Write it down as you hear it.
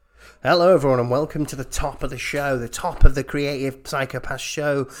Hello everyone and welcome to the top of the show, the top of the Creative Psychopath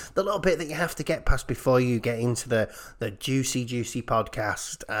show, the little bit that you have to get past before you get into the juicy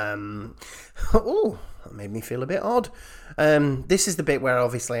podcast. Oh, that made me feel a bit odd. This is the bit where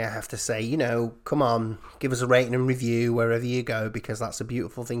obviously I have to say, come on, give us a rating and review wherever you go, because that's a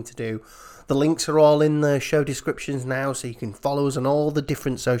beautiful thing to do. The links are all in the show descriptions now, so you can follow us on all the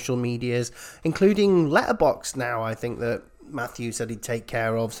different social medias, including Letterboxd now, I think that Matthew said he'd take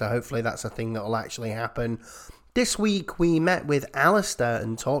care of, so hopefully that's a thing that will actually happen. This week we met with Alistair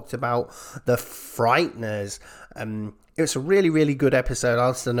and talked about the Frighteners. It was a really, really good episode.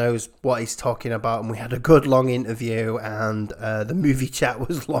 Alistair knows what he's talking about, and we had a good long interview, and the movie chat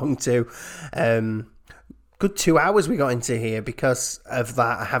was long too. Good 2 hours we got into here. Because of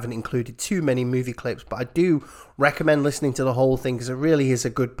that, I haven't included too many movie clips, but I do recommend listening to the whole thing because it really is a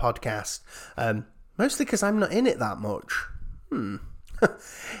good podcast. Mostly because I'm not in it that much.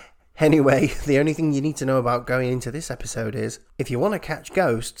 Anyway, the only thing you need to know about going into this episode is, if you want to catch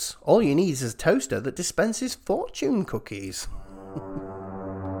ghosts, all you need is a toaster that dispenses fortune cookies.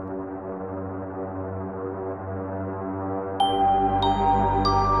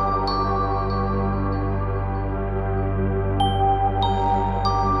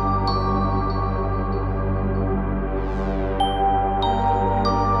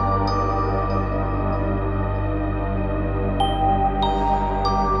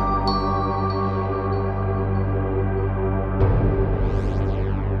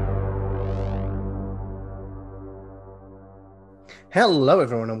 Hello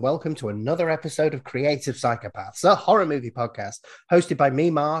everyone and welcome to another episode of Creative Psychopaths, a horror movie podcast hosted by me,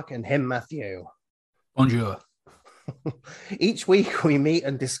 Mark, and him, Matthew. Bonjour. Each week we meet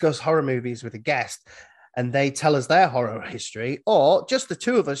and discuss horror movies with a guest, and they tell us their horror history, or just the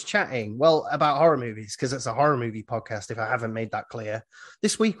two of us chatting, about horror movies, because it's a horror movie podcast, if I haven't made that clear.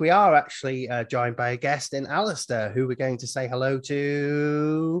 This week we are actually joined by a guest in Alistair, who we're going to say hello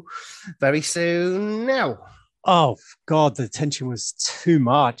to very soon now. Oh, God, the tension was too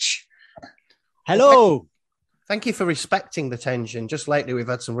much. Hello. Well, thank you for respecting the tension. Just lately, we've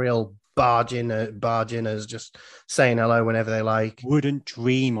had some real barge-inners just saying hello whenever they like. Wouldn't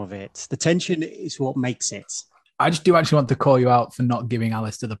dream of it. The tension is what makes it. I just do actually want to call you out for not giving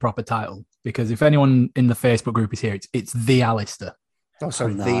Alistair the proper title, because if anyone in the Facebook group is here, it's the Alistair. Oh,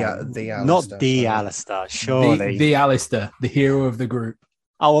 sorry, no, the Alistair. Not the Alistair, surely. The Alistair, the hero of the group.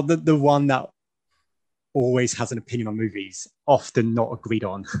 Oh, the one that always has an opinion on movies, often not agreed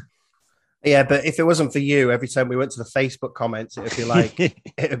on. Yeah, but if it wasn't for you, every time we went to the Facebook comments, it'd be like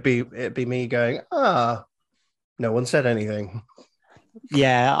it'd be me going, no one said anything.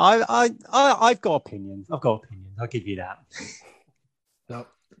 Yeah, I've got opinions. I'll give you that. No,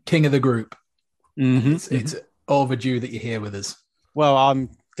 king of the group. Mm-hmm. It's overdue that you're here with us. Well, I'm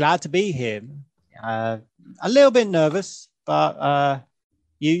glad to be here. A little bit nervous, but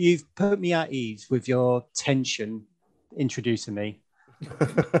You've put me at ease with your tension introducing me.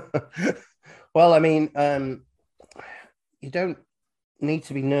 Well, I mean, you don't need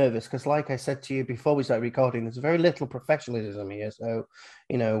to be nervous because, like I said to you before we started recording, there's very little professionalism here. So,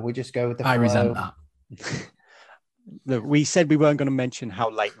 we just go with the flow. I resent that. Look, we said we weren't going to mention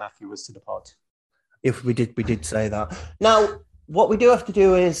how late Matthew was to the pod. If we did say that. Now, what we do have to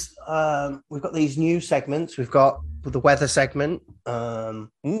do is we've got these new segments. We've got the weather segment.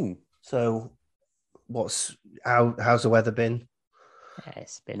 So how's the weather been? Yeah,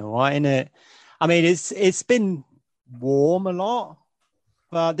 it's been all right, isn't it? I mean, it's been warm a lot,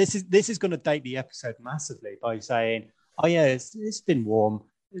 but this is going to date the episode massively by saying, oh yeah, it's been warm.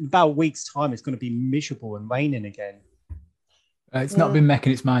 In about a week's time, it's going to be miserable and raining again. It's not been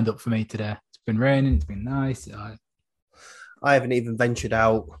making its mind up for me today. It's been raining. It's been nice. I haven't even ventured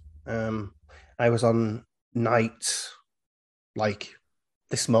out. I was on night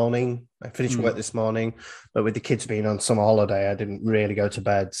this morning. I finished work this morning, but with the kids being on summer holiday, I didn't really go to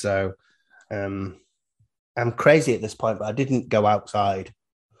bed. So I'm crazy at this point, but I didn't go outside.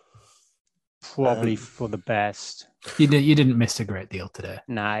 Probably for the best. You didn't miss a great deal today.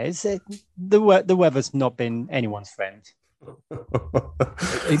 Nah, the weather's not been anyone's friend.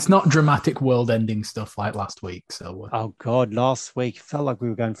 It's not dramatic world-ending stuff like last week. So, oh God, last week felt like we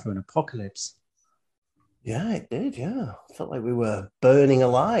were going through an apocalypse. Yeah, it did. Yeah, felt like we were burning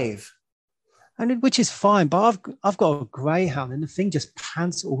alive, which is fine. But I've got a greyhound, and the thing just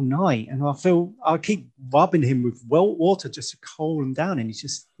pants all night, and I keep rubbing him with water just to cool him down, and he's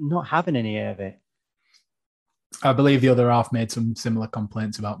just not having any of it. I believe the other half made some similar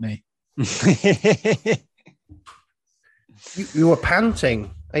complaints about me. You were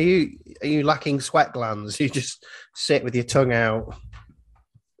panting. Are you lacking sweat glands? You just sit with your tongue out.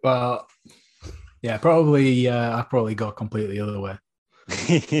 Well, yeah, probably. I probably go completely the other way.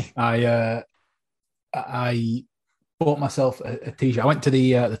 I bought myself a t-shirt. I went to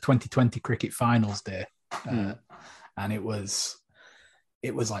the 2020 cricket finals day, and it was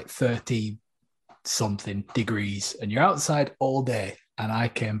like 30 something degrees, and you're outside all day. And I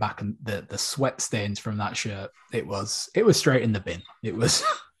came back, and the sweat stains from that shirt, it was straight in the bin. It was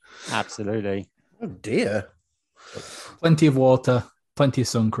Absolutely. Oh dear. plenty of water, plenty of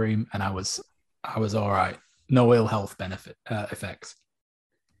sun cream, and I was all right. No ill health effects.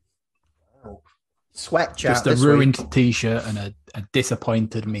 Sweat chat. Just a ruined t-shirt and a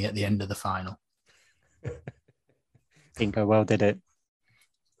disappointed me at the end of the final. Didn't go well, did it?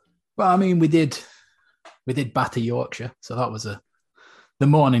 Well, I mean, we did batter Yorkshire, so that was the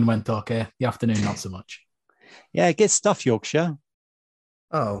morning went okay. The afternoon, not so much. Yeah, get stuff, Yorkshire.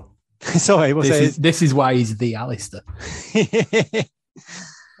 Oh, sorry. This is why he's the Alistair.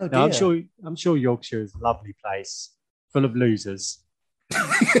 oh No, I'm sure Yorkshire is a lovely place, full of losers.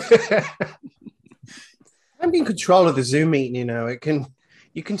 I'm in control of the Zoom meeting.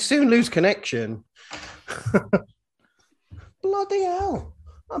 You can soon lose connection. Bloody hell!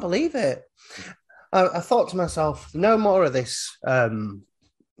 I believe it. I thought to myself, no more of this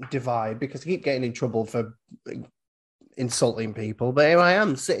divide, because I keep getting in trouble for insulting people. But here I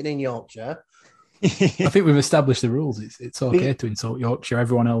am sitting in Yorkshire. I think we've established the rules. It's okay to insult Yorkshire.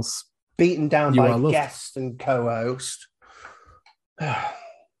 Everyone else beaten down by guest and co-host.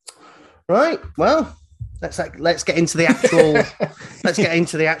 Right. Well, let's get into the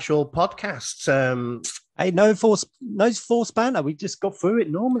actual podcast. Hey, no forced banter. We just got through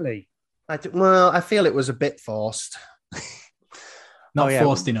it normally. I feel it was a bit forced. Not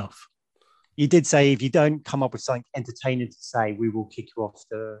forced enough. You did say if you don't come up with something entertaining to say, we will kick you off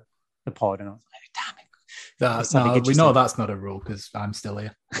the pod. And I was like, damn it. We know that's not a rule because I'm still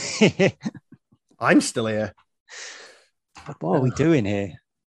here. I'm still here. What are we doing here?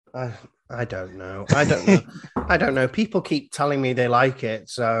 I don't know. I don't know. People keep telling me they like it,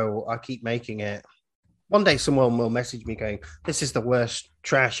 so I keep making it. One day someone will message me going, "This is the worst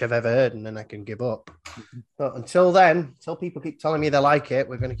trash I've ever heard," and then I can give up. But until then, until people keep telling me they like it,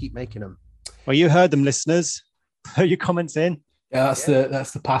 we're going to keep making them. Well, you heard them, listeners. Put your comments in. Yeah, that's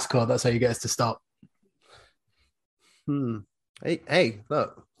the passcode. That's how you get us to stop. Hey,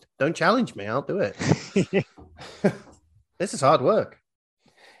 look, don't challenge me. I'll do it. This is hard work.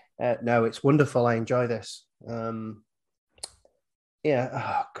 No, it's wonderful. I enjoy this. Yeah.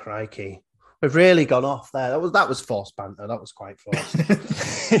 Oh, crikey. We've really gone off there. That was forced banter. That was quite forced.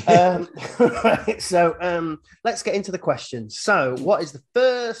 Right, so let's get into the questions. So, what is the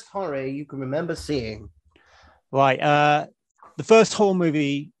first horror you can remember seeing? Right. The first horror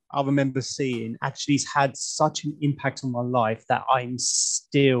movie I remember seeing actually has had such an impact on my life that I'm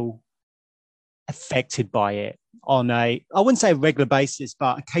still affected by it on I wouldn't say a regular basis,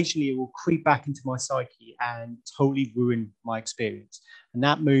 but occasionally it will creep back into my psyche and totally ruin my experience. And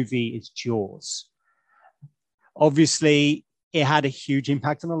that movie is Jaws. Obviously, it had a huge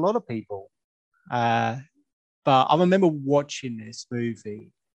impact on a lot of people. But I remember watching this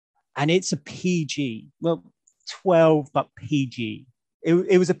movie, and it's a PG, well, 12, but PG.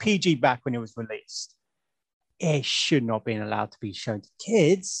 It was a PG back when it was released. It should not have been allowed to be shown to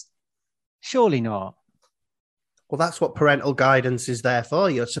kids. Surely not. Well, that's what parental guidance is there for.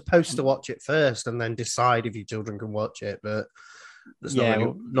 You're supposed to watch it first and then decide if your children can watch it. But that's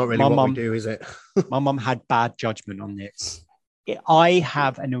not really what we do, is it? My mum had bad judgment on this. I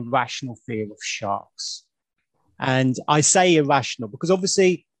have an irrational fear of sharks. And I say irrational because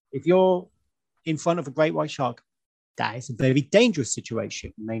obviously if you're in front of a great white shark, that is a very dangerous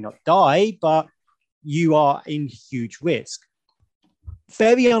situation. You may not die, but you are in huge risk.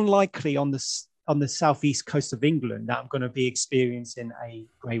 Very unlikely on the southeast coast of England that I'm going to be experiencing a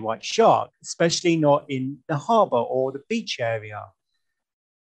grey white shark, especially not in the harbour or the beach area.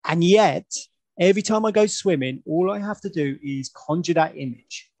 And yet, every time I go swimming, all I have to do is conjure that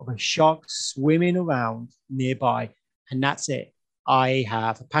image of a shark swimming around nearby, and that's it. I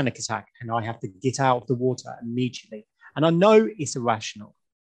have a panic attack and I have to get out of the water immediately. And I know it's irrational,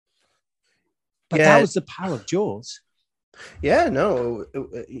 but that was the power of Jaws. Yeah, no,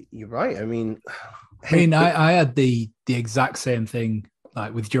 you're right. I mean, I had the exact same thing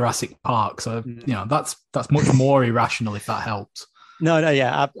like with Jurassic Park. So that's much more irrational if that helps. No,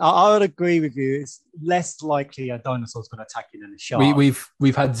 yeah, I would agree with you. It's less likely a dinosaur's going to attack you than a shark.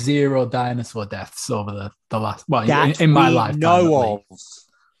 We've had 0 dinosaur deaths over the last in my lifetime.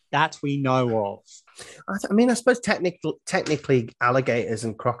 That we know of. I mean, I suppose technically alligators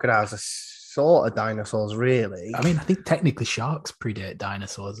and crocodiles are sort of dinosaurs, really. I mean, I think technically sharks predate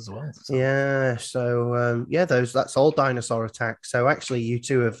dinosaurs as well. So. Yeah. So that's all dinosaur attacks. So actually, you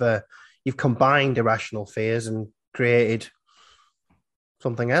two have you've combined irrational fears and created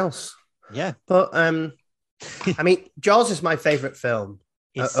something else. Yeah. But I mean, Jaws is my favorite film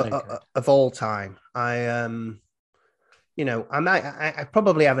of all time. I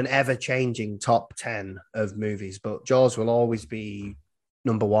probably have an ever-changing top 10 of movies, but Jaws will always be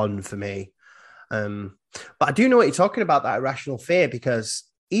number one for me. But I do know what you're talking about, that irrational fear, because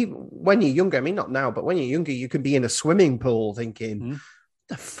even when you're younger, I mean, not now, but when you're younger, you could be in a swimming pool thinking,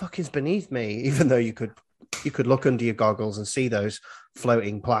 the fuck is beneath me? Even though you could look under your goggles and see those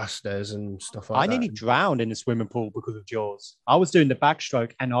floating plasters and stuff like that. I nearly drowned in the swimming pool because of Jaws. I was doing the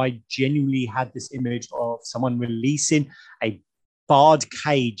backstroke and I genuinely had this image of someone releasing a barred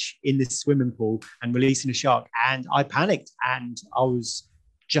cage in this swimming pool and releasing a shark. And I panicked and I was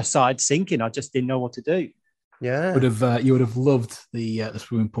just started sinking. I just didn't know what to do. Yeah. You would have loved the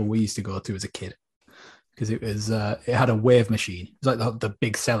swimming pool we used to go to as a kid, because it had a wave machine. It was like the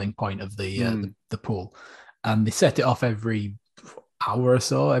big selling point of the pool, and they set it off every hour or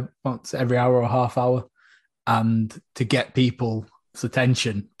so, once every hour or half hour, and to get people's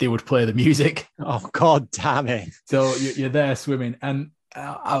attention, they would play the music. Oh God damn it! So you're there swimming, and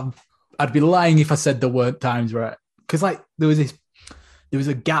I'd be lying if I said there weren't times where, because like there was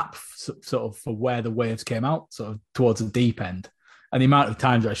a gap sort of for where the waves came out, sort of towards the deep end, and the amount of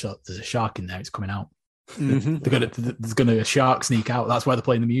times I thought there's a shark in there, it's coming out. Mm-hmm. There's gonna be a shark sneak out. That's why they're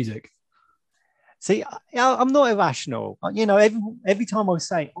playing the music. See, I'm not irrational. You know, every time I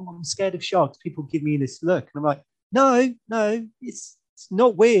say, "Oh, I'm scared of sharks," people give me this look, and I'm like, "No, it's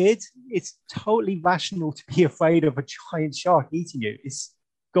not weird. It's totally rational to be afraid of a giant shark eating you. It's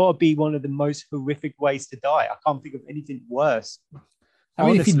got to be one of the most horrific ways to die. I can't think of anything worse." I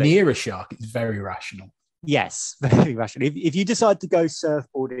mean, if you're near a shark, it's very rational. Yes, very rational. If you decide to go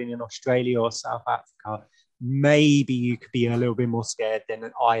surfboarding in Australia or South Africa, maybe you could be a little bit more scared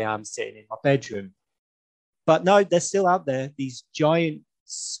than I am sitting in my bedroom. But no, they're still out there, these giant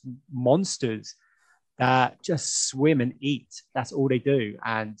monsters that just swim and eat. That's all they do.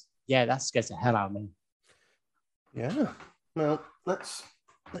 And yeah, that scares the hell out of me. Yeah. Well, let's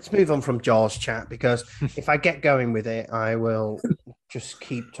move on from Jaws chat, because if I get going with it, I will just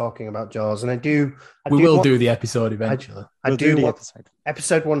keep talking about Jaws. And we will do the episode eventually.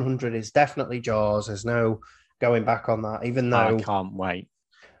 Episode 100 is definitely Jaws. There's no going back on that, even though I can't wait.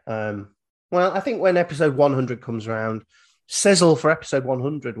 Well, I think when episode 100 comes around, Sizzle for episode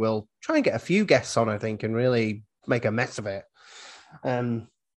 100 will try and get a few guests on, I think, and really make a mess of it.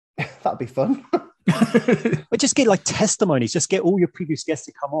 That'd be fun. But just get like testimonies. Just get all your previous guests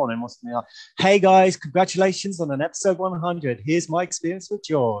to come on and what's like, "Hey guys, congratulations on an episode 100. Here's my experience with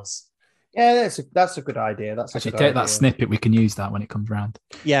Jaws." Yeah, that's a good idea. That snippet. We can use that when it comes around.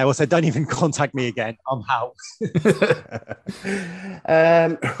 Yeah. Also, don't even contact me again. I'm out.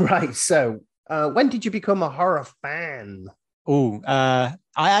 Right. So, when did you become a horror fan? I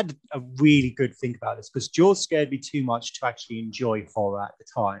had a really good think about this, because Jaws scared me too much to actually enjoy horror at the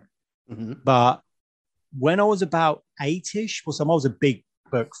time. Mm-hmm. But when I was about 8-ish, I was a big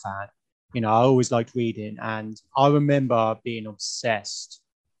book fan. You know, I always liked reading, and I remember being obsessed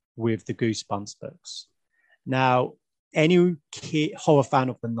with the Goosebumps books. Now, any horror fan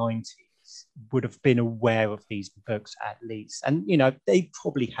of the 90s would have been aware of these books at least. And, you know, they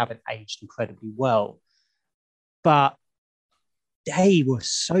probably haven't aged incredibly well, but they were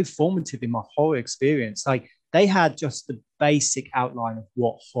so formative in my horror experience. Like, they had just the basic outline of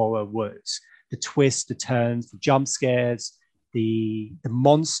what horror was: the twists, the turns, the jump scares, the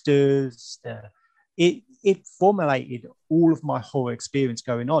monsters. It formulated all of my horror experience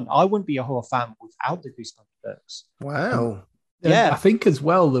going on. I wouldn't be a horror fan without the Goosebumps books. Wow. Yeah, I think as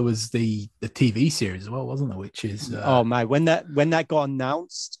well there was the TV series as well, wasn't there? Which is oh man, when that got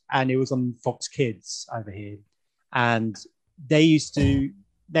announced, and it was on Fox Kids over here, and they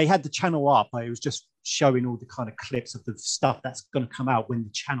had the channel up, but it was just showing all the kind of clips of the stuff that's going to come out when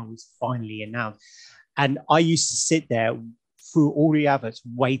the channel was finally announced. And I used to sit there through all the adverts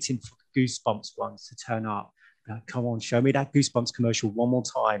waiting for the Goosebumps ones to turn up. Like, come on, show me that Goosebumps commercial one more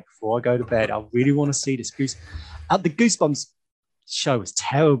time before I go to bed. I really want to see this the Goosebumps show was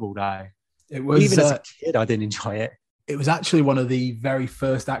terrible though. It was, even as a kid, I didn't enjoy it. It was actually one of the very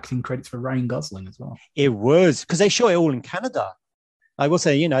first acting credits for Ryan Gosling as well. It was, because they shot it all in Canada. I will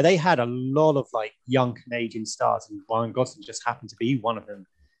say, you know, they had a lot of like young Canadian stars, and Ryan Gosling just happened to be one of them.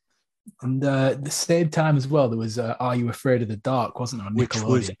 And at the same time as well, there was Are You Afraid of the Dark, wasn't there? On which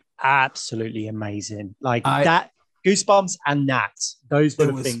was absolutely amazing. Like that, Goosebumps and that, those were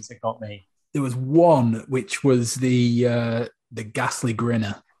the things that got me. there was one which was the ghastly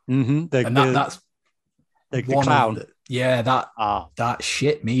grinner, Mm-hmm. and that's the one clown. of that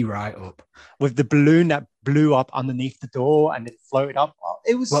shit me right up with the balloon that blew up underneath the door and it floated up.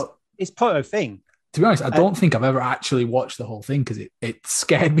 It's proto thing. To be honest, I don't think I've ever actually watched the whole thing because it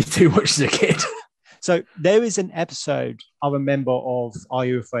scared me too much as a kid. So there is an episode I remember of Are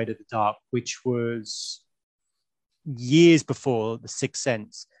You Afraid of the Dark, which was years before The Sixth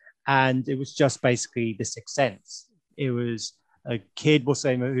Sense. And it was just basically The Sixth Sense. It was a kid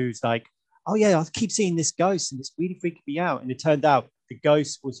who's like, oh yeah, I keep seeing this ghost and it's really freaking me out. And it turned out the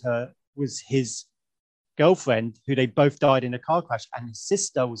ghost was his girlfriend, who they both died in a car crash, and his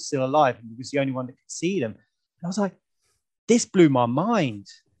sister was still alive and he was the only one that could see them. And I was like, this blew my mind.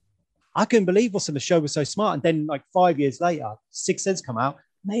 I couldn't believe what's in the show was so smart. And then like 5 years later, Sixth Sense come out,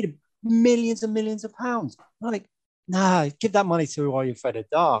 made millions and millions of pounds. I'm like, nah, give that money to Are You Afraid of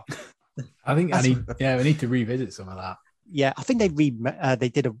the Dark? I think we need to revisit some of that. Yeah, I think they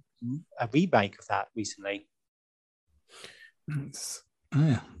did a remake of that recently.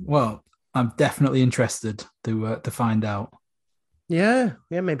 Well, I'm definitely interested to find out. Yeah,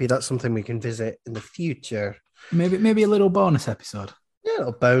 maybe that's something we can visit in the future. Maybe a little bonus episode. Yeah, a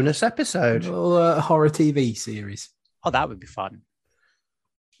little bonus episode. A little horror TV series. Oh, that would be fun.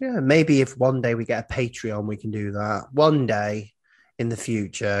 Yeah, maybe if one day we get a Patreon, we can do that. One day in the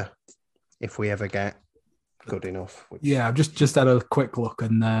future, if we ever get good enough. Yeah, I've just had a quick look,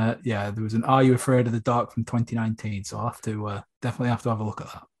 and there was an Are You Afraid of the Dark from 2019, so I'll have to definitely have a look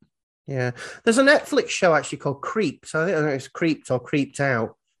at that. Yeah, there's a Netflix show actually called Creeps. I think it's Creeped or Creeped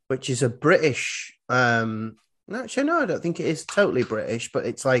Out, which is a British. Actually, no, I don't think it is totally British, but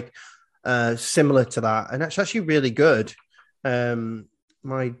it's like similar to that, and it's actually really good.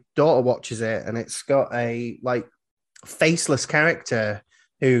 My daughter watches it, and it's got a like faceless character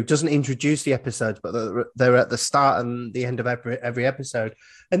who doesn't introduce the episodes, but they're at the start and the end of every episode,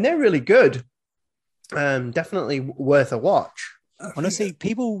 and they're really good. Definitely worth a watch. Honestly,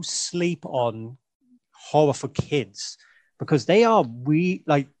 people sleep on horror for kids because they are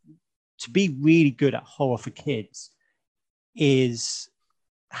to be really good at horror for kids is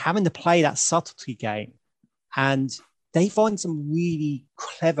having to play that subtlety game, and they find some really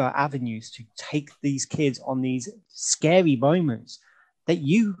clever avenues to take these kids on these scary moments that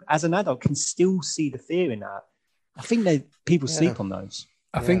you, as an adult, can still see the fear in that. I think that people sleep on those.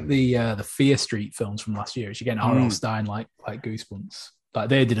 I think the Fear Street films from last year, again, R.L. Stein, like Goosebumps, like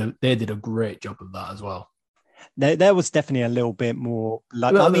they did a great job of that as well. There was definitely a little bit more.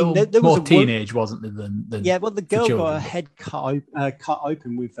 Like, well, I mean, there more was teenage, wasn't there? Than yeah. Well, the girl got her head cut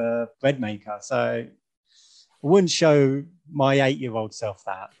open with a bread maker, so I wouldn't show my 8-year-old self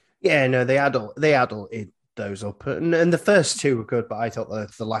that. Yeah, no, they adulted those up, and the first two were good, but I thought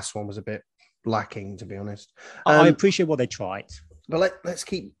the last one was a bit lacking, to be honest. I appreciate what they tried, but let's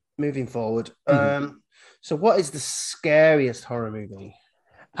keep moving forward. So, what is the scariest horror movie?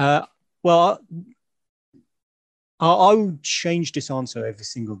 Well, I would change this answer every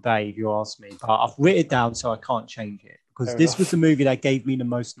single day if you ask me, but I've written it down so I can't change it because this was the movie that gave me the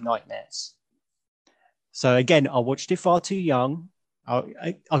most nightmares. So again, I watched it far too young.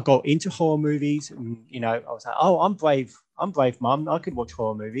 I got into horror movies, and I was like, "Oh, I'm brave, Mum. I could watch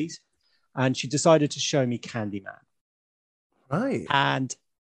horror movies," and she decided to show me Candyman. Right, and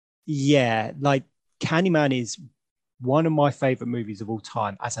yeah, like Candyman is one of my favorite movies of all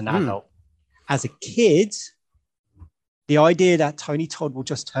time as an adult. As a kid, the idea that Tony Todd will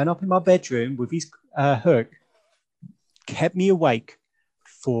just turn up in my bedroom with his hook kept me awake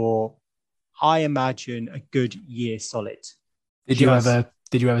for, I imagine, a good year solid. Did you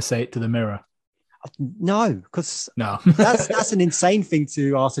ever say it to the mirror? No, because no, that's an insane thing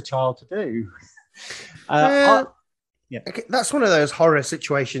to ask a child to do. Okay, that's one of those horror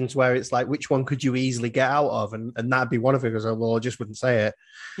situations where it's like, which one could you easily get out of, and that'd be one of it. Because I just wouldn't say it.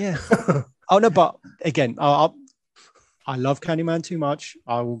 Yeah. Oh no, but again, I love Candyman too much.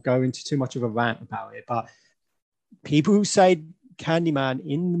 I will go into too much of a rant about it. But people who say Candyman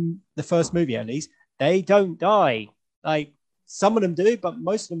in the first movie, at least, they don't die. Like some of them do, but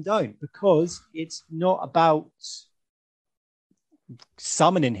most of them don't, because it's not about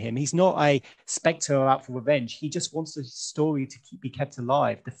summoning him. He's not a spectre out for revenge. He just wants the story to be kept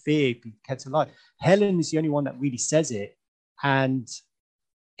alive, the fear be kept alive. Helen is the only one that really says it, and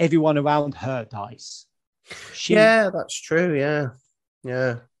everyone around her dies. Yeah, that's true. Yeah.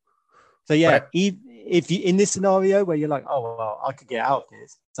 So yeah, right. If you in this scenario where you're like, oh well, I could get out of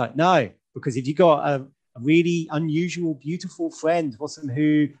this, it's like no, because if you got a really unusual, beautiful friend,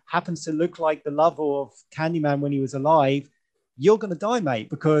 who happens to look like the lover of Candyman when he was alive, you're going to die, mate,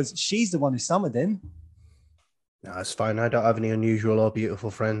 because she's the one who summoned him. No, it's fine. I don't have any unusual or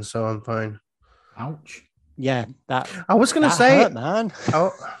beautiful friends, so I'm fine. Ouch. Yeah, that I was going to that say, hurt, man.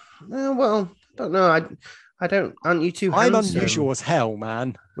 oh, well, don't know. I don't. Aren't you too I'm handsome? unusual as hell,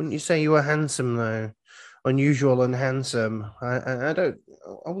 man. Wouldn't you say you were handsome though? Unusual and handsome. I don't.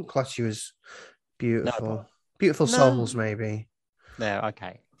 I wouldn't class you as beautiful. No, Beautiful no. souls, maybe. No,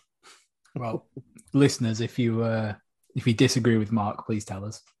 okay. Well, listeners, if you disagree with Mark, please tell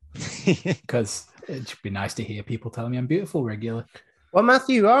us, because it should be nice to hear people telling me I'm beautiful regularly. Well,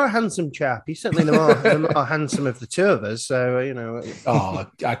 Matthew, you are a handsome chap. You're certainly the more handsome of the two of us. So Oh,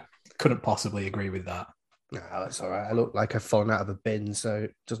 I couldn't possibly agree with that. No, that's all right. I look like I've fallen out of a bin, so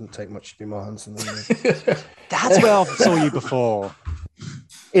it doesn't take much to be more handsome than me. That's where I saw you before.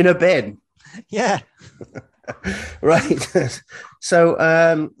 In a bin. Yeah. Right.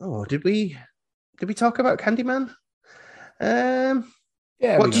 So, did we talk about Candyman? Yeah.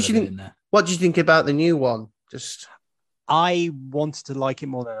 What did you think? What did you think about the new one? Just, I wanted to like it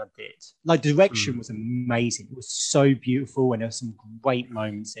more than I did. Like, the direction was amazing. It was so beautiful, and there were some great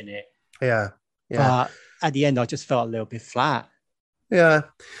moments in it. yeah. But at the end, I just felt a little bit flat. Yeah.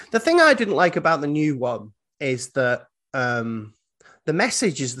 The thing I didn't like about the new one is that the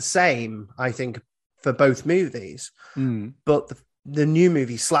message is the same, I think, for both movies. But the new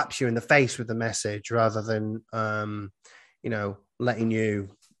movie slaps you in the face with the message rather than, letting you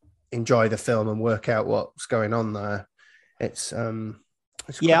enjoy the film and work out what's going on there. It's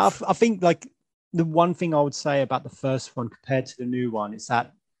I think like the one thing I would say about the first one compared to the new one is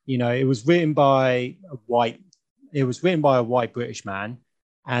that, it was written by a white British man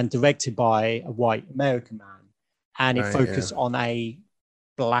and directed by a white American man. And it focused on a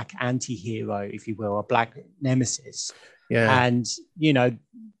black anti-hero, if you will, a black nemesis. Yeah. And, Nia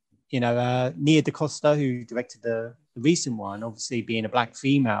DaCosta, who directed the recent one, obviously being a black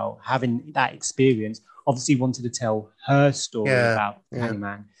female, having that experience, obviously wanted to tell her story about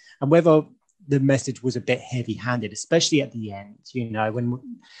Candyman. And whether the message was a bit heavy-handed, especially at the end, when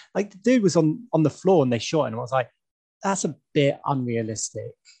like the dude was on the floor and they shot him, and I was like, that's a bit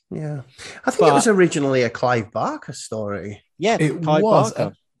unrealistic. Yeah. I think it was originally a Clive Barker story. Yeah, it Clive was.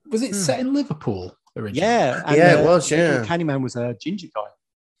 Barker. Was it set in Liverpool originally? Yeah. And, it was, yeah. Candyman was a ginger guy.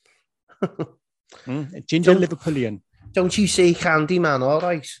 A ginger Liverpoolian. Don't you see Candyman, all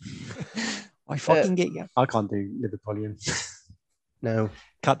right? I fucking get you. I can't do Liverpoolian. No.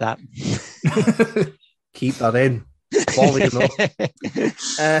 Cut that. Keep that in. Volume up.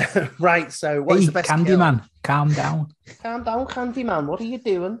 Right, so what's the best Candyman, calm down. Calm down, Candyman. What are you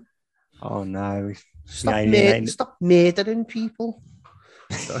doing? Oh, no. Stop murdering people.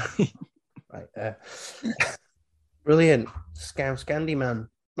 Right. Brilliant. Scouse Candyman.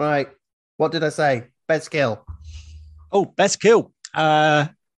 Right. What did I say? Best kill. Oh, best kill. I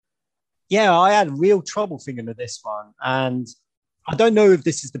had real trouble thinking of this one. And I don't know if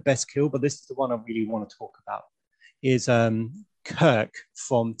this is the best kill, but this is the one I really want to talk about. Is Kirk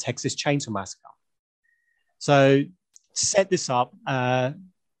from Texas Chainsaw Massacre. So to set this up,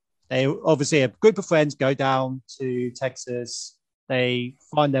 they obviously a group of friends go down to Texas. They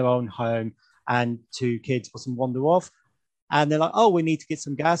find their own home, and two kids wander off. And they're like, oh, we need to get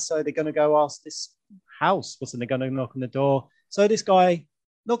some gas. So they're going to go ask this house. They're going to knock on the door. So this guy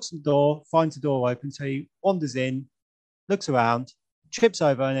knocks on the door, finds the door open. So he wanders in, looks around, trips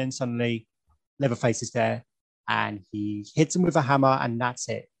over, and then suddenly Leatherface is there. And he hits him with a hammer, and that's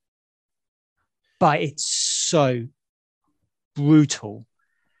it. But it's so brutal.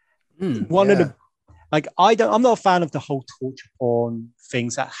 I'm not a fan of the whole torture porn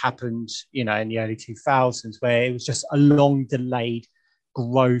things that happened, in the early 2000s, where it was just a long delayed,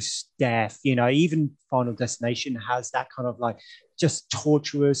 gross death. Even Final Destination has that kind of like just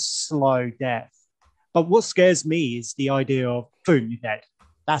torturous, slow death. But what scares me is the idea of boom, you're dead.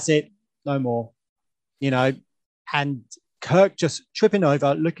 That's it, no more. And Kirk just tripping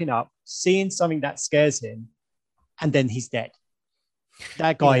over, looking up, seeing something that scares him, and then he's dead.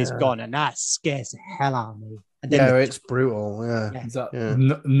 That guy is gone, and that scares the hell out of me. And then it's brutal. Yeah. Is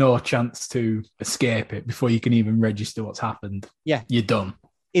that no chance to escape it before you can even register what's happened? Yeah. You're done.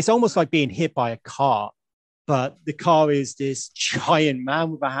 It's almost like being hit by a car, but the car is this giant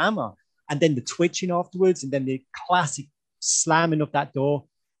man with a hammer. And then the twitching afterwards, and then the classic slamming of that door.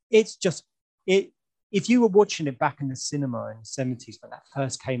 It's just, if you were watching it back in the cinema in the 70s when that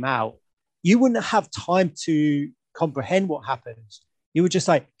first came out, you wouldn't have time to comprehend what happens. You would just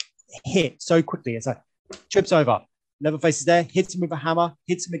like hit so quickly. It's like trips over, Leatherface is there, hits him with a hammer,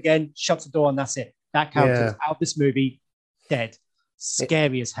 hits him again, shuts the door, and that's it. That character is out of this movie, dead.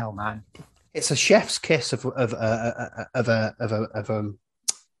 Scary as hell, man. It's a chef's kiss of a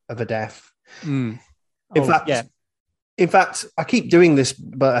death. Mm. In Oh, fact, yeah. in fact, I keep doing this,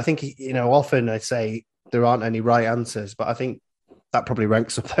 but I think often I say there aren't any right answers, but I think that probably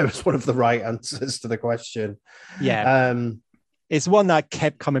ranks up there as one of the right answers to the question. Yeah. It's one that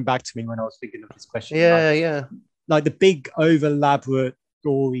kept coming back to me when I was thinking of this question. Yeah. Like the big, over elaborate,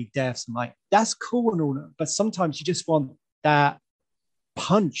 gory deaths. I'm like, that's cool and all that, but sometimes you just want that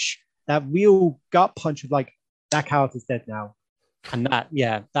punch, that real gut punch of like, that character's dead now. And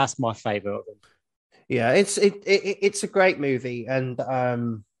that's my favorite of them. Yeah, it's a great movie, and I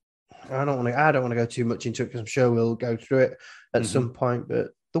don't want to go too much into it because I'm sure we'll go through it at some point. But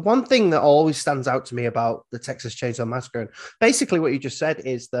the one thing that always stands out to me about the Texas Chainsaw Massacre, and basically what you just said,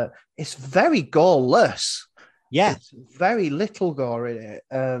 is that it's very goreless. Yeah, There's very little gore in it.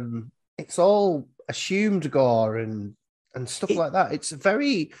 It's all assumed gore and stuff like that.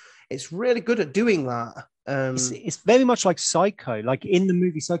 It's really good at doing that. It's very much like Psycho. Like in the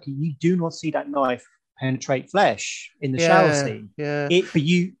movie Psycho, you do not see that knife penetrate flesh in the shower scene. Yeah. But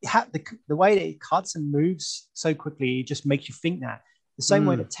you have the way that it cuts and moves so quickly, it just makes you think that. The same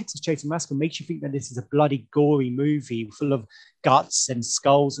way that Texas Chainsaw Massacre makes you think that this is a bloody, gory movie full of guts and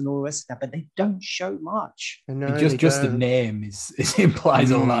skulls and all the rest of that, but they don't show much. No, just the name is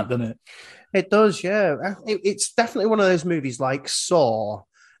implies all that, doesn't it? It does, yeah. It's definitely one of those movies like Saw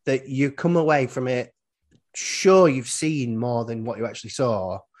that you come away from it sure you've seen more than what you actually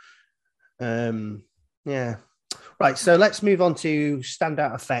saw. Yeah. Right, so let's move on to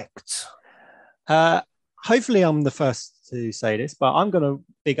standout effects. Hopefully I'm the first to say this, but I'm going to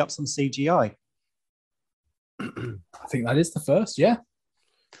big up some CGI. I think that is the first, yeah.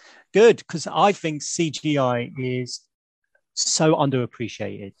 Good, because I think CGI is so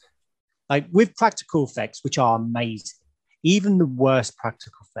underappreciated. Like with practical effects, which are amazing, even the worst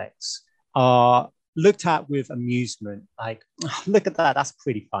practical effects are looked at with amusement. Like, look at that, that's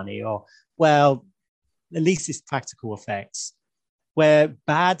pretty funny. Or, well, at least it's practical effects. Where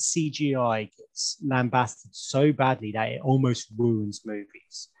bad CGI gets lambasted so badly that it almost ruins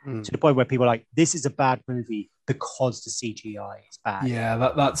movies to the point where people are like, this is a bad movie because the CGI is bad. Yeah,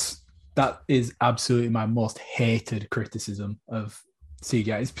 that is absolutely my most hated criticism of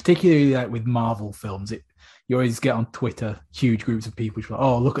CGI. It's particularly like with Marvel films. You always get on Twitter huge groups of people who are like,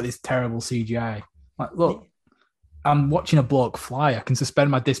 oh, look at this terrible CGI. Like, look, I'm watching a bloke fly. I can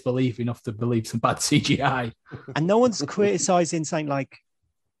suspend my disbelief enough to believe some bad CGI. And no one's criticizing saying like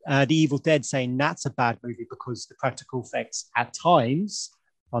The Evil Dead, saying that's a bad movie because the practical effects at times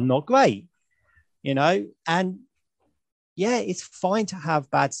are not great, And yeah, it's fine to have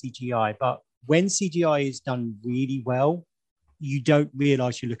bad CGI, but when CGI is done really well, you don't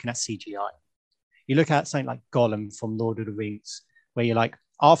realize you're looking at CGI. You look at something like Gollum from Lord of the Rings, where you're like,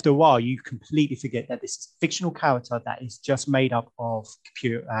 after a while, you completely forget that this is a fictional character that is just made up of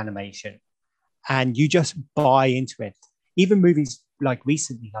computer animation. And you just buy into it. Even movies like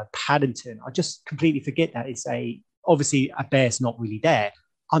recently, like Paddington, I just completely forget that it's obviously a bear's not really there.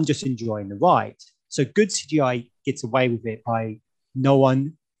 I'm just enjoying the ride. So good CGI gets away with it by no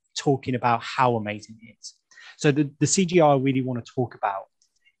one talking about how amazing it is. So the CGI I really want to talk about,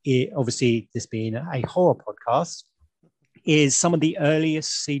 obviously this being a horror podcast, is some of the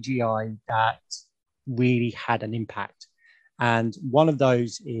earliest CGI that really had an impact. And one of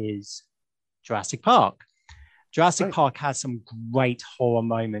those is Jurassic Park. Jurassic Park has some great horror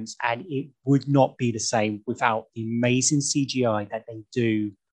moments, and it would not be the same without the amazing CGI that they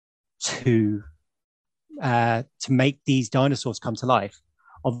do to make these dinosaurs come to life.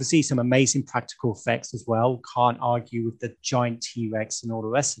 Obviously, some amazing practical effects as well. Can't argue with the giant T-Rex and all the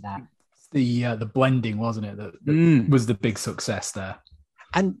rest of that. The blending, wasn't it? That was the big success there.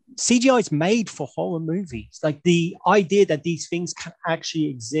 And CGI is made for horror movies. Like the idea that these things can actually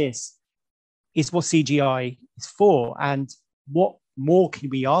exist is what CGI is for. And what more can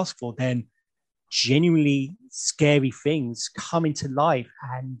we ask for than genuinely scary things coming to life?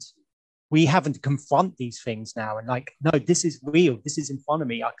 And we haven't to confront these things now. And like, no, this is real. This is in front of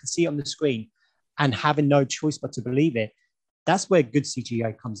me. I can see it on the screen, and having no choice but to believe it. That's where good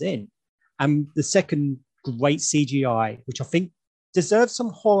CGI comes in. And the second great CGI, which I think deserves some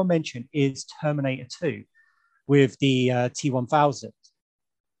horror mention, is Terminator 2 with the T-1000.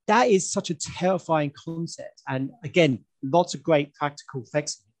 That is such a terrifying concept. And again, lots of great practical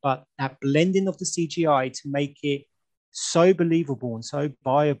effects, but that blending of the CGI to make it so believable and so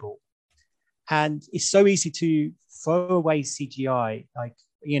viable. And it's so easy to throw away CGI, like,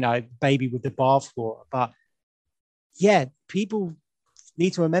 baby with the bathwater. But yeah, people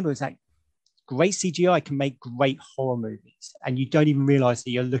need to remember is that great CGI can make great horror movies, and you don't even realize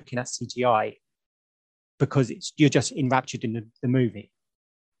that you're looking at CGI because you're just enraptured in the movie.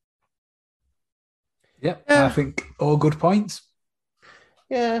 Yeah, I think all good points.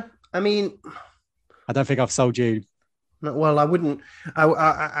 Yeah, I mean, I don't think I've sold you. Well, I wouldn't.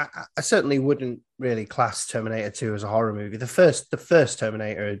 I certainly wouldn't really class Terminator 2 as a horror movie. The first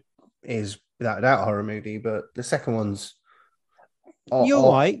Terminator is without a doubt a horror movie, but the second one's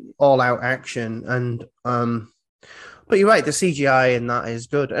all out action. And but you're right, the CGI in that is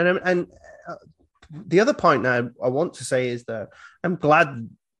good. And the other point that I want to say is that I'm glad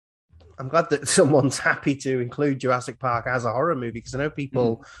that someone's happy to include Jurassic Park as a horror movie, because I know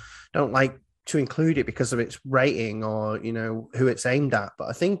people don't like to include it because of its rating or, you know, who it's aimed at. But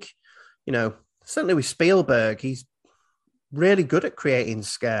I think, you know, certainly with Spielberg, he's really good at creating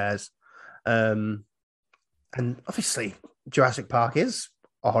scares. And obviously Jurassic Park is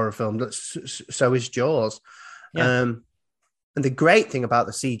a horror film. So is Jaws. Yeah. And the great thing about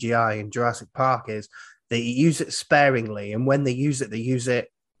the CGI in Jurassic Park is they use it sparingly. And when they use it,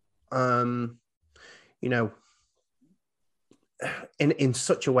 you know, in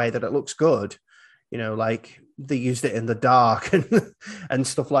such a way that it looks good, you know, like they used it in the dark and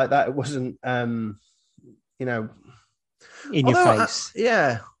stuff like that. It wasn't, you know, in your face.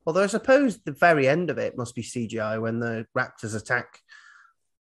 Yeah. Although I suppose the very end of it must be CGI when the raptors attack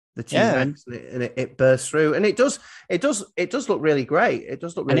the T-Rex and it bursts through, and it does look really great. It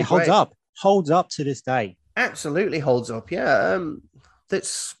does look really great. And it holds up to this day. Absolutely holds up. Yeah.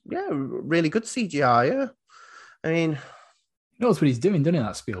 That's really good CGI. Yeah. I mean, he knows what he's doing, doesn't he,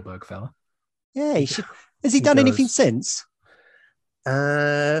 that Spielberg fella? Yeah, he should. Has he done anything since?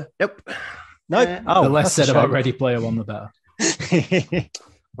 Nope. Nope. The less said about Ready Player One, the better.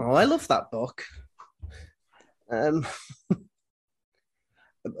 Oh, I love that book.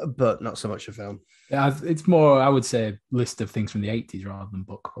 But not so much a film. Yeah, it's more, I would say, list of things from the 80s rather than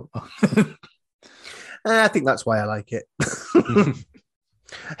book. I think that's why I like it.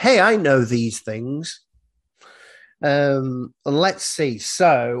 Hey, I know these things. Let's see.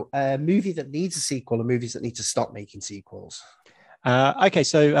 So, a movie that needs a sequel and movies that need to stop making sequels. Okay,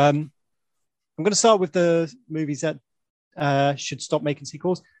 so I'm going to start with the movies that should stop making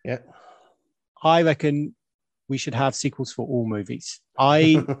sequels. Yeah. I reckon we should have sequels for all movies.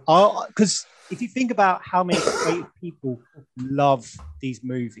 Because if you think about how many great people love these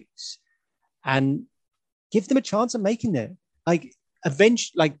movies and give them a chance of making it, like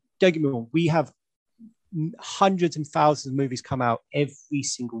eventually, like don't get me wrong, we have hundreds and thousands of movies come out every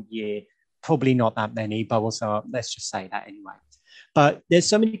single year. Probably not that many, but also let's just say that anyway. But there's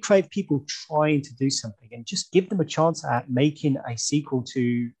so many creative people trying to do something, and just give them a chance at making a sequel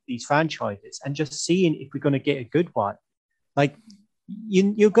to these franchises and just seeing if we're going to get a good one. Like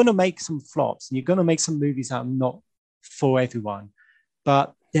you're going to make some flops and you're going to make some movies that are not for everyone.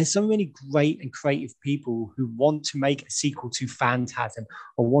 But there's so many great and creative people who want to make a sequel to Phantasm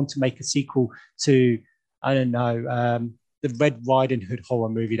or want to make a sequel to, I don't know, the Red Riding Hood horror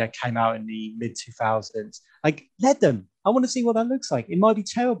movie that came out in the mid-2000s. Like, let them. I want to see what that looks like. It might be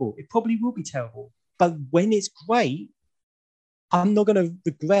terrible. It probably will be terrible. But when it's great, I'm not going to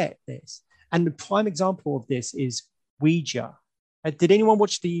regret this. And the prime example of this is Ouija. Did anyone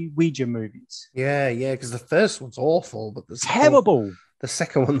watch the Ouija movies? Yeah, because the first one's awful, but terrible. The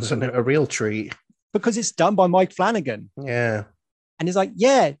second one's a real treat. Because it's done by Mike Flanagan. Yeah. And it's like,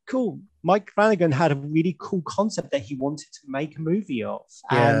 yeah, cool. Mike Flanagan had a really cool concept that he wanted to make a movie of.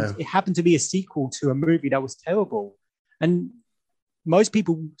 And it happened to be a sequel to a movie that was terrible. And most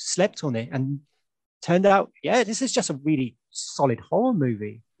people slept on it and turned out, this is just a really solid horror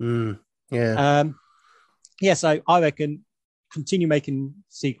movie. So I reckon continue making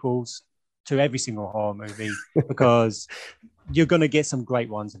sequels to every single horror movie because you're going to get some great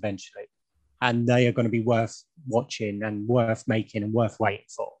ones eventually. And they are going to be worth watching and worth making and worth waiting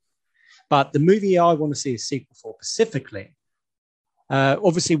for. But the movie I want to see a sequel for specifically,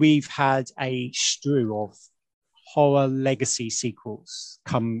 obviously we've had a strew of horror legacy sequels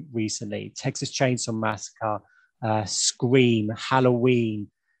come recently. Texas Chainsaw Massacre, Scream, Halloween.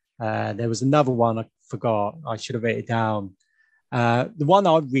 There was another one I forgot. I should have written it down. The one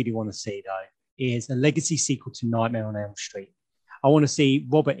I really want to see, though, is a legacy sequel to Nightmare on Elm Street. I want to see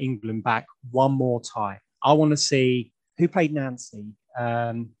Robert Englund back one more time. I want to see who played Nancy.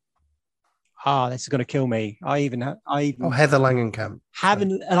 This is going to kill me. Heather Langenkamp.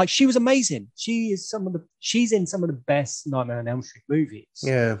 She was amazing. She's in some of the best Nightmare on Elm Street movies.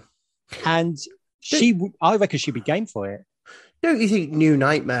 Yeah, and I reckon she'd be game for it. Don't you think New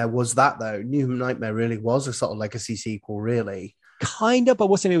Nightmare was that though? New Nightmare really was a sort of legacy sequel, really. Kind of, but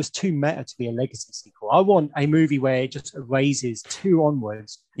wasn't it was too meta to be a legacy sequel. I want a movie where it just erases 2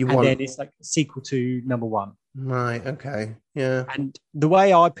 onwards, then it's like a sequel to number 1. Right, okay. Yeah. And the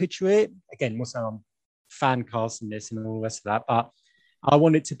way I picture it, again, also I'm fan casting this and all the rest of that, but I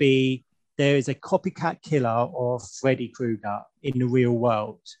want it to be there is a copycat killer of Freddy Krueger in the real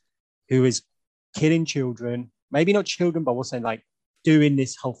world who is killing children, maybe not children, but also like doing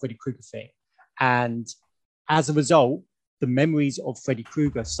this whole Freddy Krueger thing. And as a result, the memories of Freddy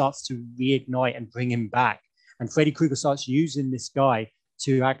Krueger starts to reignite and bring him back. And Freddy Krueger starts using this guy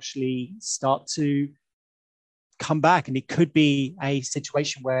to actually start to come back. And it could be a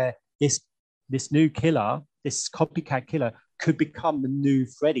situation where this new killer, this copycat killer, could become the new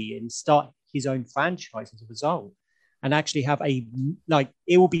Freddy and start his own franchise as a result. And actually have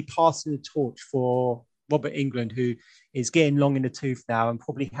it will be passing the torch for Robert Englund, who is getting long in the tooth now and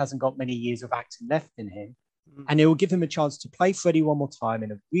probably hasn't got many years of acting left in him. And it will give him a chance to play Freddy one more time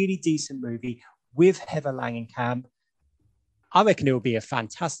in a really decent movie with Heather Langenkamp. I reckon it will be a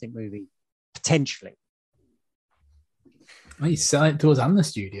fantastic movie, potentially. Well, he's selling it to us and the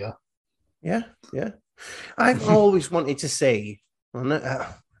studio. Yeah. I've always wanted to see,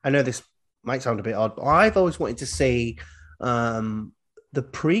 I know this might sound a bit odd, but I've always wanted to see the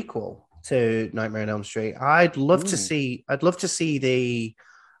prequel to Nightmare on Elm Street. I'd love to see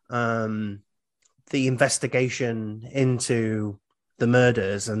the investigation into the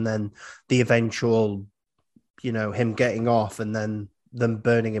murders and then the eventual, him getting off and then them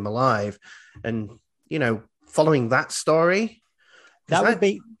burning him alive and, following that story. That would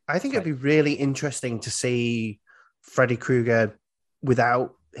be... I think it'd be really interesting to see Freddy Krueger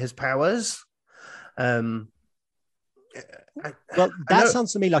without his powers. That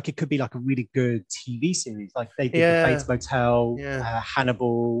sounds to me like it could be like a really good TV series. Like they did the Bates Motel,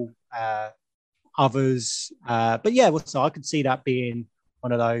 Hannibal, others. But yeah, so I could see that being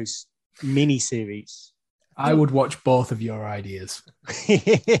one of those mini series. I would watch both of your ideas.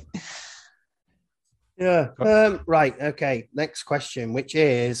 Yeah. Right. Okay. Next question, which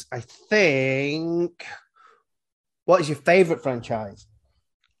is, I think, what is your favorite franchise?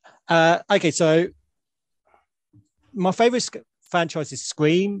 Okay. So my favorite franchise is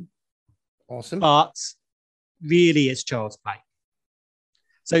Scream. Awesome. But really it's Child's Play.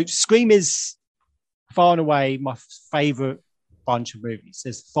 So Scream is far and away my favorite bunch of movies.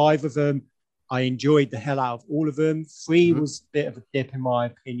 There's 5 of them. I enjoyed the hell out of all of them. 3 was a bit of a dip in my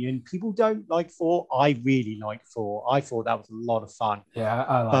opinion. People don't like 4. I really like 4. I thought that was a lot of fun. Yeah,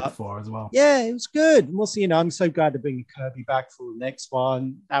 I like 4 as well. Yeah, it was good. And also, I'm so glad to bring Kirby back for the next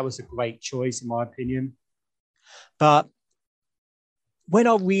one. That was a great choice in my opinion. But when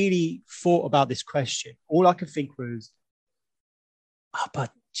I really thought about this question, all I could think was,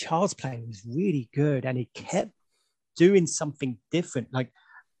 but Child's Play was really good and it kept doing something different. Like,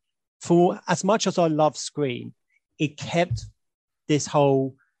 for as much as I love Scream, it kept this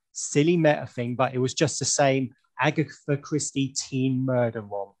whole silly meta thing, but it was just the same Agatha Christie teen murder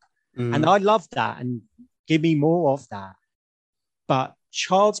romp. And I love that and give me more of that. But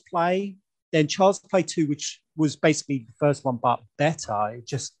Child's Play, then Child's Play 2, which was basically the first one, but better. It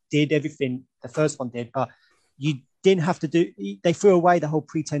just did everything the first one did, but you didn't have to they threw away the whole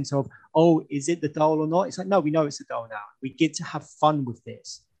pretense of, is it the doll or not? It's like, no, we know it's a doll now. We get to have fun with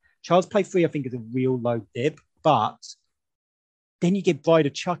this. Child's Play 3, I think, is a real low dip, but then you get Bride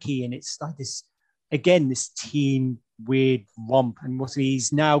of Chucky, and it's like this teen weird romp. And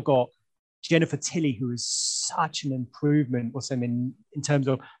he's now got Jennifer Tilly, who is such an improvement. In terms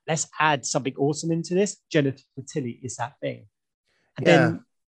of let's add something awesome into this. Jennifer Tilly is that thing. And then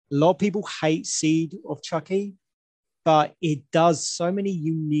a lot of people hate Seed of Chucky, but it does so many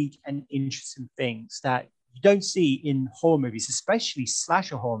unique and interesting things that you don't see in horror movies, especially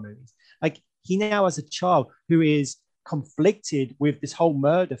slasher horror movies. Like, he now has a child who is conflicted with this whole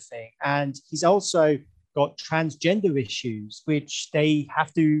murder thing. And he's also got transgender issues, which they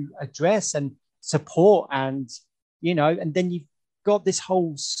have to address and support. And, and then you've got this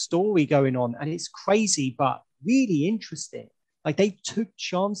whole story going on. And it's crazy, but really interesting. Like, they took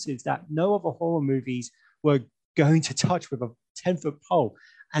chances that no other horror movies were going to touch with a 10-foot pole.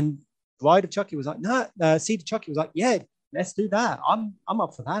 And Bride of Chucky was like, no. Seed of Chucky was like, yeah, let's do that. I'm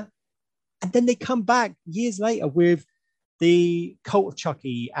up for that. And then they come back years later with the Cult of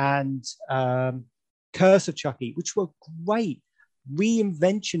Chucky and Curse of Chucky, which were great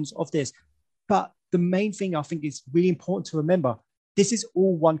reinventions of this. But the main thing I think is really important to remember, this is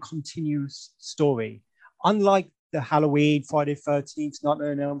all one continuous story. Unlike the Halloween, Friday the 13th,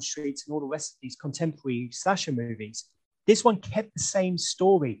 Nightmare on Elm Street, and all the rest of these contemporary slasher movies, this one kept the same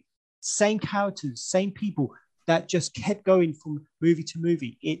story. Same characters, same people, that just kept going from movie to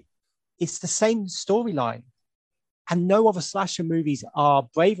movie. It's the same storyline, and no other slasher movies are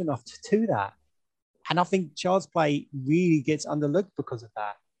brave enough to do that. And I think Child's Play really gets underlooked because of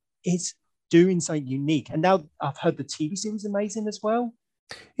that. It's doing something unique. And now I've heard the TV series is amazing as well.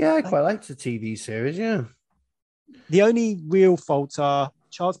 Yeah, I quite liked the TV series, yeah. The only real faults are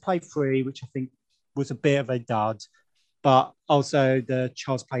Child's Play 3, which I think was a bit of a dud, but also the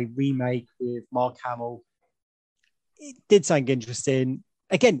Child's Play remake with Mark Hamill. It did something interesting.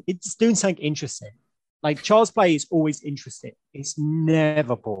 Again, it's doing something interesting. Like Child's Play is always interesting. It's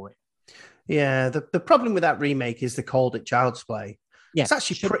never boring. Yeah, the problem with that remake is they called it Child's Play. Yeah, it's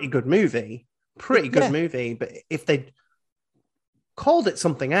actually a pretty good movie. Movie, but if they'd called it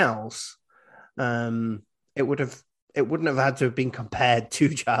something else, it wouldn't have had to have been compared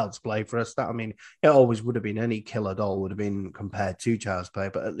to Child's Play for us. That, I mean, it always would have been, any killer doll would have been compared to Child's Play,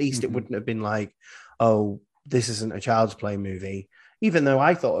 but at least it wouldn't have been like, oh, this isn't a Child's Play movie. Even though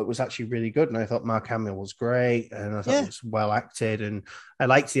I thought it was actually really good, and I thought Mark Hamill was great, and I thought it was well acted, and I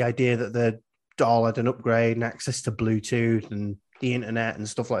liked the idea that the doll had an upgrade and access to Bluetooth and the internet and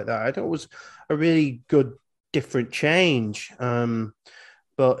stuff like that. I thought it was a really good, different change,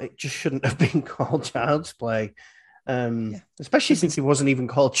 but it just shouldn't have been called Child's Play, especially since it wasn't even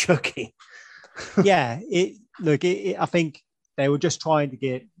called Chucky. I think they were just trying to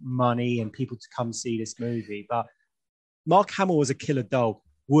get money and people to come see this movie, but Mark Hamill was a killer doll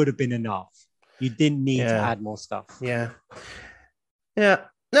would have been enough. You didn't need to add more stuff. Yeah. No,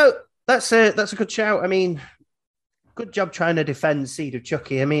 that's a good shout. I mean, good job trying to defend Seed of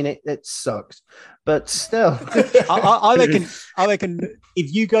Chucky. I mean, it sucks, but still. I reckon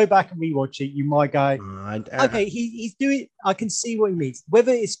if you go back and rewatch it, you might go, okay, he's doing. I can see what he means.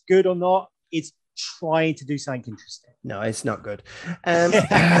 Whether it's good or not, it's trying to do something interesting. No, it's not good.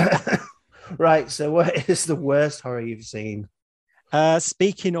 Right, so what is the worst horror you've seen?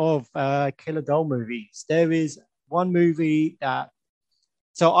 Speaking of killer doll movies, there is one movie that...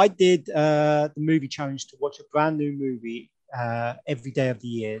 So I did the movie challenge to watch a brand new movie every day of the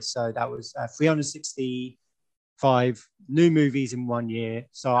year. So that was 365 new movies in 1 year.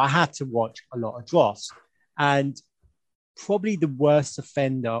 So I had to watch a lot of dross. And probably the worst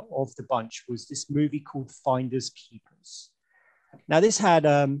offender of the bunch was this movie called Finders Keepers. Now, this had...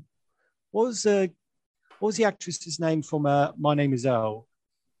 What was the actress's name from My Name is Earl?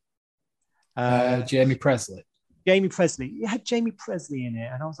 Jamie Presley. Jamie Presley. It had Jamie Presley in it.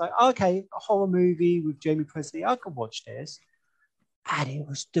 And I was like, okay, a horror movie with Jamie Presley. I could watch this. And it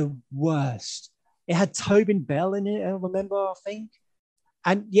was the worst. It had Tobin Bell in it, I remember, I think.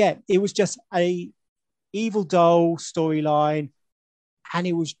 And yeah, it was just a evil doll storyline. And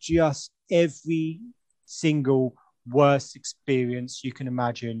it was just every single worst experience you can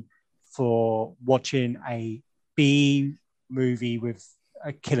imagine for watching a B movie with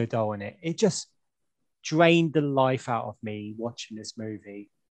a killer doll in it. It just drained the life out of me watching this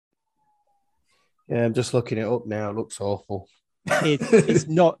movie. Yeah, I'm just looking it up now. It looks awful. It's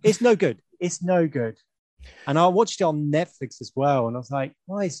no good. It's no good. And I watched it on Netflix as well, and I was like,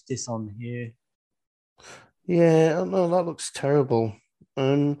 why is this on here? Yeah, I don't know, that looks terrible.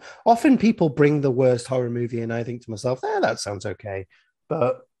 Often people bring the worst horror movie, and I think to myself, that sounds okay.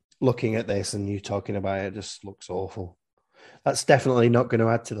 But looking at this and you talking about it just looks awful. That's definitely not going to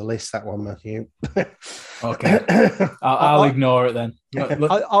add to the list, that one, Matthew. Okay. I'll ignore it then.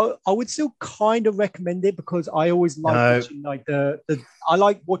 I would still kind of recommend it because I always like watching I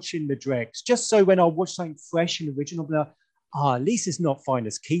like watching the dregs, just so when I watch something fresh and original, I'll be like, at least it's not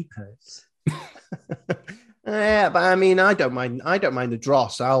Finders Keepers. Yeah, but I mean, I don't mind the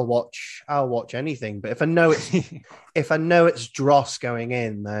dross. I'll watch anything. But if I know it's dross going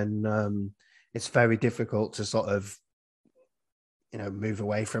in, then it's very difficult to sort of, move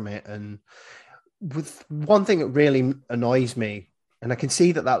away from it. And with one thing that really annoys me, and I can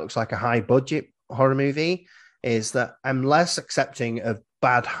see that looks like a high budget horror movie, is that I'm less accepting of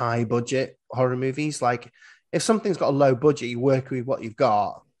bad high budget horror movies. Like if something's got a low budget, you work with what you've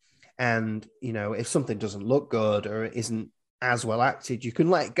got. And, if something doesn't look good or it isn't as well acted, you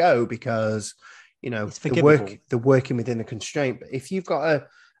can let it go because, they're working within a constraint. But if you've got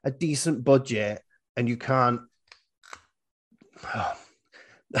a decent budget and you can't,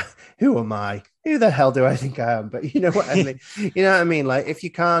 who am I? Who the hell do I think I am? But you know what I mean? You know what I mean? Like if you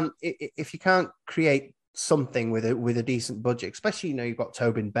can't create something with a decent budget, especially, you've got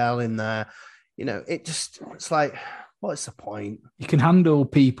Tobin Bell in there, it's like, what's the point? You can handle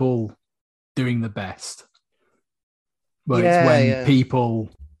people doing the best. But it's when people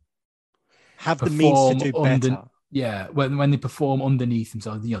have the means to do better. Yeah, when they perform underneath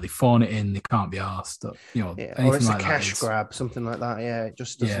themselves, they phone it in. They can't be asked. Or or it's anything a like cash that grab, something like that. Yeah, it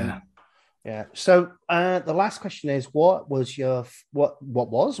just doesn't. Yeah. Yeah. So the last question is, what's your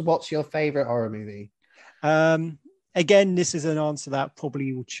favorite horror movie? Again, this is an answer that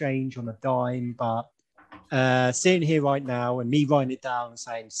probably will change on a dime, but sitting here right now and me writing it down and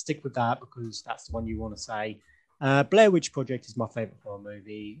saying stick with that because that's the one you want to say. Blair Witch Project is my favorite horror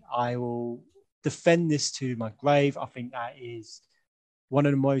movie. I will defend this to my grave. I think that is one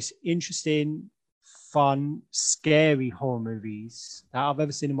of the most interesting, fun, scary horror movies that I've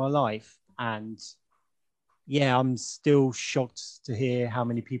ever seen in my life. And yeah, I'm still shocked to hear how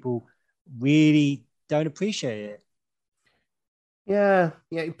many people really don't appreciate it. Yeah,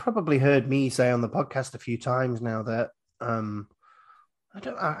 you probably heard me say on the podcast a few times now that I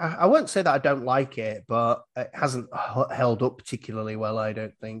won't say that I don't like it, but it hasn't held up particularly well, I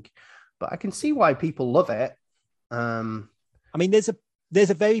don't think. But I can see why people love it. I mean, there's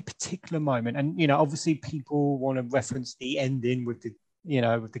a very particular moment, and obviously people want to reference the ending with the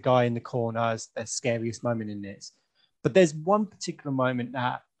guy in the corner as the scariest moment in this. But there's one particular moment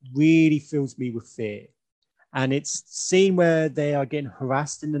that really fills me with fear. And it's scene where they are getting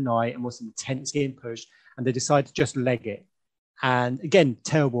harassed in the night and some tent is getting pushed and they decide to just leg it. And again,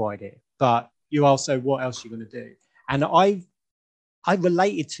 terrible idea, but you also, what else are you going to do? And I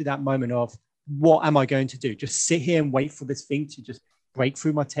related to that moment of what am I going to do? Just sit here and wait for this thing to just break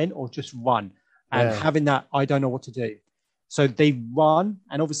through my tent or just run? And having that, I don't know what to do. So they run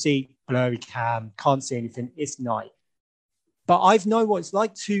and obviously blurry cam, can't see anything. It's night. But I've known what it's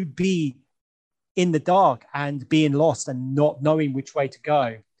like to be in the dark and being lost and not knowing which way to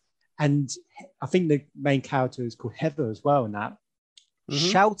go. And I think the main character is called Heather as well in that,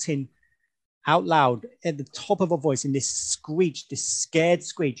 shouting out loud at the top of her voice in this screech, this scared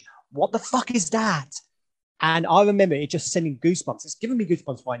screech. What the fuck is that? And I remember it just sending goosebumps. It's giving me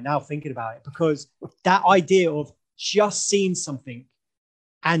goosebumps right now thinking about it because that idea of just seeing something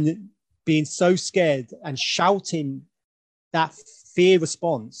and being so scared and shouting that fear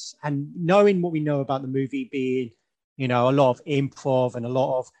response and knowing what we know about the movie being, a lot of improv and a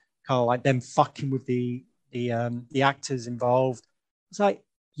lot of kind of like them fucking with the actors involved. It's like,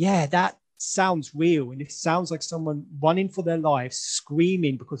 yeah, that sounds real. And it sounds like someone running for their lives,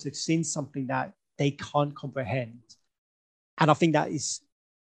 screaming because they've seen something that they can't comprehend. And I think that is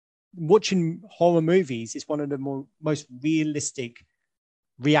watching horror movies is one of the most realistic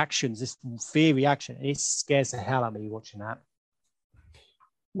reactions, this fear reaction. It scares the hell out of me watching that.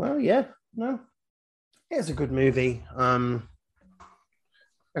 Well, yeah, no, it's a good movie. Hang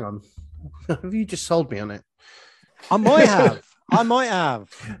on, have you just sold me on it? I might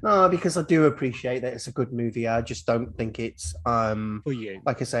have. No, because I do appreciate that it's a good movie. I just don't think it's for you.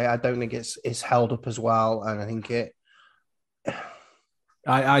 Like I say, I don't think it's held up as well, and I think it.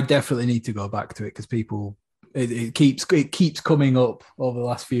 I definitely need to go back to it because it keeps coming up over the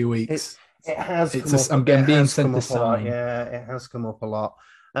last few weeks. It has. I'm getting being sent the sign. Yeah, it has come up a lot.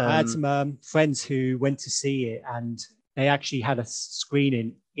 I had some friends who went to see it, and they actually had a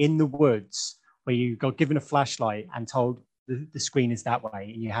screening in the woods where you got given a flashlight and told the screen is that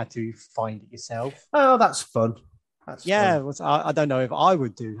way, and you had to find it yourself. Oh, that's fun. Fun. I don't know if I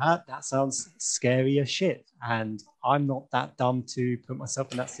would do that. That sounds scary as shit, and I'm not that dumb to put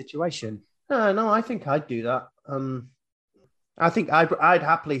myself in that situation. No, I think I'd do that. I think I'd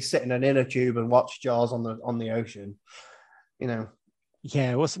happily sit in an inner tube and watch Jaws on the ocean.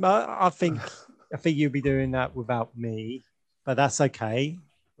 Yeah, I think you'd be doing that without me, but that's okay.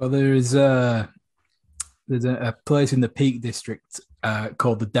 Well, there's a place in the Peak District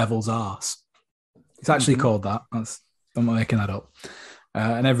called the Devil's Arse. It's actually called that. I'm not making that up.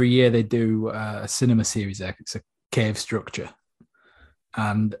 And every year they do a cinema series there. It's a cave structure.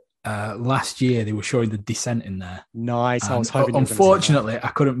 And last year they were showing The Descent in there. Nice. I was hoping. Unfortunately, I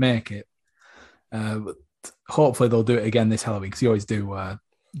couldn't make it. But hopefully they'll do it again this Halloween because you always do,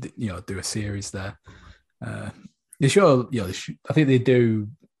 do a series there. They show, I think they do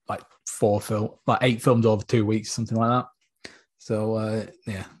like 8 films over 2 weeks, something like that. So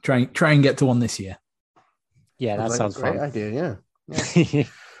try and get to one this year. Yeah, that sounds a great fun. idea. Yeah.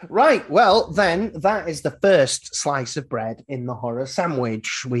 Right. Well, then that is the first slice of bread in the horror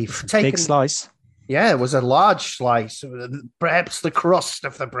sandwich. We've taken big slice. Yeah, it was a large slice, perhaps the crust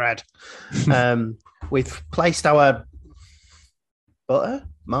of the bread. We've placed our butter,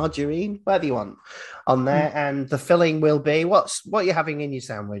 margarine, whatever you want, on there, and the filling will be what you're having in your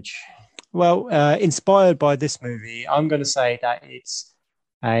sandwich. Well, inspired by this movie, I'm going to say that it's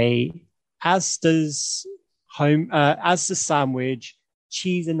Asda's sandwich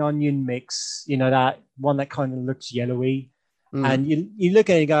cheese and onion mix, that one that kind of looks yellowy. And you look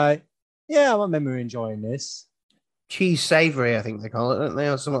at it and go, yeah, I remember enjoying this. Cheese savory, I think they call it, don't they?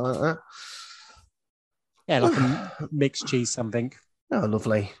 Or something like that. Yeah, like a mixed cheese something. Oh,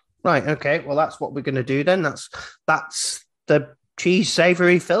 lovely. Right, okay. Well, that's what we're going to do then. That's the cheese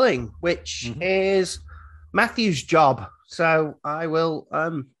savory filling, which is Matthew's job. So I will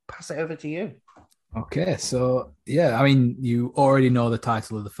pass it over to you. Okay, so yeah, I mean, you already know the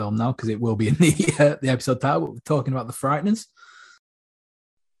title of the film now because it will be in the episode title. We're talking about the Frighteners.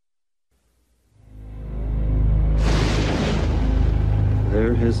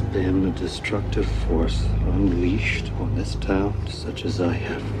 There has been a destructive force unleashed on this town such as I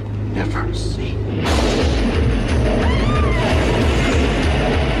have never seen.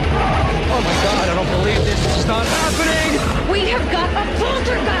 Oh my God, I don't believe this is not happening! We have got a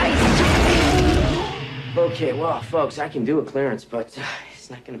poltergeist! Okay, well, folks, I can do a clearance, but it's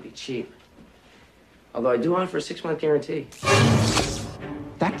not going to be cheap. Although I do offer a 6-month guarantee.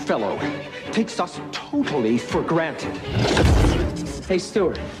 That fellow takes us totally for granted. Hey,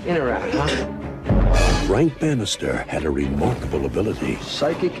 Stuart, in or out, huh? Frank Bannister had a remarkable ability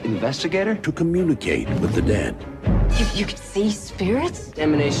Psychic investigator? to communicate with the dead. You can see spirits?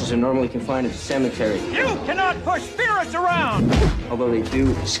 Emanations are normally confined to the cemetery, You cannot push spirits around! although they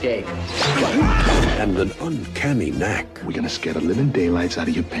do escape. And an uncanny knack We're gonna scare the living daylights out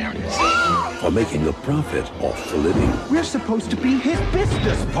of your parents. for making a profit off the living. We're supposed to be his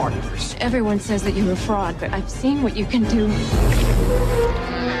business partners. Everyone says that you're a fraud, but I've seen what you can do.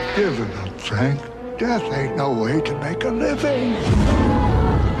 Give it up, Frank. Death ain't no way to make a living.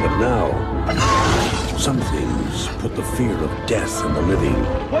 But now, some things put the fear of death in the living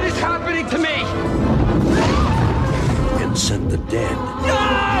What is happening to me? and sent the dead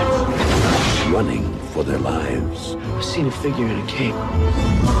running for their lives. I've seen a figure in a cape.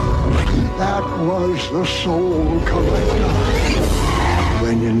 That was the soul collector.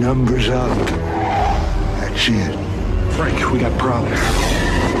 When your number's up, that's it. Frank, we got problems.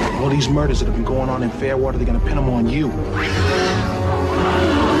 All these murders that have been going on in Fairwater, they're gonna pin them on you.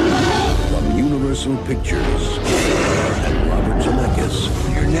 From Universal Pictures and Robert Zemeckis.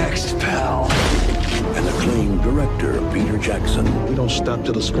 You're next, pal. And acclaimed director Peter Jackson. We don't stop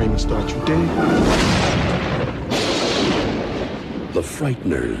till the screaming starts, you dig? The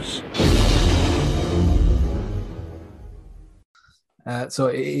Frighteners. So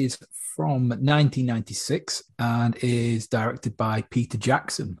it is from 1996 and is directed by Peter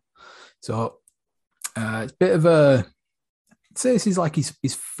Jackson. So it's a bit of a, I'd say this is like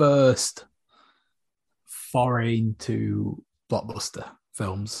his first foray into blockbuster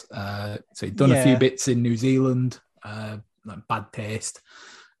films. So he'd done a few bits in New Zealand, like Bad Taste,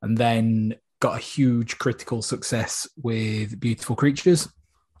 and then got a huge critical success with Beautiful Creatures.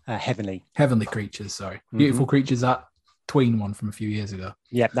 Heavenly Creatures, sorry. Beautiful Creatures, that tween one from a few years ago.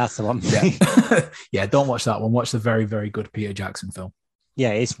 Yep, that's the one. Yeah. Yeah, don't watch that one. Watch the very, very good Peter Jackson film.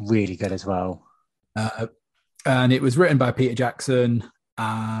 Yeah, it's really good as well. And it was written by Peter Jackson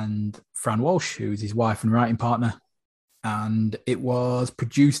and Fran Walsh, who's his wife and writing partner. And it was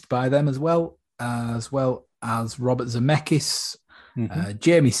produced by them as well as Robert Zemeckis,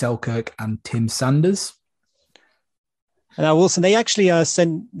 Jamie Selkirk, and Tim Sanders. And Wilson, they actually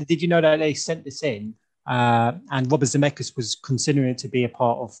did you know that they sent this in? And Robert Zemeckis was considering it to be a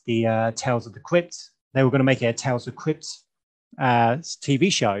part of the Tales of the Crypt. They were going to make it a Tales of the Crypt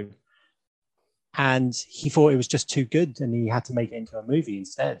TV show. And he thought it was just too good and he had to make it into a movie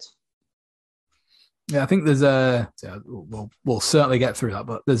instead. Yeah, I think there's we'll certainly get through that,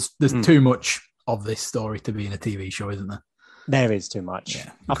 but there's too much of this story to be in a TV show, isn't there? There is too much.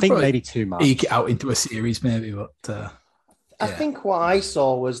 Yeah. I think maybe too much. Eke it out into a series, maybe, but I think what I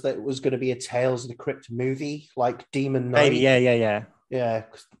saw was that it was going to be a Tales of the Crypt movie, like Demon Knight. Maybe, yeah. Yeah,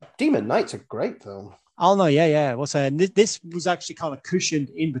 Demon Knight's a great film. Oh, no, yeah. This was actually kind of cushioned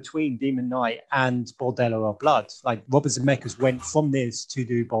in between Demon Knight and Bordello of Blood. Like, Robert Zemeckis went from this to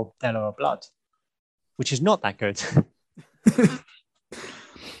do Bordello of Blood, which is not that good.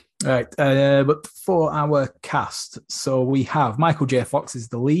 Right, but for our cast, so we have Michael J. Fox as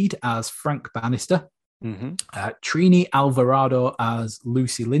the lead as Frank Bannister, Trini Alvarado as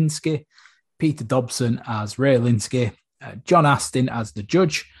Lucy Linsky, Peter Dobson as Ray Linsky, John Astin as the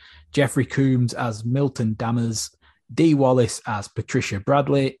judge, Jeffrey Coombs as Milton Dammers, Dee Wallace as Patricia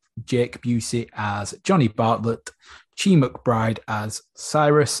Bradley, Jake Busey as Johnny Bartlett, Chi McBride as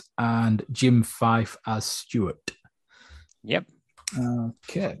Cyrus, and Jim Fife as Stuart. Yep.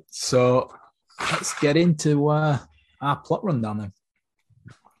 Okay, so let's get into our plot rundown then.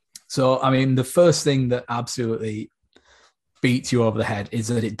 So, I mean, the first thing that absolutely beats you over the head is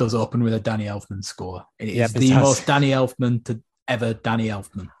that it does open with a Danny Elfman score. It is it the does. most Danny Elfman to ever Danny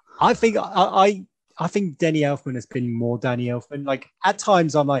Elfman. I think I think Danny Elfman has been more Danny Elfman. Like at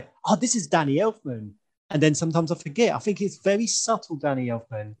times I'm like, oh, this is Danny Elfman. And then sometimes I forget. I think it's very subtle Danny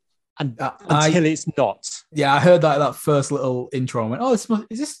Elfman. And until it's not. Yeah, I heard that first little intro and went, oh, is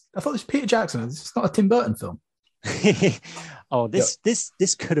this? I thought this was Peter Jackson. Is this not a Tim Burton film?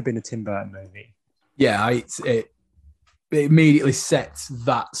 This could have been a Tim Burton movie. Yeah, it immediately sets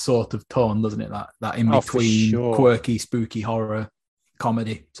that sort of tone, doesn't it? That in between quirky, spooky horror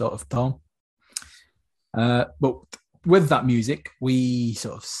comedy sort of tone. But with that music, we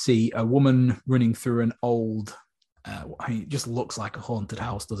sort of see a woman running through an old. It just looks like a haunted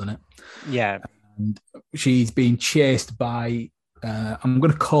house, doesn't it? Yeah. And she's being chased by, I'm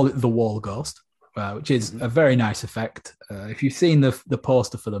going to call it the Wall Ghost, which is a very nice effect. If you've seen the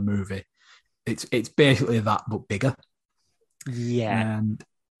poster for the movie, it's basically that, but bigger. Yeah. And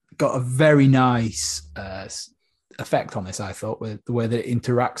got a very nice effect on this, I thought, with the way that it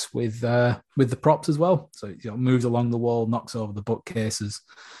interacts with the props as well. So it moves along the wall, knocks over the bookcases.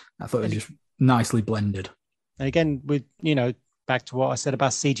 I thought it was just nicely blended. And again, with back to what I said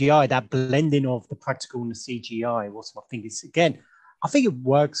about CGI, that blending of the practical and the CGI was, I think it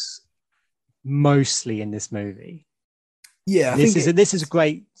works mostly in this movie. Yeah, this is a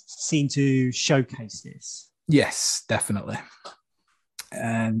great scene to showcase this. Yes, definitely.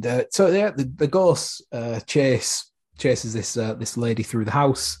 And the ghost chases this lady through the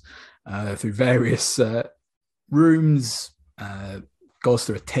house, through various rooms, goes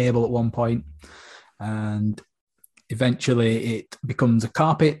through a table at one point, and eventually it becomes a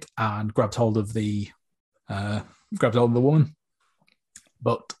carpet and grabs hold of the woman.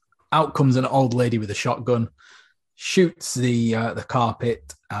 But out comes an old lady with a shotgun, shoots the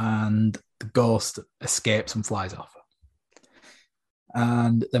carpet, and the ghost escapes and flies off.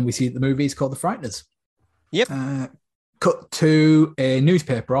 And then we see the movie is called The Frighteners. Yep. Cut to a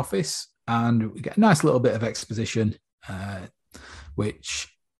newspaper office, and we get a nice little bit of exposition, which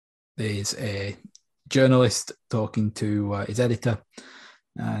is a journalist talking to his editor,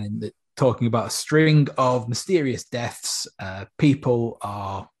 and talking about a string of mysterious deaths. People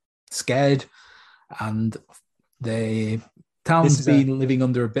are scared, and the town's been living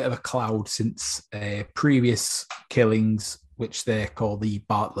under a bit of a cloud since previous killings, which they call the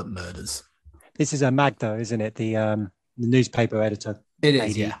Bartlett murders. This is Magda, isn't it? The newspaper editor. It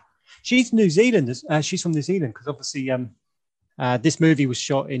is, yeah. She's New Zealand. She's from New Zealand because obviously this movie was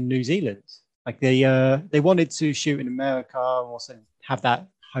shot in New Zealand. Like they wanted to shoot in America and also have that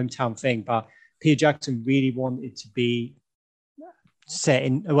hometown thing, but Peter Jackson really wanted to be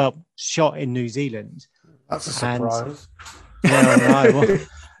shot in New Zealand. That's a surprise.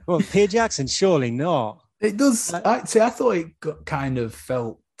 Well, Peter Jackson, surely not. It does. I thought it kind of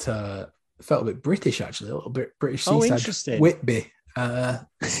felt a bit British, actually, a little bit British. Interesting. Whitby,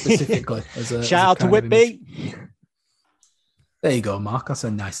 specifically. Shout out to Whitby. There you go, Mark. I say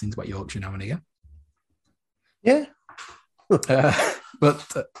nice things about Yorkshire now and again. Yeah.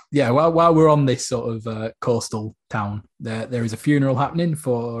 While we're on this sort of coastal town, there is a funeral happening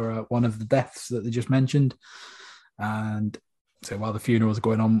for one of the deaths that they just mentioned. And so while the funeral is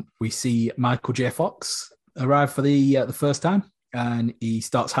going on, we see Michael J. Fox arrive for the first time, and he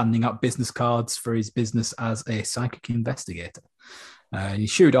starts handing out business cards for his business as a psychic investigator. He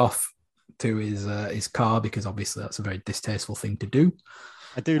shooed off to his car because obviously that's a very distasteful thing to do.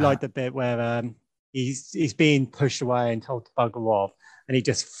 I do like the bit where he's being pushed away and told to bugger off, and he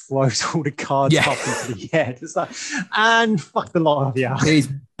just throws all the cards up into the air. It's like, and fuck the lot of you. He's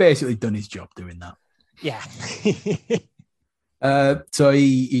basically done his job doing that. Yeah. So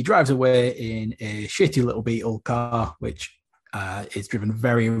he drives away in a shitty little Beetle car, which is driven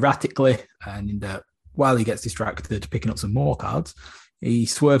very erratically. And while he gets distracted picking up some more cards, he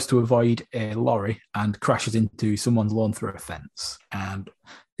swerves to avoid a lorry and crashes into someone's lawn through a fence. And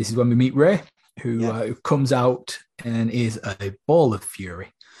this is when we meet Ray, who comes out and is a ball of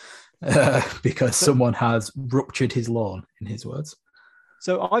fury because someone has ruptured his lawn, in his words.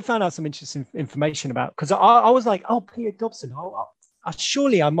 So I found out some interesting information about, because I was like, oh, Peter Dobson,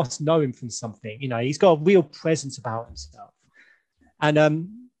 surely I must know him from something. He's got a real presence about himself. And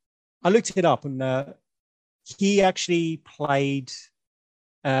I looked it up, and he actually played,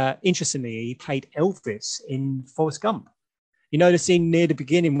 interestingly, he played Elvis in Forrest Gump. The scene near the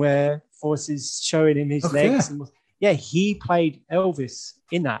beginning where Forrest is showing him his legs? Yeah. He played Elvis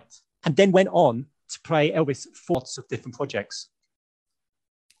in that, and then went on to play Elvis for lots of different projects.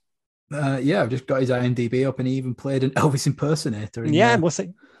 I've just got his IMDb up, and he even played an Elvis impersonator in what's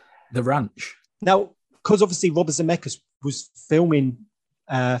it? The Ranch. Now, because obviously Robert Zemeckis was filming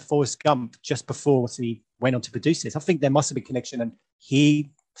Forrest Gump just before he went on to produce this. I think there must have been a connection, and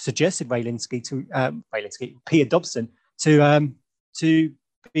he suggested Peter Dobson to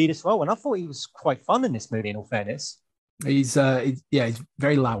be this role, and I thought he was quite fun in this movie. In all fairness, he's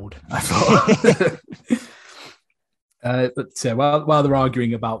very loud, I thought. But while they're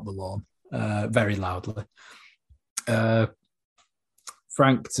arguing about the lawn very loudly,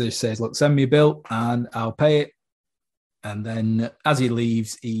 Frank just says, "Look, send me a bill and I'll pay it." And then as he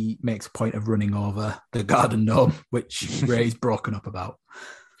leaves, he makes a point of running over the garden gnome, which Ray's broken up about.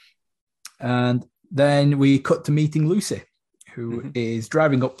 And then we cut to meeting Lucy, who is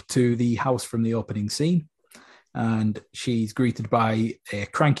driving up to the house from the opening scene. And she's greeted by a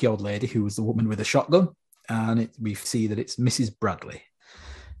cranky old lady who was the woman with a shotgun. And we see that it's Mrs. Bradley.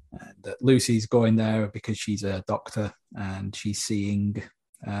 That Lucy's going there because she's a doctor and she's seeing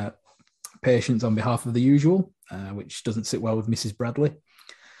patients on behalf of the usual, which doesn't sit well with Mrs. Bradley.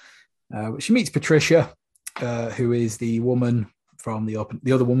 She meets Patricia, who is the woman from the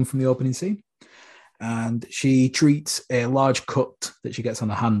other woman from the opening scene, and she treats a large cut that she gets on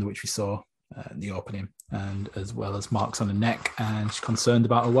her hand, which we saw in the opening, and as well as marks on her neck, and she's concerned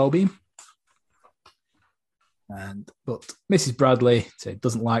about her well-being. But Mrs. Bradley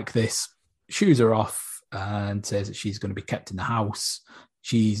doesn't like this, shoos her off, and says that she's going to be kept in the house.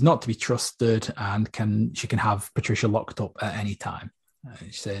 She's not to be trusted, and she can have Patricia locked up at any time.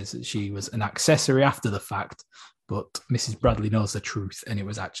 She says that she was an accessory after the fact, but Mrs. Bradley knows the truth, and it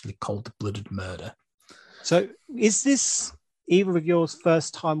was actually cold-blooded murder. So, is this either of yours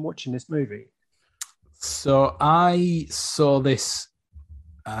first time watching this movie? So I saw this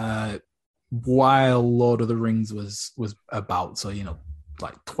while Lord of the Rings was about, so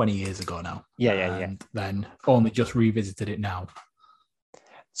like 20 years ago now. And then only just revisited it now.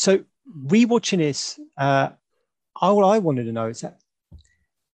 So rewatching this, all I wanted to know is that,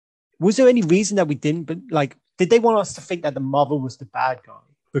 was there any reason that we didn't, but like, did they want us to think that the mother was the bad guy?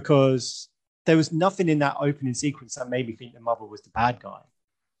 Because there was nothing in that opening sequence that made me think the mother was the bad guy.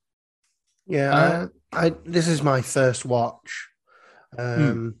 Yeah, this is my first watch,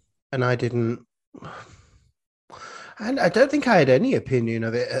 and I didn't. And I don't think I had any opinion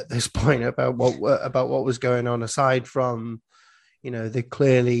of it at this point about what was going on, aside from, the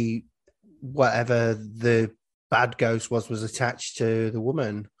clearly whatever the bad ghost was attached to the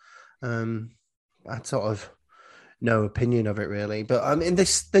woman. I sort of no opinion of it really, but I mean,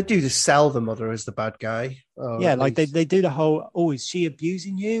 they do sell the mother as the bad guy. Like they do the whole, is she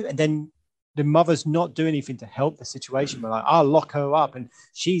abusing you? And then the mother's not doing anything to help the situation. We're like, I'll lock her up, and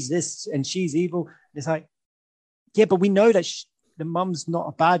she's this, and she's evil. And it's like, yeah, but we know that the mum's not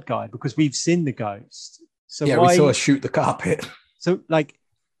a bad guy because we've seen the ghost. So yeah, we saw her shoot the carpet. So like,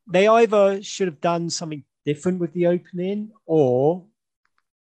 they either should have done something different with the opening, or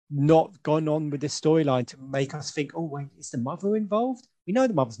not gone on with the storyline to make us think, oh, wait, is the mother involved? We know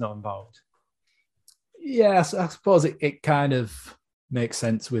the mother's not involved. Yes, I suppose it kind of makes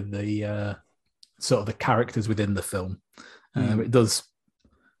sense with the sort of the characters within the film. It does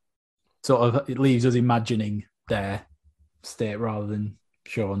sort of, it leaves us imagining their state rather than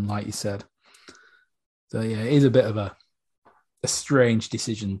showing, like you said. So yeah, it is a bit of a strange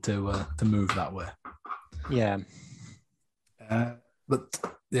decision to move that way. Yeah. But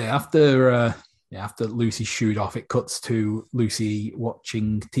yeah, after Lucy shooed off, it cuts to Lucy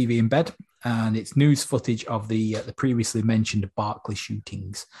watching TV in bed, and it's news footage of the previously mentioned Berkeley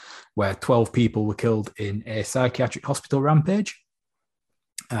shootings, where 12 people were killed in a psychiatric hospital rampage.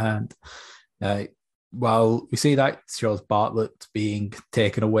 And while we see that, it shows Bartlett being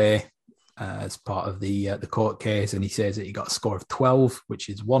taken away as part of the court case, and he says that he got a score of 12, which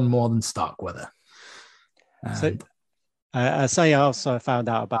is one more than Starkweather. And I also found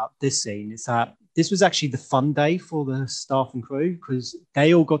out about this scene is that this was actually the fun day for the staff and crew, because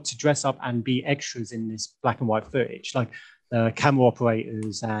they all got to dress up and be extras in this black and white footage, like the camera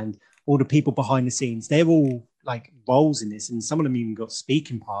operators and all the people behind the scenes. They're all like roles in this, and some of them even got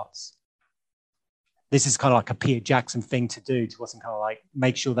speaking parts. This is kind of like a Peter Jackson thing to do, to us, and kind of like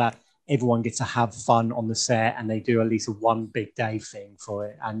make sure that everyone gets to have fun on the set, and they do at least a one big day thing for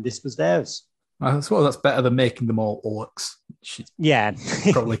it. And this was theirs. I suppose that's better than making them all orcs. Yeah.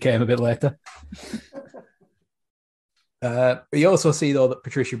 Probably came a bit later. We also see, though, that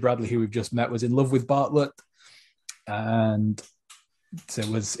Patricia Bradley, who we've just met, was in love with Bartlett, and so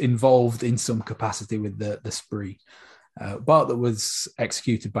was involved in some capacity with the spree. Bartlett was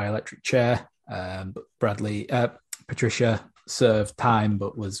executed by electric chair, but Patricia served time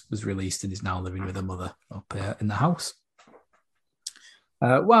but was released and is now living with her mother up in the house.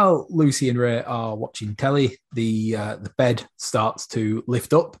 While Lucy and Ray are watching telly, the bed starts to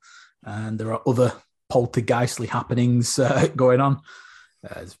lift up, and there are other poltergeistly happenings going on.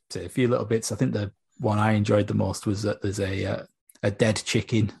 A few little bits. I think the one I enjoyed the most was that there's a dead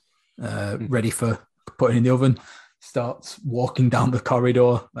chicken ready for putting in the oven. Starts walking down the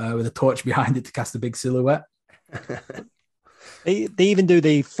corridor with a torch behind it to cast a big silhouette. They even do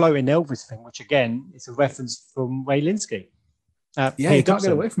the floating Elvis thing, which again is a reference from Ray Linsky. He can't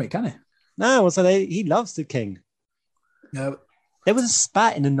get away from it, can he? No, so he loves the King. No. There was a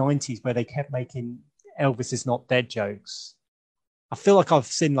spat in the 90s where they kept making Elvis is not dead jokes. I feel like I've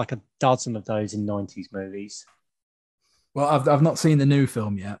seen like a dozen of those in 90s movies. Well, I've not seen the new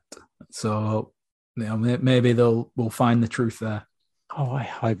film yet, so maybe we'll find the truth there. Oh, I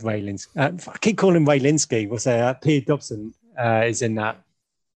hope Ray Linsky. I keep calling him Ray Linsky. We'll say Peter Dobson is in that.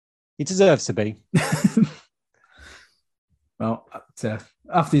 He deserves to be. Well, after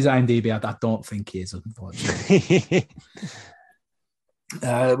his IMDb, I don't think he is, unfortunately.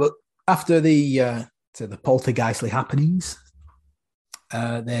 But after the poltergeistly happenings,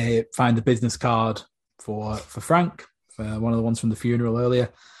 they find the business card for Frank, for one of the ones from the funeral earlier,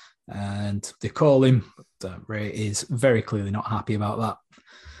 and they call him. But Ray is very clearly not happy about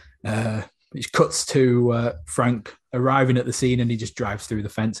that. Which cuts to Frank arriving at the scene, and he just drives through the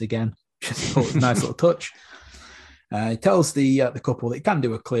fence again. Just a nice little touch. He tells the couple that he can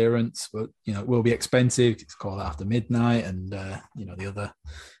do a clearance, but it will be expensive. It's called after midnight, and the other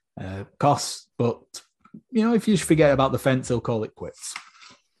costs. But if you just forget about the fence, he'll call it quits.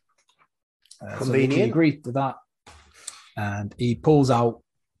 Convenient. So he agreed to that, and he pulls out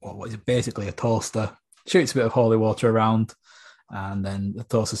what is basically a toaster, shoots a bit of holy water around, and then the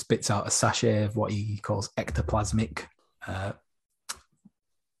toaster spits out a sachet of what he calls ectoplasmic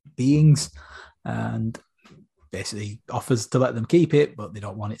beings, and basically offers to let them keep it, but they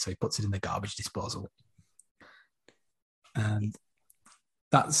don't want it, so he puts it in the garbage disposal. And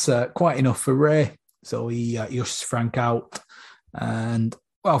that's quite enough for Ray. So he ushes Frank out, and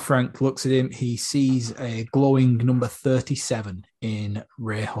while Frank looks at him, he sees a glowing number 37 in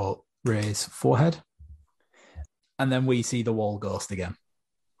Ray's forehead. And then we see the wall ghost again.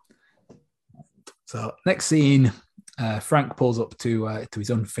 So next scene, Frank pulls up to his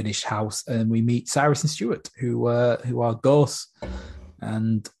unfinished house, and we meet Cyrus and Stuart, who are ghosts,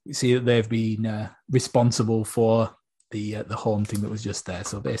 and we see that they've been responsible for the haunting that was just there.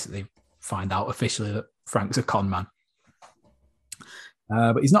 So basically, find out officially that Frank's a con man,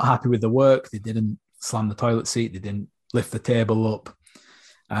 but he's not happy with the work. They didn't slam the toilet seat. They didn't lift the table up,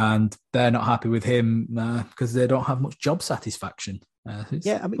 and they're not happy with him because they don't have much job satisfaction.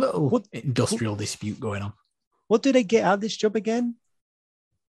 Little industrial dispute going on. What do they get out of this job again?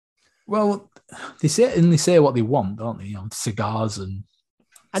 Well, they say what they want, don't they? Cigars and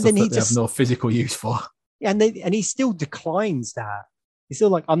then they have no physical use for. Yeah, and he still declines that. He's still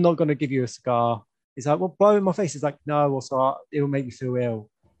like, I'm not going to give you a cigar. He's like, well, blow in my face. He's like, no, also it will make me feel ill.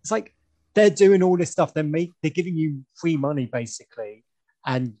 It's like they're doing all this stuff. They're giving you free money basically,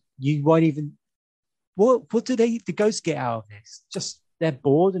 and you won't even. What do the ghosts get out of this? Just they're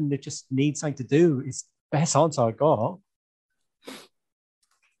bored and they just need something to do. It's the best answer I got.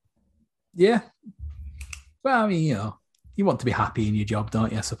 Yeah. Well, I mean, you want to be happy in your job,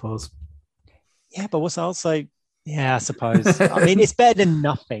 don't you, I suppose? Yeah, but what's also, yeah, I suppose. I mean, it's better than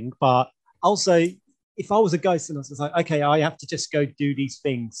nothing, but also, if I was a ghost and I was like, okay, I have to just go do these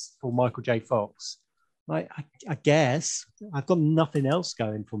things for Michael J. Fox, like, I guess I've got nothing else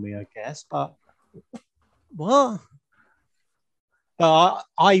going for me, I guess, but what? But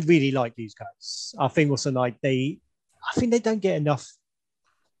I really like these guys. I think also like I think they don't get enough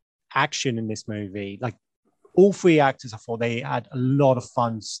action in this movie. Like all three actors, I thought they had a lot of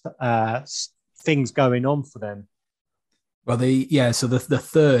fun things going on for them. Well, so the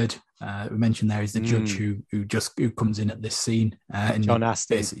third we mentioned there is the judge who comes in at this scene and John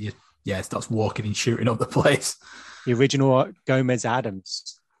Astin. Starts walking and shooting up the place. The original Gomez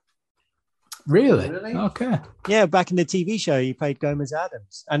Adams. Really? Okay. Yeah, back in the TV show, he played Gomez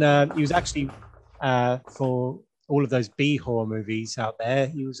Adams, and he was actually for all of those B horror movies out there.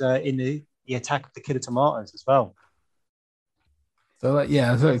 He was in the Attack of the Killer Tomatoes as well. So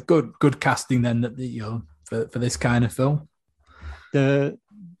so good casting then. That for this kind of film. In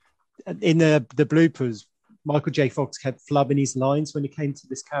the bloopers, Michael J. Fox kept flubbing his lines when he came to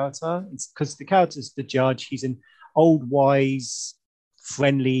this character. It's because the character's the judge. He's an old, wise,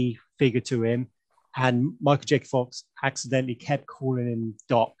 friendly figure to him, and Michael J. Fox accidentally kept calling him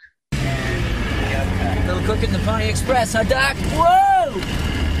Doc. Little crook in the Pony Express, huh, Doc? Whoa!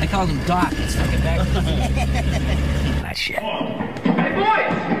 I called him Doc. It's fucking back. That shit. Hey, boy!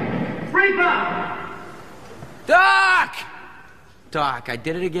 Doc! Doc, I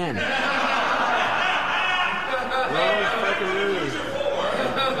did it again.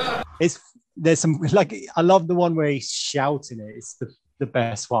 There's some, like, I love the one where he's shouting it. It's the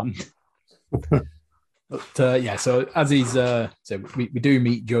best one. But so as he's so we do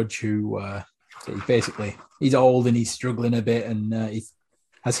meet Judge, who he's old and he's struggling a bit, and he's,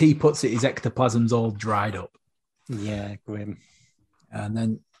 as he puts it, his ectoplasm's all dried up. Yeah, grim. And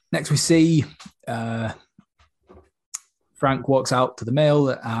then next we see Frank walks out to the mail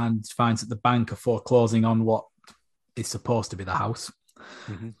and finds that the bank are foreclosing on what is supposed to be the house.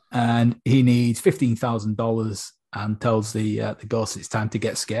 Mm-hmm. And he needs $15,000 and tells the ghost it's time to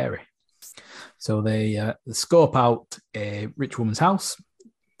get scary. So they scope out a rich woman's house.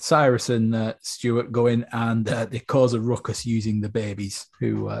 Cyrus and Stuart go in and they cause a ruckus using the babies,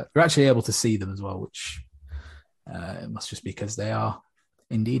 who are actually able to see them as well, which it must just be because they are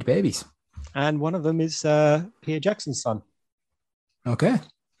indeed babies. And one of them is Peter Jackson's son. Okay.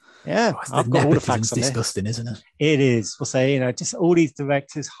 Yeah, I've got all the facts on it. Disgusting, isn't it? It is. We'll say, just all these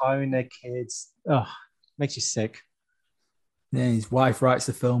directors hiring their kids. Oh, makes you sick. Yeah, his wife writes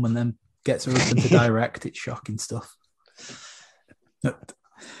the film and then gets her husband to direct. It's shocking stuff. But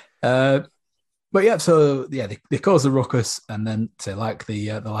yeah, so yeah, they cause a ruckus, and then say, like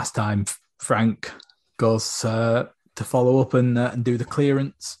the last time, Frank goes to follow up and do the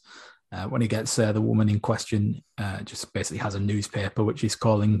clearance. When he gets the woman in question, just basically has a newspaper which is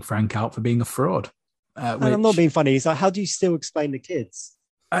calling Frank out for being a fraud. And I'm not being funny. He's like, how do you still explain the kids?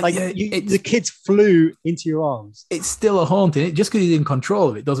 The kids flew into your arms. It's still a haunting. Just because he's in control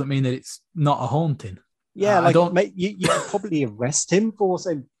of it doesn't mean that it's not a haunting. Yeah, you could probably arrest him for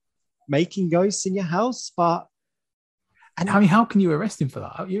making ghosts in your house, but I mean, how can you arrest him for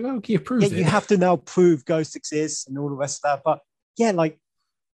that? How can you prove it? You have to now prove ghosts exist and all the rest of that. But yeah, like,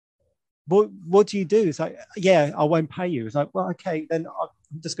 what do you do? It's like, yeah, I won't pay you. It's like, well, okay, then I'm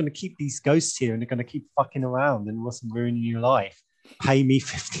just going to keep these ghosts here, and they're going to keep fucking around and ruining your life. Pay me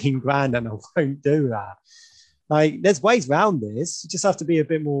 15 grand and I won't do that. Like, there's ways around this. You just have to be a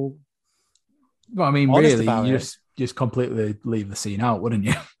bit more. Well, I mean, really, you just completely leave the scene out, wouldn't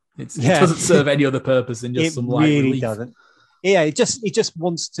you? It doesn't serve any other purpose than just some light relief. It really doesn't. Yeah, it just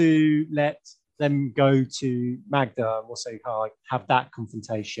wants to let them go to Magda and also kind of like have that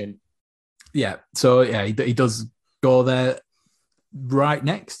confrontation. Yeah, so yeah, he does go there right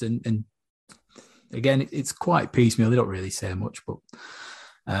next, and again, it's quite piecemeal. They don't really say much,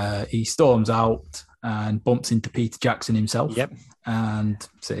 but he storms out and bumps into Peter Jackson himself. Yep. And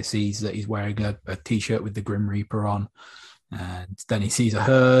so sees that he's wearing a T-shirt with the Grim Reaper on. And then he sees a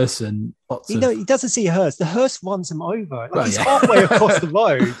hearse and he doesn't see a hearse. The hearse runs him over. He's halfway across the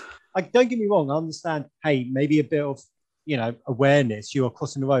road. Like, don't get me wrong. I understand, hey, maybe a bit of, awareness. You're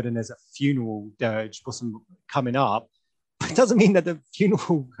crossing the road and there's a funeral dirge coming up. But it doesn't mean that the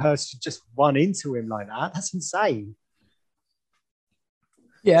funeral hearse should just run into him like that. That's insane.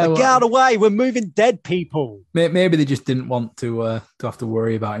 Yeah, get out of the way. We're moving dead people. Maybe they just didn't want to have to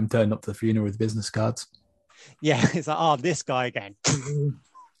worry about him turning up to the funeral with business cards. Yeah, it's like, this guy again.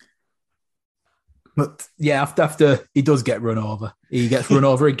 But yeah, after he does get run over, he gets run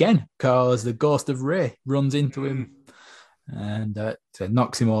over again because the ghost of Ray runs into him and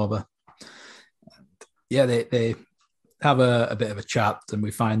knocks him over. And yeah, they have a bit of a chat, and we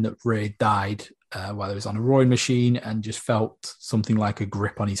find that Ray died while he was on a rowing machine and just felt something like a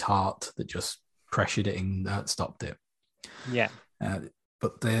grip on his heart that just pressured it and stopped it. Yeah.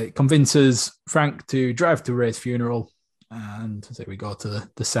 But they convinces Frank to drive to Ray's funeral, and so we go to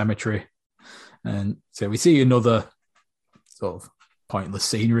the cemetery, and so we see another sort of pointless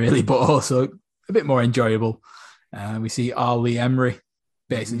scene, really, but also a bit more enjoyable. We see Arlie Emery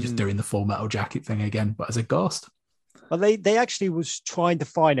basically just doing the Full Metal Jacket thing again, but as a ghost. Well, they actually was trying to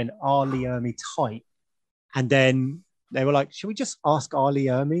find an Arlie Ermy type, and then they were like, should we just ask Arlie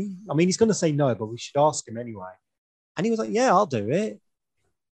Ermy? I mean, he's going to say no, but we should ask him anyway. And he was like, yeah, I'll do it.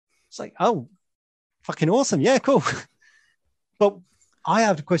 It's like, oh, fucking awesome. Yeah, cool. But I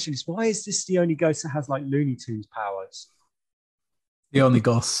have the question is, why is this the only ghost that has like Looney Tunes powers? The only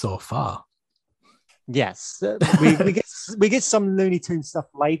ghost so far. Yes. we get some Looney Tunes stuff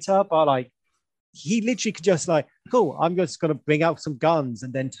later, but like, he literally could just like, cool, I'm just going to bring out some guns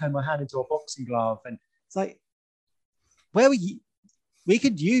and then turn my hand into a boxing glove. And it's like, we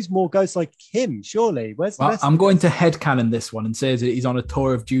could use more ghosts like him, surely. I'm going to headcanon this one and say that he's on a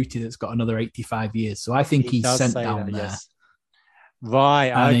tour of duty that's got another 85 years. So I think he's sent down there. Yes. Right.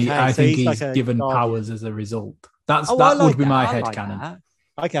 And okay. I think he's given powers as a result. That would be my headcanon.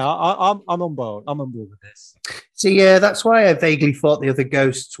 Okay, I'm on board. I'm on board with this. So yeah, that's why I vaguely thought the other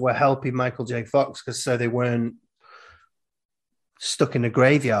ghosts were helping Michael J. Fox, because so they weren't stuck in a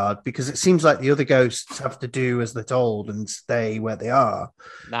graveyard, because it seems like the other ghosts have to do as they're told and stay where they are.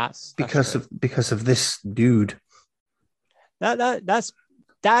 That's because true. of this dude. That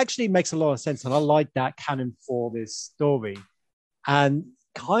actually makes a lot of sense, and I like that canon for this story. And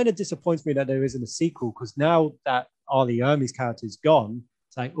kind of disappoints me that there isn't a sequel, because now that Ali Ermey's character is gone,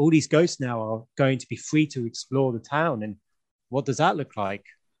 it's like all these ghosts now are going to be free to explore the town. And what does that look like?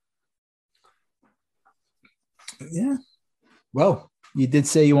 Yeah. Well, you did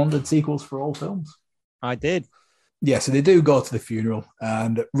say you wanted sequels for all films. I did. Yeah, so they do go to the funeral,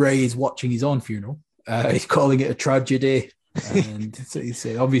 and Ray is watching his own funeral. He's calling it a tragedy. And it's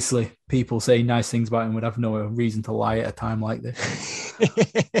obviously people saying nice things about him would have no reason to lie at a time like this.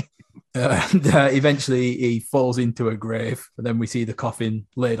 And eventually he falls into a grave, and then we see the coffin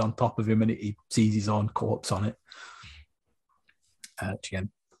laid on top of him, and he sees his own corpse on it. Again,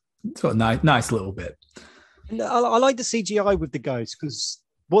 sort of nice little bit. I like the CGI with the ghosts, because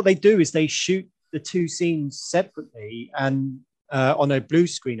what they do is they shoot the two scenes separately and on a blue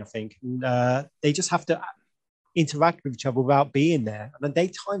screen, I think. And, they just have to interact with each other without being there. And they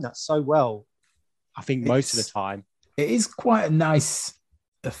time that so well, I think, most of the time. It is quite a nice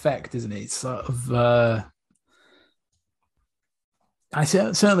effect, isn't it? It's sort of, I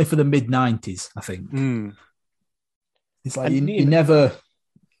say, certainly for the mid-90s, I think. It's like you never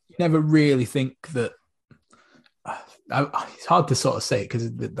really think that. It's hard to sort of say,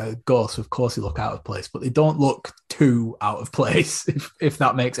 because the ghosts, of course, they look out of place, but they don't look too out of place, if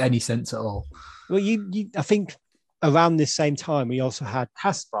that makes any sense at all. Well, I think around this same time, we also had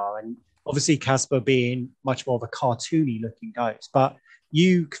Caspar, and obviously Caspar being much more of a cartoony looking ghost, but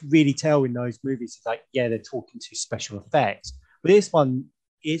you could really tell in those movies, it's like, yeah, they're talking to special effects. But this one,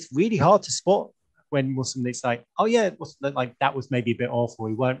 it's really hard to spot when it's like, oh yeah, it was like that was maybe a bit awful.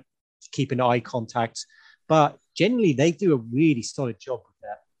 We weren't keeping eye contact. But generally, they do a really solid job with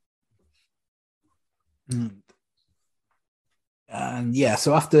that. And yeah,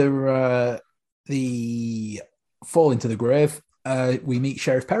 so after the fall into the grave, we meet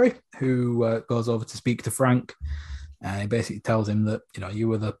Sheriff Perry, who goes over to speak to Frank. And he basically tells him that, you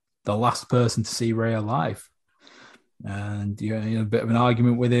were the last person to see Ray alive. And you're in a bit of an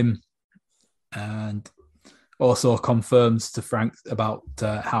argument with him. And also confirms to Frank about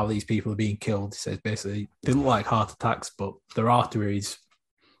how these people are being killed. He says basically they look like heart attacks, but their arteries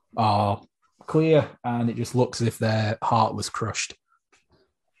are clear, and it just looks as if their heart was crushed.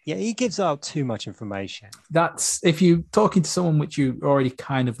 Yeah, he gives out too much information. That's if you're talking to someone which you're already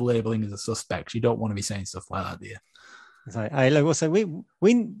kind of labeling as a suspect, you don't want to be saying stuff like that, do you? It's like, hey, look, also we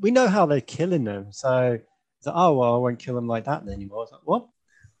know how they're killing them, so it's like, oh well, I won't kill them like that anymore. It's like, what?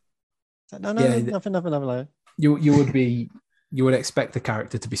 It's like, no, yeah, nothing. You would expect the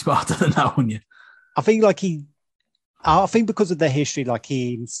character to be smarter than that, wouldn't you? I think because of their history, like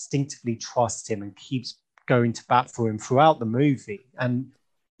he instinctively trusts him and keeps going to bat for him throughout the movie. And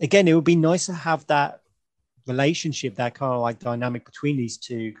again, it would be nice to have that relationship, that kind of like dynamic between these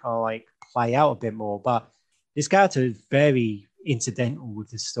two kind of like play out a bit more. But this character is very incidental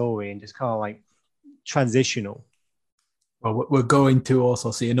with the story and just kind of like transitional. Well, we're going to also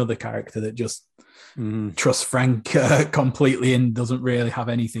see another character that just trusts Frank completely and doesn't really have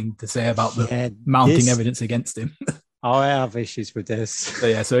anything to say about the mounting evidence against him. I have issues with this.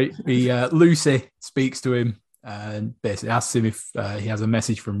 So Lucy speaks to him and basically asks him if he has a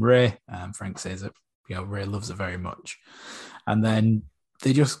message from Ray. Frank says that Ray loves her very much, and then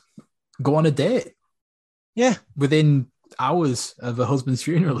they just go on a date. Yeah, within hours of her husband's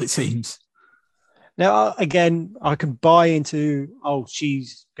funeral, it seems. Now, again, I can buy into,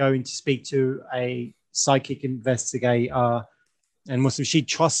 she's going to speak to a psychic investigator, and she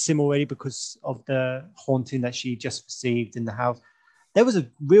trusts him already because of the haunting that she just received in the house. There was a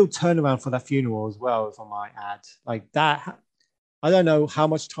real turnaround for that funeral as well, if I might add. Like that, I don't know how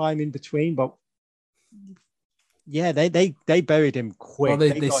much time in between, but yeah, they buried him quick. Well,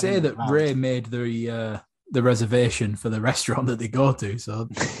 they say that Ray made the reservation for the restaurant that they go to, so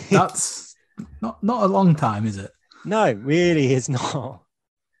that's not a long time, is it? No, it really is not.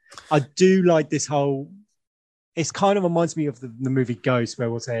 I do like this whole. It kind of reminds me of the movie Ghost, where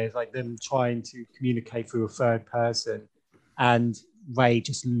we'll say it's like them trying to communicate through a third person, and Ray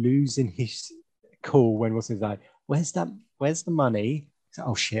just losing his cool when was like, "Where's the money?" Like,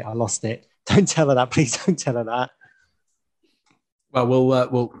 oh shit, I lost it. Don't tell her that, please. Don't tell her that. Well,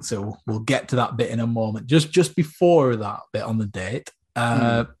 we'll get to that bit in a moment. Just before that bit on the date,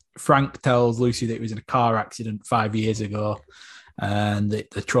 Frank tells Lucy that he was in a car accident 5 years ago, and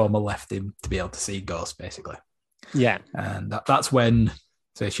the trauma left him to be able to see ghosts, basically. Yeah. And that's when,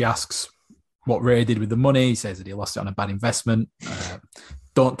 so she asks what Ray did with the money. He says that he lost it on a bad investment.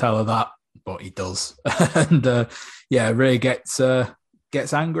 Don't tell her that, but he does. And Ray gets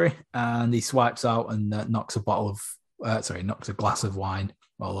angry, and he swipes out and knocks a glass of wine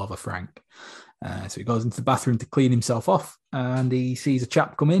all over Frank. So he goes into the bathroom to clean himself off, and he sees a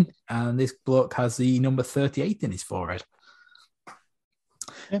chap come in, and this bloke has the number 38 in his forehead.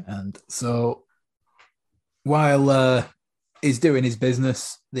 Yeah. And so while he's doing his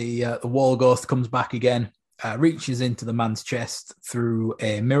business, the wall ghost comes back again, reaches into the man's chest through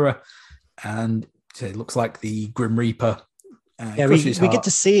a mirror, and it looks like the Grim Reaper. We get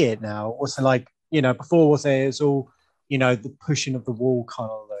to see it now. Also, like, before was there, it's all, the pushing of the wall kind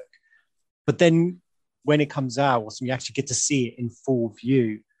of look. But then when it comes out, you actually get to see it in full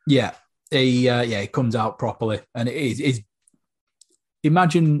view. Yeah. It comes out properly. And it is.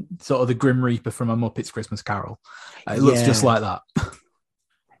 Imagine sort of the Grim Reaper from A Muppet's Christmas Carol. It looks just like that.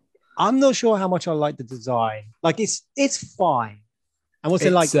 I'm not sure how much I like the design. Like, it's fine. And what's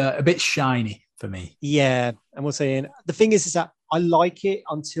it's a bit shiny for me. Yeah. And we're saying the thing is that I like it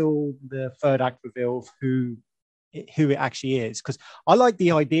until the third act reveal of who it actually is, because I like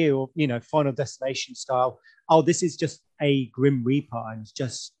the idea of Final Destination style. Oh, this is just a Grim Reaper and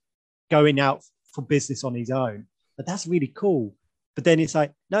just going out for business on his own. But that's really cool. But then it's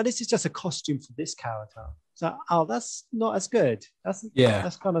like, no, this is just a costume for this character. So that's not as good.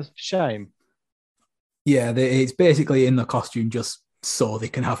 That's kind of shame. Yeah, it's basically in the costume just so they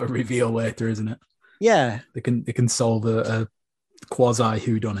can have a reveal later, isn't it? Yeah, they can solve a quasi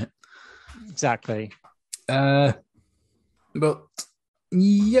whodunit. Exactly. But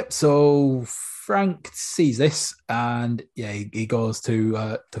yep. So Frank sees this, and he goes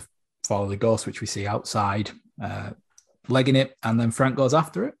to follow the ghost, which we see outside, legging it, and then Frank goes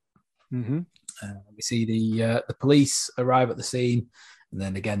after it. Mm-hmm. We see the police arrive at the scene, and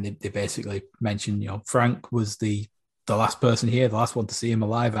then again they basically mention Frank was the last person here, the last one to see him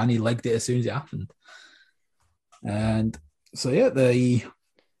alive, and he legged it as soon as it happened. And so the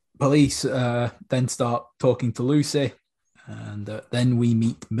police then start talking to Lucy, and then we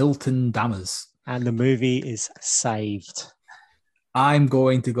meet Milton Dammers. And the movie is saved. I'm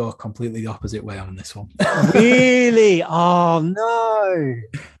going to go completely the opposite way on this one. Really? Oh, no.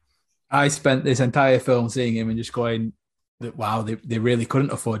 I spent this entire film seeing him and just going, wow, they really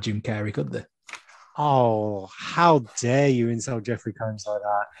couldn't afford Jim Carrey, could they? Oh, how dare you insult Jeffrey Combs like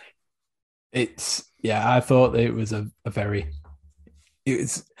that? I thought it was I'd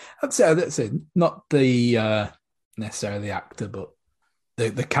say not the necessarily the actor, but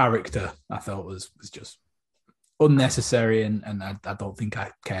the character I thought was just unnecessary, and I don't think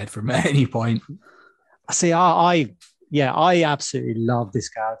I cared from at any point. See, I absolutely love this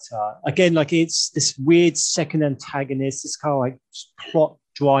character. Again, like, it's this weird second antagonist, this kind of like plot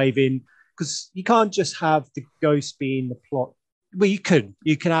driving, because you can't just have the ghost being the plot. Well, you can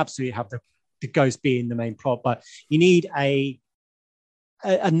absolutely have the ghost being the main plot, but you need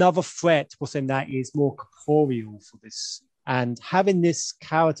another threat, within that is more corporeal for this. And having this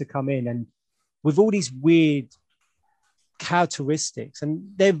character come in and with all these weird characteristics, and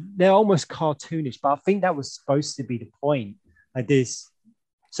they're almost cartoonish, but I think that was supposed to be the point. Like this.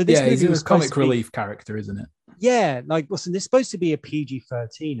 So this movie was a comic relief character, isn't it? Yeah, like, listen, this is supposed to be a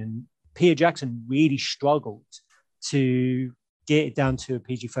PG-13, and Peter Jackson really struggled to get it down to a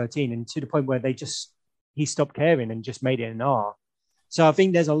PG-13, and to the point where he stopped caring and just made it an R. So I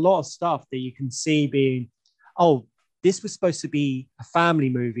think there's a lot of stuff that you can see being, this was supposed to be a family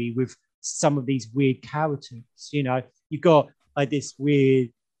movie with some of these weird characters. You've got like this weird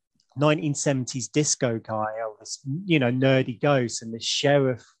 1970s disco guy, or this, nerdy ghost, and the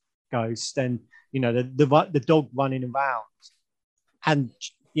sheriff ghost, and, the dog running around. And,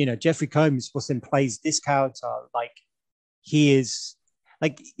 Jeffrey Combs plays this character like he is,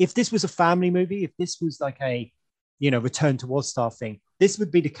 like, if this was a family movie, if this was like a, Return to Oz star thing, this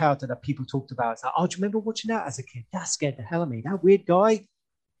would be the character that people talked about. It's like, do you remember watching that as a kid? That scared the hell out of me. That weird guy,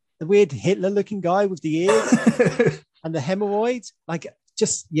 the weird Hitler-looking guy with the ears and the hemorrhoids. Like,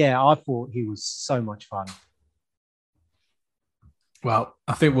 I thought he was so much fun. Well,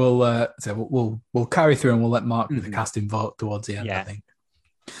 I think we'll carry through, and we'll let Mark do the casting vote towards the end. Yeah. I think.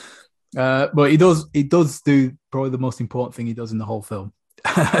 But he does do probably the most important thing he does in the whole film.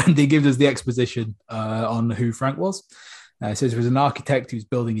 And he gives us the exposition on who Frank was. He says he was an architect who's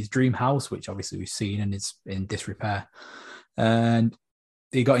building his dream house, which obviously we've seen and is in disrepair. And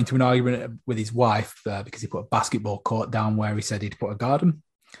he got into an argument with his wife because he put a basketball court down where he said he'd put a garden.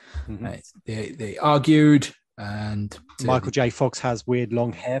 Mm-hmm. They argued. And Michael J. Fox has weird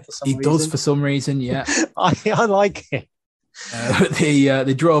long hair for some he reason. does for some reason, yeah. I like it.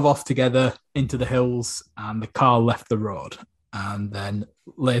 They drove off together into the hills, and the car left the road. And then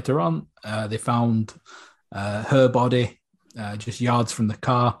later on, they found her body just yards from the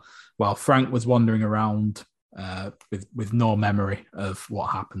car, while Frank was wandering around with no memory of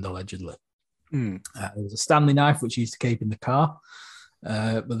what happened allegedly. There was a Stanley knife which he used to keep in the car,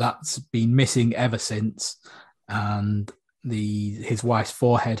 but that's been missing ever since. And his wife's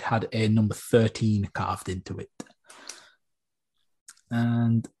forehead had a number 13 carved into it.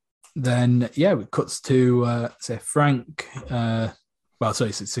 And then, it cuts to, say, Frank.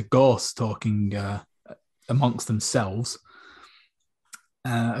 It's a ghost talking amongst themselves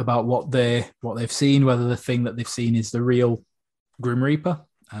about what they've seen, whether the thing that they've seen is the real Grim Reaper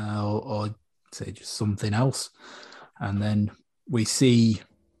or say just something else. And then we see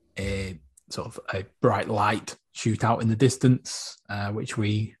a sort of a bright light shoot out in the distance, which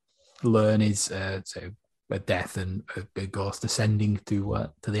we learn is a death and a ghost ascending to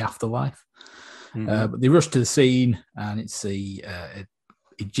the afterlife. But they rush to the scene, and it's the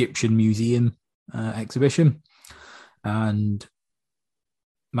Egyptian museum exhibition. And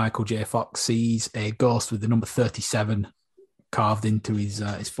Michael J. Fox sees a ghost with the number 37 carved into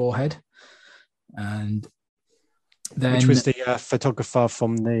his forehead. And then, which was the photographer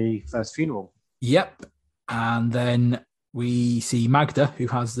from the first funeral. Yep. And then we see Magda, who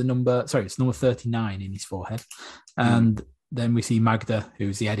has it's number 39 in his forehead. And then we see Magda,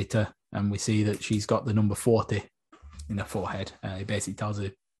 who's the editor, and we see that she's got the number 40 in her forehead. It basically tells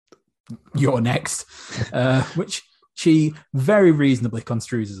her, you're next, which she very reasonably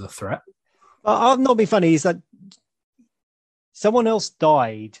construes as a threat. I'll not be funny, is that someone else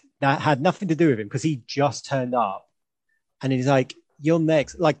died that had nothing to do with him because he just turned up. And he's like, you're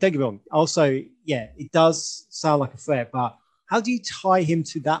next. Like, don't get me wrong. Also, yeah, it does sound like a threat, but how do you tie him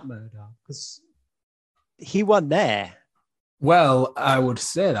to that murder? Because he wasn't there. Well, I would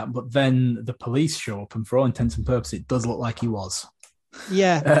say that, but then the police show up, and for all intents and purposes, it does look like he was.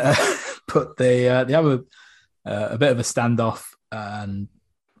 Yeah. But they have a bit of a standoff,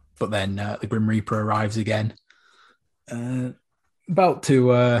 but then the Grim Reaper arrives again, about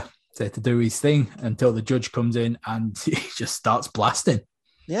to do his thing until the judge comes in, and he just starts blasting.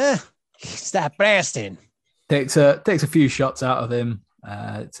 Yeah, start blasting. Takes a few shots out of him.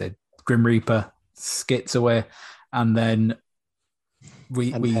 It's a Grim Reaper skits away, and then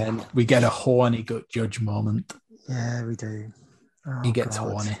we get a horny gut judge moment. Yeah, we do. Oh, he gets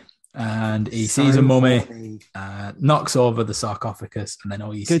God. horny, and he sees a mummy, knocks over the sarcophagus, and then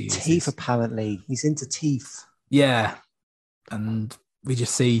all you see is teeth. Apparently, he's into teeth. Yeah, and we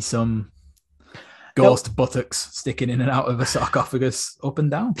just see some ghost buttocks sticking in and out of a sarcophagus, up and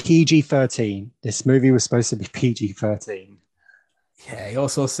down. PG-13. This movie was supposed to be PG-13. Yeah, he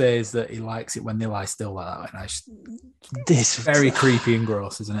also says that he likes it when they lie still like that. And this very creepy and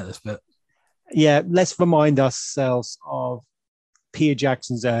gross, isn't it? This bit. Yeah, let's remind ourselves of Peter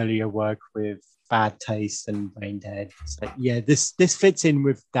Jackson's earlier work with Bad Taste and Brain Dead. So, yeah, this fits in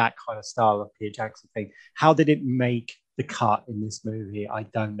with that kind of style of Peter Jackson thing. How did it make the cut in this movie? I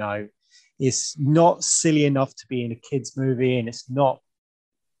don't know. It's not silly enough to be in a kid's movie, and it's not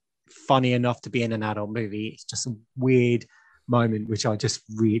funny enough to be in an adult movie. It's just a weird moment, which I just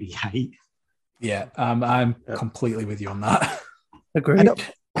really hate. Yeah, I'm completely with you on that. Agreed.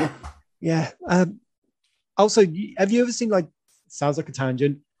 Yeah. Also, have you ever seen, like, sounds like a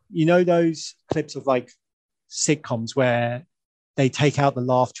tangent, you know those clips of like sitcoms where they take out the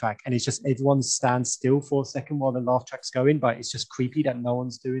laugh track and it's just everyone stands still for a second while the laugh track's going, but it's just creepy that no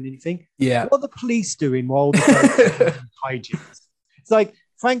one's doing anything? Yeah. What are the police doing while the hijinks? It's like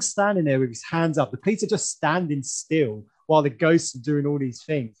Frank's standing there with his hands up. The police are just standing still while the ghosts are doing all these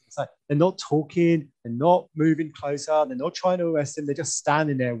things. It's like they're not talking, they're not moving closer, they're not trying to arrest him, they're just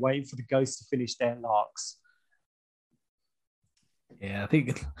standing there waiting for the ghosts to finish their larks. Yeah, I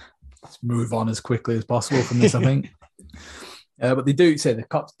think let's move on as quickly as possible from this, I think. But they do say the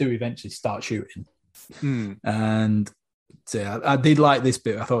cops do eventually start shooting. And so I did like this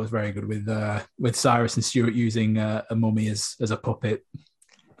bit. I thought it was very good with Cyrus and Stuart using a mummy as a puppet.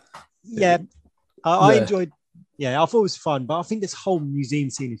 Yeah, I enjoyed. Yeah, I thought it was fun, but I think this whole museum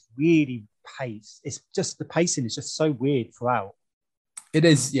scene is really paced. It's just the pacing is just so weird throughout. It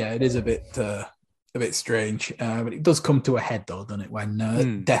is, yeah, it is a bit strange, but it does come to a head though, doesn't it?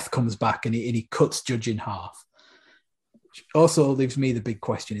 When Death comes back and he cuts Judge in half. Which also leaves me the big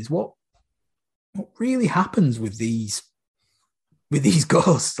question: is what really happens with these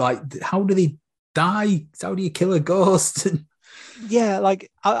ghosts? Like, how do they die? How do you kill a ghost? Yeah,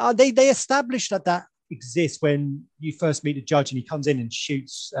 like they established that exists when you first meet the judge and he comes in and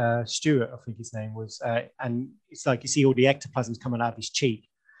shoots Stuart, I think his name was, and it's like you see all the ectoplasms coming out of his cheek.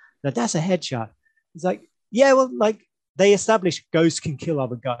 Now that's a headshot. It's like, yeah, well, like they established ghosts can kill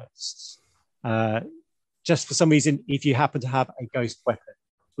other ghosts. Just for some reason, if you happen to have a ghost weapon,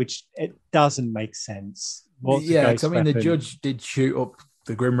 which it doesn't make sense. Yeah, because I mean, the judge did shoot up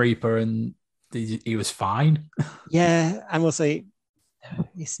the Grim Reaper and he was fine. Yeah, and we'll say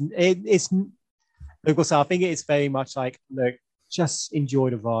it's look, also, I think it's very much like, look, just enjoy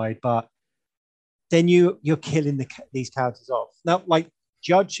the ride, but then you're killing these characters off. Now, like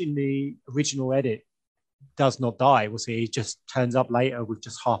Judge in the original edit does not die. We'll see, he just turns up later with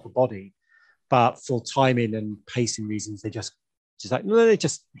just half a body, but for timing and pacing reasons, they just like, no,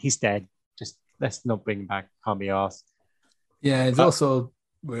 he's dead. Just let's not bring him back. Can't be asked. Yeah, it's also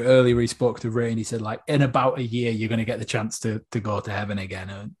earlier he spoke to Ray and he said, like, in about a year you're going to get the chance to go to heaven again.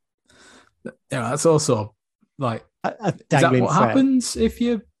 And that's also like, is that what happens if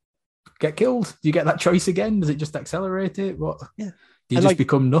you get killed? Do you get that choice again? Does it just accelerate it? What? Yeah. Do you just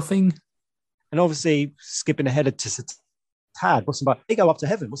become nothing? And obviously, skipping ahead to tad, what's about? They go up to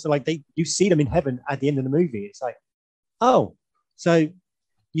heaven. What's the, like? You see them in heaven at the end of the movie. It's like, oh, so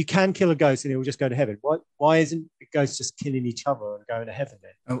you can kill a ghost and it will just go to heaven. Why isn't the ghost just killing each other and going to heaven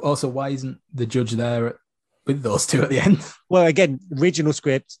then? And also, why isn't the judge there with those two at the end? Well, again, original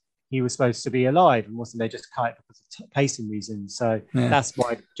script, he was supposed to be alive, and wasn't they just cut it because of pacing reasons? So that's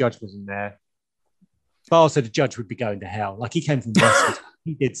why the judge wasn't there. But also, the judge would be going to hell. Like, he came from Westwood.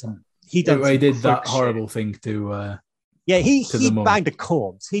 He did that horrible thing to. He banged a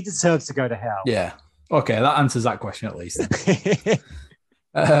corpse. He deserves to go to hell. Yeah. Okay, that answers that question at least.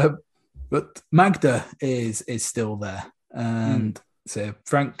 But Magda is still there, and so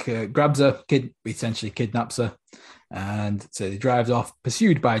Frank grabs her, essentially kidnaps her, and so he drives off,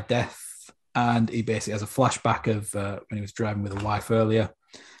 pursued by death. And he basically has a flashback of when he was driving with a wife earlier,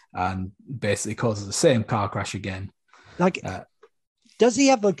 and basically causes the same car crash again. Like, does he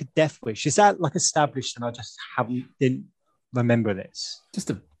have like a death wish? Is that like established? And I just didn't remember this. Just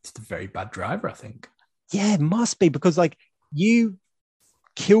a very bad driver, I think. Yeah, it must be, because like you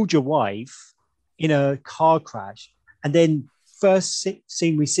killed your wife in a car crash, and then first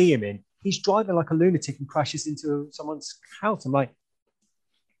scene we see him in, he's driving like a lunatic and crashes into someone's house. I'm like,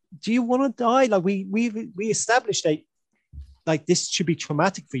 do you want to die? Like we established like this should be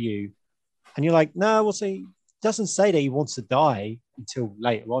traumatic for you, and you're like, no, we'll see. Doesn't say that he wants to die until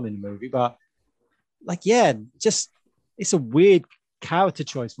later on in the movie, but like, yeah, just it's a weird character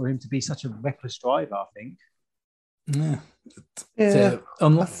choice for him to be such a reckless driver, I think. Yeah.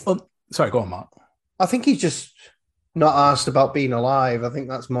 Sorry, go on, Mark. I think he's just not asked about being alive. I think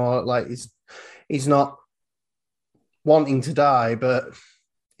that's more like he's not wanting to die, but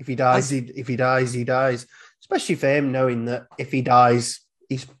if he dies, he dies. Especially for him, knowing that if he dies,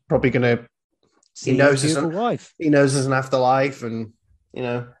 he's probably going to. He knows there's an afterlife, and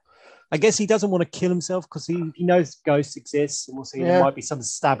I guess he doesn't want to kill himself because he knows ghosts exist, and we'll see there might be some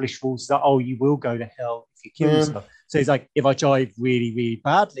established rules that you will go to hell if you kill yourself. So he's like, if I drive really, really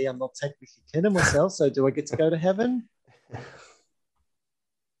badly, I'm not technically killing myself. So do I get to go to heaven?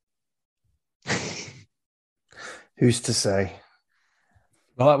 Who's to say?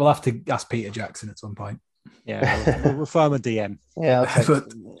 Well, we'll have to ask Peter Jackson at some point. Yeah, we'll throw him a DM. Yeah,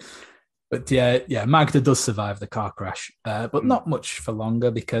 But yeah, Magda does survive the car crash, but not much for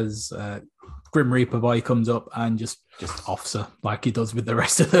longer, because Grim Reaper boy comes up and just offs her like he does with the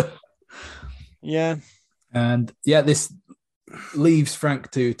rest of them. Yeah. And yeah, this leaves Frank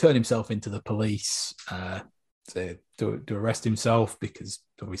to turn himself into the police to arrest himself, because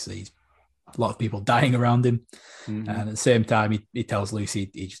obviously he's a lot of people dying around him. Mm-hmm. And at the same time, he tells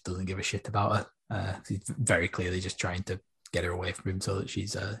Lucy he just doesn't give a shit about her. He's very clearly just trying to get her away from him so that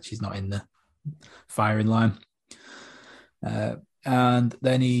she's not in the firing line. And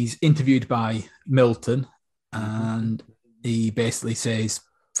then he's interviewed by Milton, and he basically says,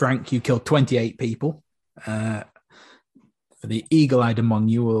 Frank, you killed 28 people. For the eagle-eyed among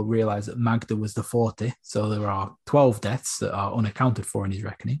you will realize that Magda was the 40, so there are 12 deaths that are unaccounted for in his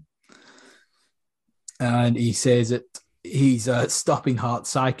reckoning. And he says that he's stopping Hart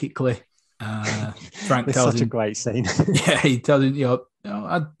psychically. Frank tells him, a great scene. Yeah, he tells him,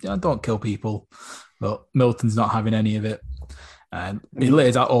 I don't kill people, but Milton's not having any of it. And he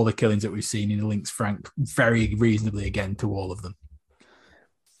lays out all the killings that we've seen, and he links Frank very reasonably again to all of them.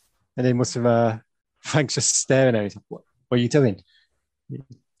 And then Frank's just staring at him. What are you doing? You're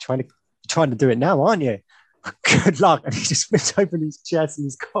trying to do it now, aren't you? Good luck. And he just flips open his chest, and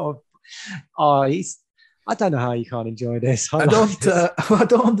he's got I don't know how you can't enjoy this. I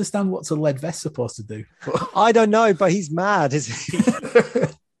don't understand what's a lead vest supposed to do. I don't know, but he's mad, is he?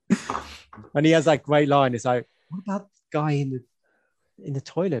 And he has that great line. It's like, what about the guy in the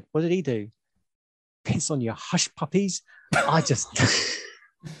toilet? What did he do? Piss on your hush puppies? I just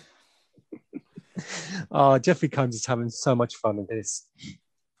Jeffrey Combs is having so much fun with this.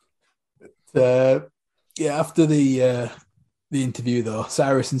 After the interview though,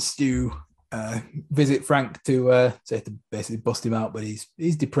 Cyrus and Stu visit Frank to basically bust him out, but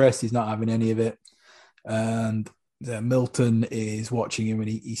he's depressed. He's not having any of it, and Milton is watching him, and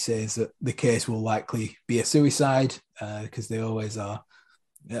he says that the case will likely be a suicide because they always are.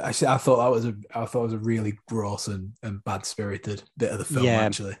 Actually, I thought it was a really gross and bad spirited bit of the film.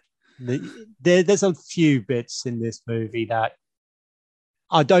 Actually, there's a few bits in this movie that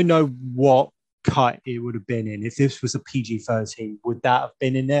I don't know what cut it would have been in. If this was a PG-13, would that have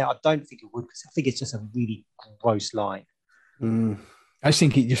been in there? I don't think it would, because I think it's just a really gross line. I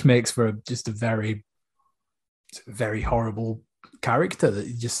think it just makes for a very, very horrible character that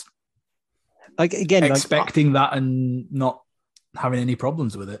you just expecting that and not having any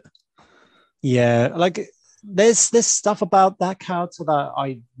problems with it. Yeah, there's stuff about that character that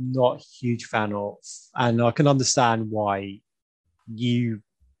I'm not a huge fan of, and I can understand why you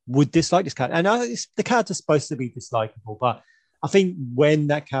would dislike this character. And the character's supposed to be dislikable, but I think when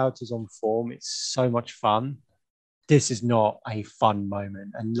that character's on form, it's so much fun. This is not a fun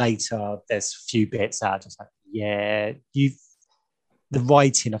moment. And later, there's a few bits that are just like, the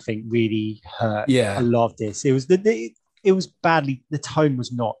writing, I think, really hurt. Yeah, I love this. It was badly. The tone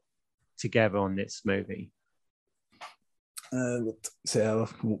was not together on this movie. So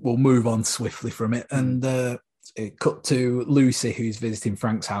we'll move on swiftly from it, and it cut to Lucy, who's visiting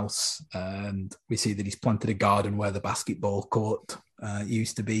Frank's house, and we see that he's planted a garden where the basketball court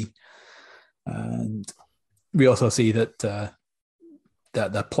used to be, and we also see that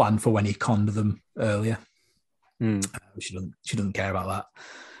the plan for when he conned them earlier. She doesn't care about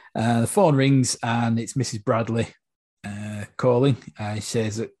that. The phone rings, and it's Mrs. Bradley calling. She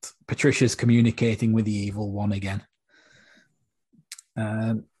says that Patricia's communicating with the evil one again.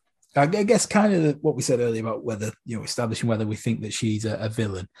 I guess kind of what we said earlier about whether, establishing whether we think that she's a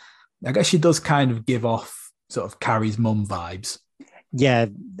villain. I guess she does kind of give off sort of Carrie's mum vibes. Yeah,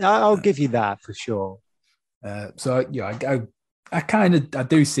 I'll give you that for sure. I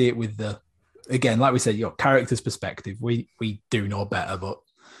do see it with again, like we said, your character's perspective. We do know better, but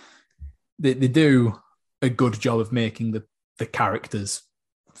they do a good job of making the characters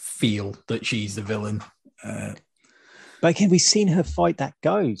feel that she's the villain. But again, we've seen her fight that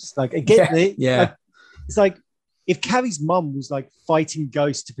ghost. It's like if Carrie's mum was fighting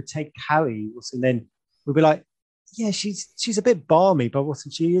ghosts to protect Carrie, and then we'd be like, yeah, she's a bit balmy, but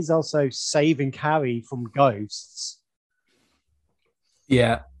she is also saving Carrie from ghosts.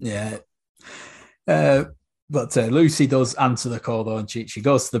 Yeah. But Lucy does answer the call though, and she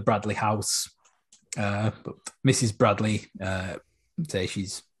goes to the Bradley house. But Mrs. Bradley says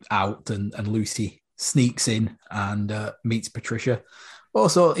she's out, and Lucy sneaks in and meets Patricia.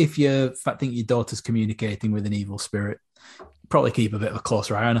 Also, if you think your daughter's communicating with an evil spirit, probably keep a bit of a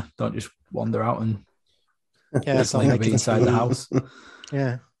closer eye on her. Don't just wander out and leave her inside the house.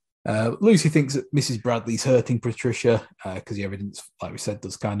 Yeah. Lucy thinks that Mrs. Bradley's hurting Patricia because the evidence, like we said,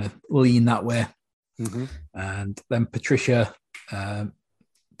 does kind of lean that way. Mm-hmm. And then Patricia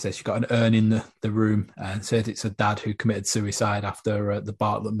says she got an urn in the room and said it's her dad who committed suicide after the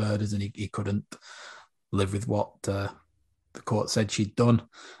Bartlett murders, and he couldn't live with what the court said she'd done,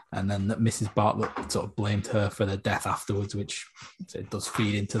 and then that Mrs. Bartlett sort of blamed her for the death afterwards, which it does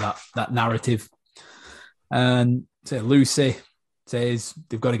feed into that narrative. And so Lucy says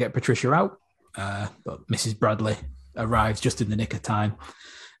they've got to get Patricia out, but Mrs. Bradley arrives just in the nick of time,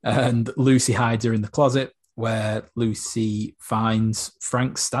 and Lucy hides her in the closet, where Lucy finds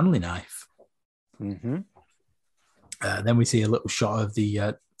Frank's Stanley knife. Mm-hmm. Then we see a little shot of the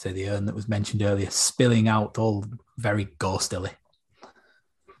urn that was mentioned earlier, spilling out all very ghostily.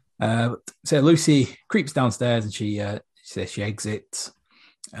 So Lucy creeps downstairs, and she says she exits,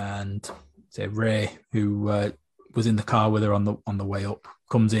 and Ray, who was in the car with her on the way up,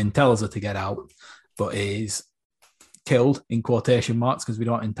 comes in, tells her to get out, but is killed in quotation marks because we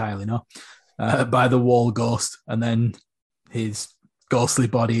don't entirely know by the wall ghost, and then his ghostly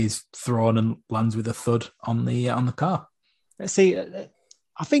body is thrown and lands with a thud on the car. See,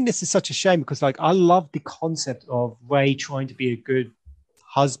 I think this is such a shame because I love the concept of Ray trying to be a good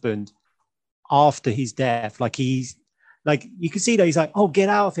husband after his death. He's you can see that he's like, oh, get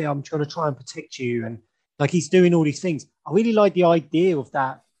out of here, I'm going to try and protect you, and he's doing all these things. I really like the idea of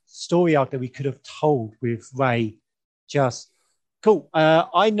that story arc that we could have told with Ray. Just cool.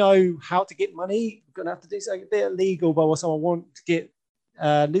 I know how to get money. I'm gonna have to do something a bit illegal, but also I want to get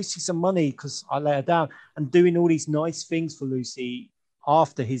Lucy some money because I let her down. And doing all these nice things for Lucy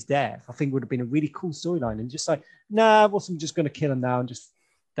after his death, I think would have been a really cool storyline. And just like, nah, I'm just going to kill him now and just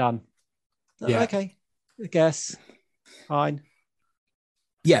done. Yeah. Okay, I guess. Fine.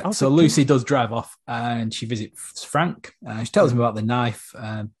 Yeah, so Lucy does drive off and she visits Frank. She tells him about the knife,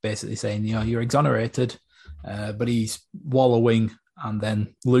 basically saying, you're exonerated, but he's wallowing. And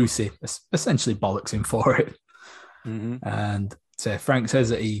then Lucy essentially bollocks him for it. Mm-hmm. And so Frank says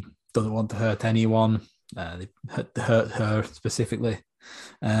that he doesn't want to hurt anyone. They hurt her specifically.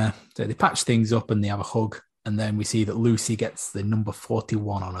 So they patch things up and they have a hug. And then we see that Lucy gets the number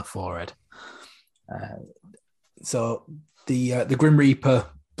 41 on her forehead. So the Grim Reaper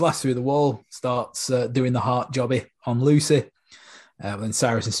blasts through the wall, starts doing the heart jobby on Lucy. When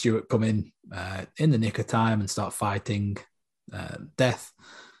Cyrus and Stuart come in the nick of time and start fighting death.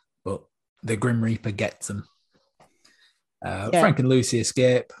 But the Grim Reaper gets them. Frank and Lucy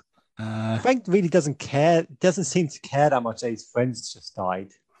escape. Frank really doesn't care. Doesn't seem to care that much that his friends just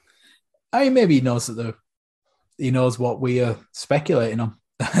died. I mean, maybe he knows that he knows what we are speculating on,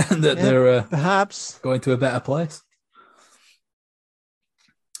 that they're perhaps going to a better place.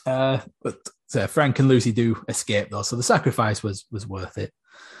 But Frank and Lucy do escape though, so the sacrifice was worth it.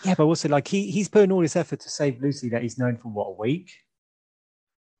 Yeah, but also like he's putting all this effort to save Lucy that he's known for what, a week?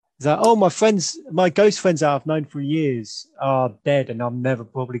 He's like, oh, my ghost friends that I've known for years are dead and I'm never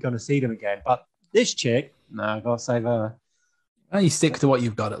probably going to see them again. But this chick, no, I've got to save her. Well, you stick to what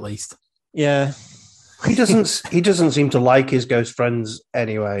you've got at least. Yeah. He doesn't seem to like his ghost friends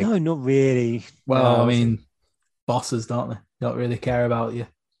anyway. No, not really. Well, no, I mean, bosses, don't they? Don't really care about you.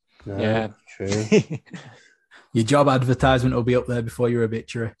 No, yeah. True. Your job advertisement will be up there before your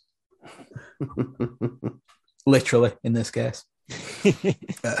obituary. Literally, in this case.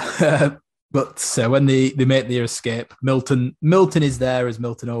 But when they make their escape, Milton is there, as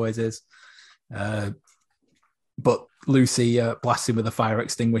Milton always is. But Lucy blasts him with a fire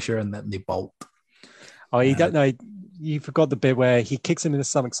extinguisher and then they bolt. Oh, you don't know. You forgot the bit where he kicks him in the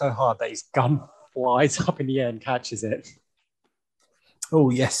stomach so hard that his gun flies up in the air and catches it. Oh,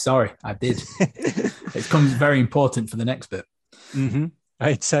 yes, sorry, I did. It becomes very important for the next bit. Mm-hmm.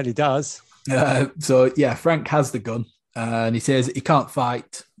 It certainly does. So, Frank has the gun and he says he can't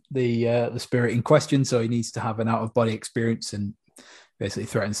fight the spirit in question, so he needs to have an out-of-body experience and basically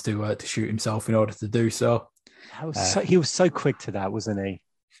threatens to shoot himself in order to do so. He was so quick to that, wasn't he?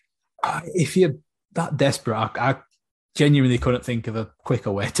 If you're that desperate, I genuinely couldn't think of a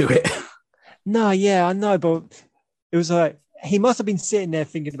quicker way to it. No, yeah, I know, but it was like he must have been sitting there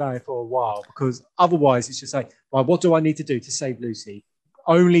thinking about it for a while, because otherwise it's just like, well, what do I need to do to save Lucy?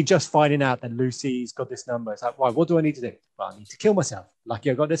 Only just finding out that Lucy's got this number. It's like, well, what do I need to do? Well, I need to kill myself.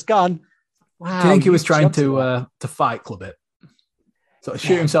 Lucky I got this gun. Wow. Do you think he was trying to Fight Club it? Sort of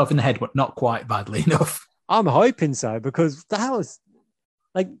shoot himself in the head, but not quite badly enough. I'm hoping so, because that was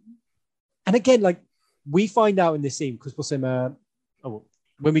like, and again, like we find out in this scene, because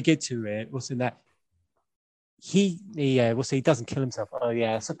when we get to it, what's in that? He doesn't kill himself. Oh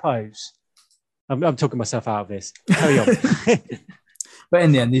yeah, I suppose. I'm talking myself out of this. Carry on. But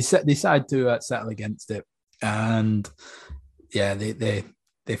in the end, they decide to settle against it, and they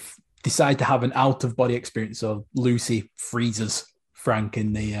decide to have an out of body experience. So Lucy freezes Frank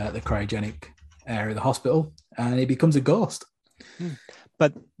in the cryogenic area of the hospital, and he becomes a ghost.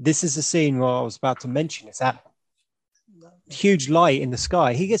 But this is the scene where I was about to mention. It's that huge light in the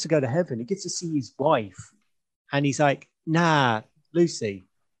sky. He gets to go to heaven. He gets to see his wife, and he's like, "Nah, Lucy."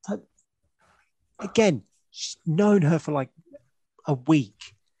 Again, she's known her for like a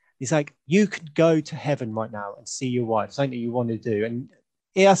week. He's like, "You could go to heaven right now and see your wife. Something that you want to do." And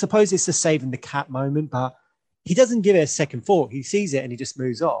I suppose it's the saving the cat moment, but he doesn't give it a second thought. He sees it and he just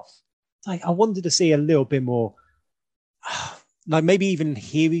moves off. It's like, I wanted to see a little bit more, like maybe even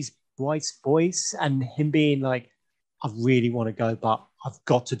hear his wife's voice and him being like, "I really want to go, but I've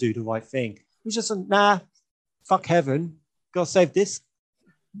got to do the right thing." He's just like, "Nah, fuck heaven. Got to save this,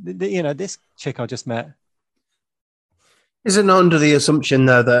 this chick I just met." Isn't under the assumption,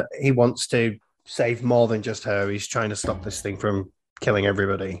 though, that he wants to save more than just her? He's trying to stop this thing from killing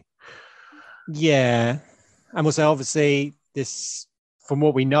everybody. Yeah. And we'll say, obviously, this, from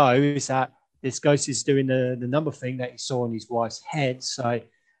what we know, is that this ghost is doing the number thing that he saw on his wife's head. So,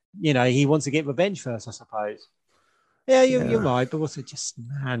 he wants to get revenge first, I suppose. Yeah, you're right. But also just,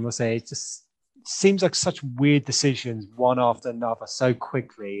 man, we'll say, it just seems like such weird decisions, one after another, so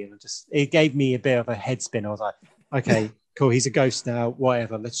quickly. And it gave me a bit of a head spin. I was like, okay, cool. He's a ghost now.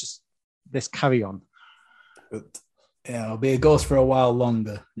 Whatever. Let's carry on. But, yeah, I'll be a ghost for a while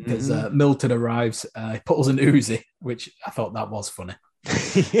longer because Milton arrives. He pulls an Uzi, which I thought that was funny.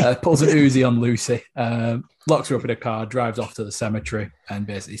 Pulls an Uzi on Lucy, locks her up in a car, drives off to the cemetery, and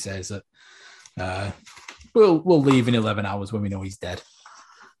basically says that we'll leave in 11 hours when we know he's dead.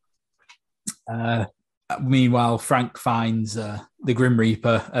 Meanwhile, Frank finds the Grim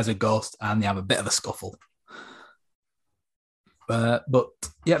Reaper as a ghost, and they have a bit of a scuffle. But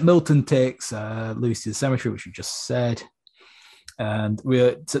yeah, Milton takes Lucy to the cemetery, which we just said, and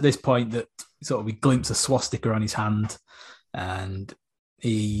it's at this point that sort of we glimpse a swastika on his hand, and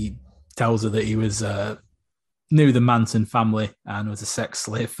he tells her that he was knew the Manson family and was a sex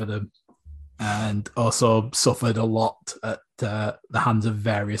slave for them, and also suffered a lot at the hands of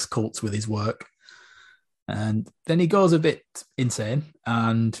various cults with his work. And then he goes a bit insane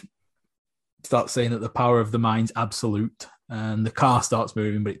and starts saying that the power of the mind's absolute, and the car starts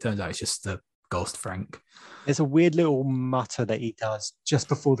moving, but it turns out it's just the ghost Frank. There's a weird little mutter that he does just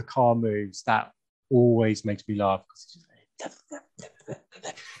before the car moves that always makes me laugh.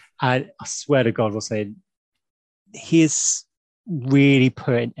 And I swear to God, we're saying he's really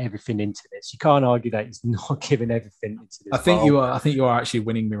putting everything into this. You can't argue that he's not giving everything into this. I think you are actually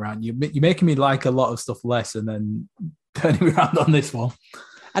winning me around. You're making me like a lot of stuff less, and then turning me around on this one.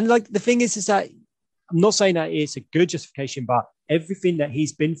 And like the thing is that I'm not saying that it's a good justification, but everything that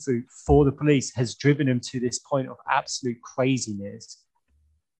he's been through for the police has driven him to this point of absolute craziness.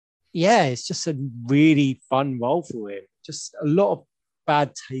 Yeah, it's just a really fun role for him. Just a lot of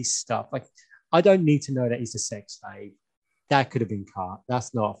bad taste stuff. Like, I don't need to know that he's a sex slave. That could have been cut.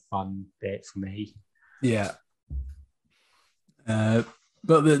 That's not a fun bit for me. Yeah. But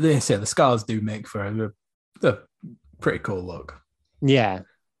the scars do make for a pretty cool look. Yeah.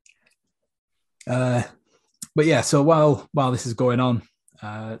 But yeah, so while this is going on,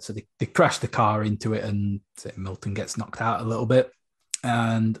 so they crash the car into it, and Milton gets knocked out a little bit,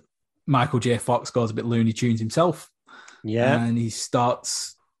 and Michael J. Fox goes a bit Looney Tunes himself. Yeah. And he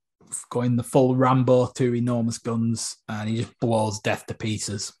starts going the full Rambo 2 enormous guns, and he just blows death to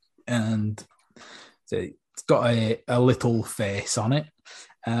pieces. And so it's got a little face on it,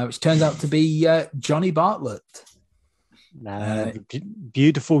 which turns out to be Johnny Bartlett.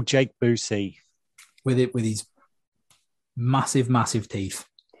 Beautiful Jake Busey. With his massive teeth.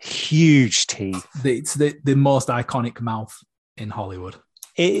 Huge teeth. It's the most iconic mouth in Hollywood.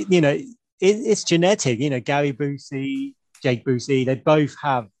 It's genetic. Gary Busey, Jake Busey, they both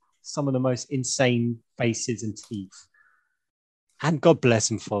have some of the most insane faces and teeth. And God bless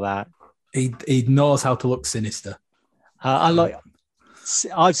him for that. He knows how to look sinister.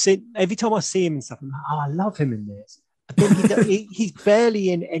 I've seen, every time I see him and stuff, I'm like, I love him in this. I think he's barely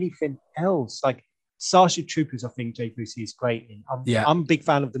in anything else. Like Starship Troopers, I think Jake Busey is great in. I'm a big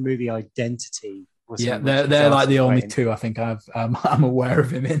fan of the movie Identity. Yeah, they're like the only two I think I'm aware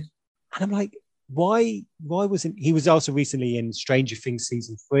of him in. And I'm like, why wasn't he? Was also recently in Stranger Things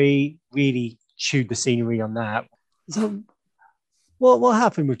season 3. Really chewed the scenery on that. So, what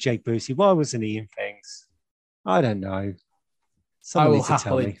happened with Jake Busey? Why wasn't he in things? I don't know. I will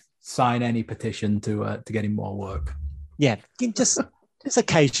happily sign any petition to get him more work. Yeah, just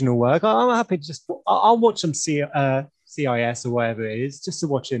occasional work. I'm happy to I'll watch some CIS or whatever it is, just to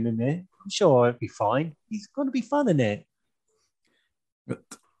watch him in it. I'm sure it'll be fine. He's going to be fun in it. But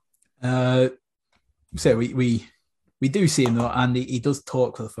so we do see him though, and he does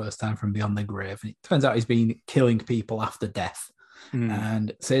talk for the first time from beyond the grave. And it turns out he's been killing people after death,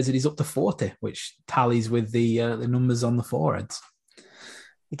 and says that he's up to 40, which tallies with the numbers on the foreheads.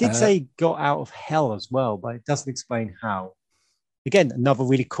 He did say he got out of hell as well, but it doesn't explain how. Again, another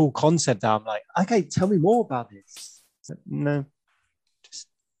really cool concept that I'm like, okay, tell me more about this. But no, just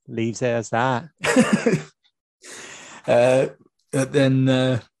leaves it as that.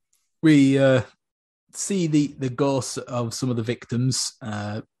 Then we see the ghosts of some of the victims.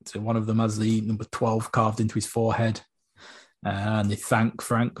 So one of them has the number 12 carved into his forehead, and they thank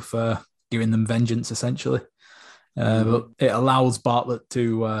Frank for giving them vengeance, essentially. But it allows Bartlett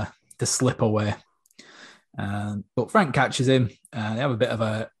to slip away. But Frank catches him, and they have a bit of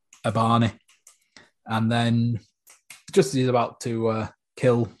a Barney. And then, just as he's about to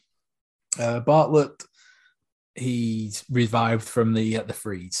kill Bartlett, he's revived from the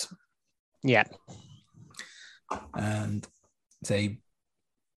freeze. Yeah. And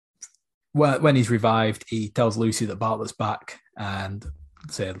when he's revived, he tells Lucy that Bartlett's back, and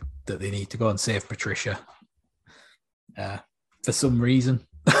say that they need to go and save Patricia. For some reason.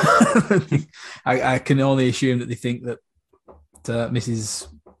 I can only assume that they think that Mrs.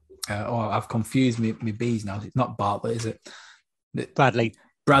 I've confused me bees now. It's not Bartlett, is it? Bradley.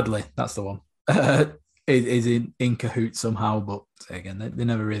 That's the one. Is in cahoots somehow, but again, they're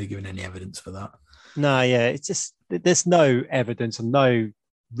never really given any evidence for that. No, yeah, it's just there's no evidence and no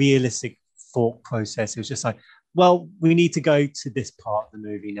realistic thought process. It was just like, well, we need to go to this part of the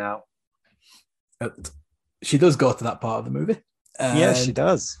movie now. She does go to that part of the movie. Yeah, she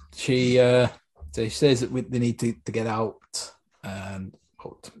does. She says that they need to get out, and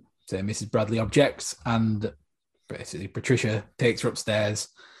Mrs. Bradley objects, and basically Patricia takes her upstairs,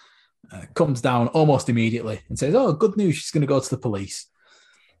 comes down almost immediately and says, "Oh, good news! She's going to go to the police."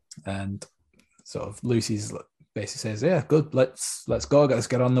 And sort of Lucy's basically says, "Yeah, good. Let's go. Let's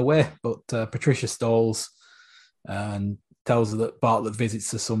get on the way." But Patricia stalls and tells her that Bartlett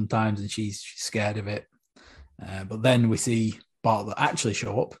visits her sometimes, and she's scared of it. But then we see Bartlett actually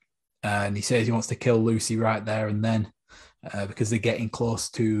show up, and he says he wants to kill Lucy right there and then because they're getting close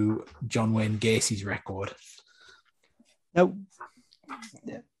to John Wayne Gacy's record. Now,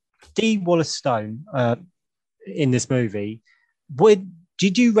 Dee Wallace-Stone in this movie,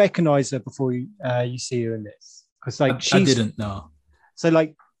 did you recognize her before you see her in this? Because I didn't know. So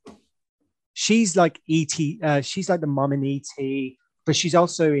she's like E.T. She's like the mum in E.T., but she's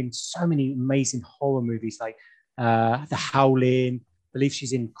also in so many amazing horror movies like The Howling. I believe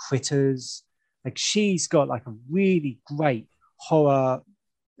she's in Critters. Like she's got like a really great horror.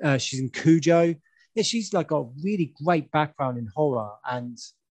 She's in Cujo. Yeah, she's like got a really great background in horror, and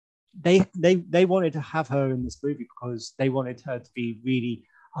they wanted to have her in this movie because they wanted her to be really.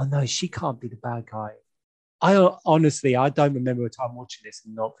 Oh no, she can't be the bad guy. I don't remember a time watching this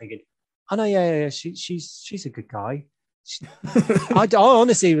and not thinking, oh no, yeah, she's a good guy. I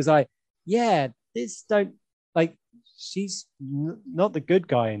honestly was like, yeah, she's not the good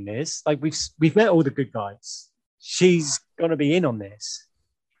guy in this. Like we've met all the good guys. She's gonna be in on this.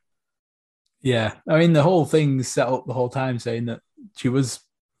 Yeah, I mean the whole thing's set up the whole time saying that she was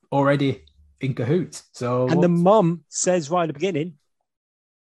already in cahoots. The mum says right at the beginning,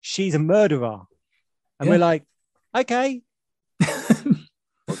 she's a murderer, and we're like, okay.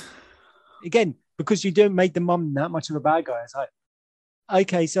 Again, because you don't make the mum that much of a bad guy. It's like,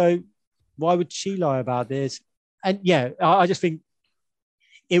 okay, so why would she lie about this? And yeah, I just think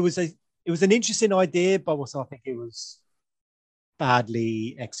it was an interesting idea, but also I think it was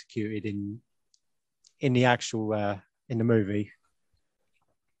badly executed in the actual in the movie.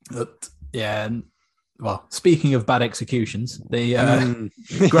 But yeah, well, speaking of bad executions, they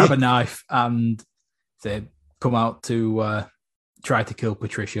grab a knife and they come out to try to kill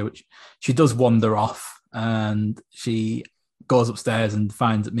Patricia, which she does wander off, and she goes upstairs and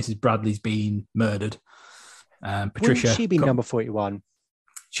finds that Mrs. Bradley's been murdered. Patricia, wouldn't she be number 41?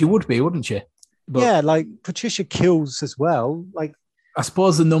 She would be, wouldn't she? But yeah, like Patricia kills as well. Like I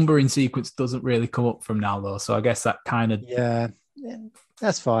suppose the numbering sequence doesn't really come up from now though, so I guess that kind of yeah,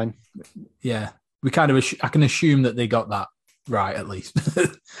 that's fine. Yeah, we kind of I can assume that they got that right at least.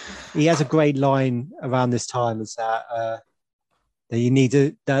 He has a great line around this time: is that you need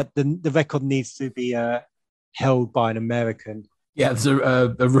the record needs to be held by an American. Yeah, there's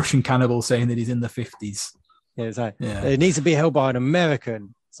a Russian cannibal saying that he's in the 50s. Yeah, it's like it needs to be held by an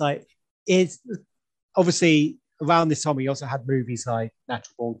American. It's like it's obviously around this time we also had movies like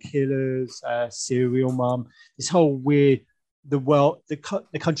Natural Born Killers, Serial Mom. This whole weird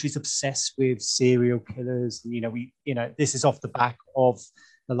the country's obsessed with serial killers. And, this is off the back of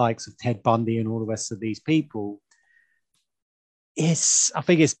the likes of Ted Bundy and all the rest of these people. I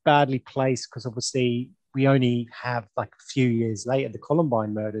think it's badly placed because obviously we only have like a few years later the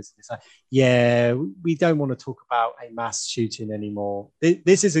Columbine murders. It's like, yeah, we don't want to talk about a mass shooting anymore.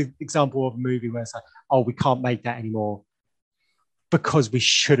 This is an example of a movie where it's like, oh, we can't make that anymore because we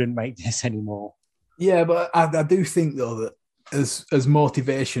shouldn't make this anymore. Yeah, but I do think though that as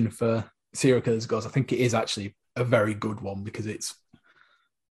motivation for serial killers goes, I think it is actually a very good one because it's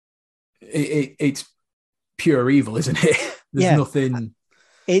pure evil, isn't it? There's nothing.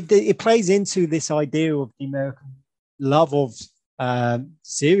 It plays into this idea of the American love of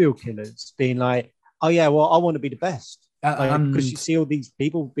serial killers being like, oh yeah, well, I want to be the best because you see all these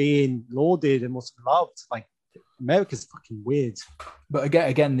people being lauded and what's loved. Like America's fucking weird. But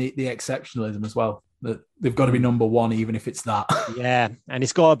again, the exceptionalism as well. That they've got to be number one, even if it's that. Yeah, and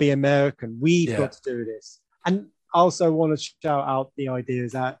it's got to be American. We've got to do this. And I also want to shout out the idea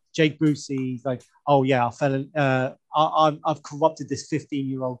is that Jake Busey's like, oh yeah, I've corrupted this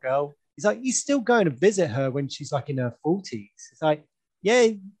 15-year-old girl. He's like, he's still going to visit her when she's like in her 40s. It's like, yeah,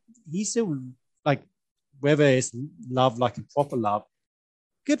 he's still like, whether it's love, like a proper love,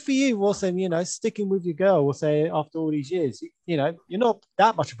 good for you, Wilson. Sticking with your girl. We'll say after all these years, you're not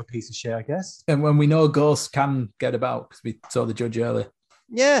that much of a piece of shit, I guess. And when we know ghosts can get about, because we saw the judge earlier.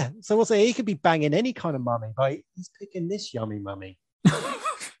 Yeah, so we'll say he could be banging any kind of mummy, but he's picking this yummy mummy.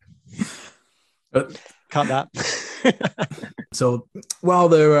 Cut that. So while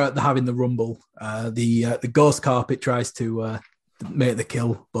they're having the rumble, the ghost carpet tries to make the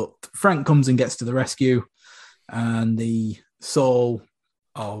kill, but Frank comes and gets to the rescue, and the soul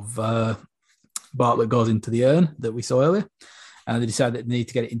of Bartlett goes into the urn that we saw earlier, and they decide that they need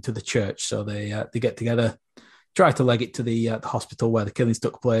to get it into the church. So they get together, try to leg it to the hospital where the killings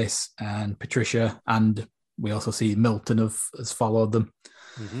took place, and Patricia, and we also see Milton has followed them.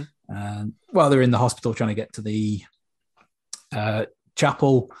 Mm-hmm. And while they're in the hospital trying to get to the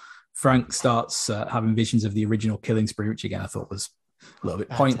chapel, Frank starts having visions of the original killing spree, which again I thought was a little bit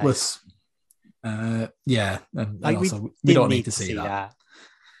pointless. Yeah, and also we don't need to see that.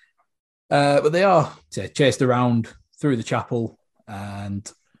 But they are chased around through the chapel, and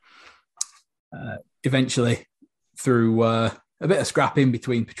eventually through a bit of scrapping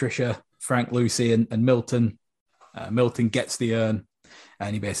between Patricia, Frank, Lucy, and Milton. Milton gets the urn,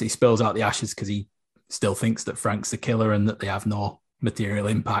 and he basically spills out the ashes because he still thinks that Frank's the killer and that they have no material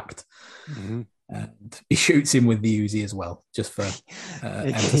impact. Mm-hmm. And he shoots him with the Uzi as well, just for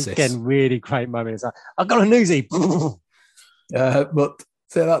emphasis. Again, really great moment. It's like, I've got an Uzi. But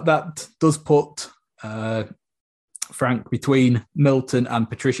so that does put Frank between Milton and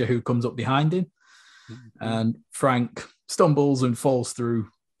Patricia, who comes up behind him. Mm-hmm. And Frank stumbles and falls through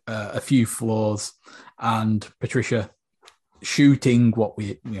a few floors, and Patricia shooting what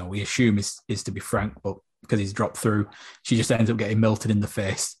we assume is to be Frank, but because he's dropped through, she just ends up getting Milton in the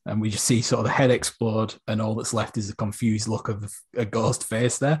face, and we just see sort of the head explode, and all that's left is a confused look of a ghost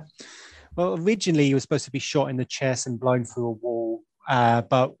face there. Well, originally he was supposed to be shot in the chest and blown through a wall,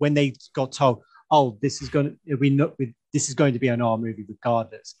 but when they got told, "Oh, this is going to be an R movie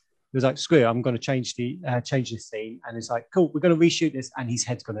regardless," he was like, "Screw it, I'm going to change the scene," and it's like, "Cool, we're going to reshoot this," and his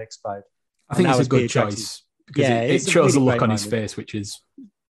head's going to explode. I think it's a good choice because it shows the look on his face, which is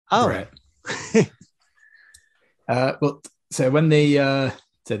great. But so when they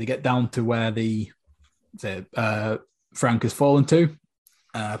get down to where Frank has fallen to,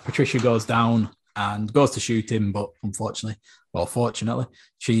 Patricia goes down and goes to shoot him, but fortunately,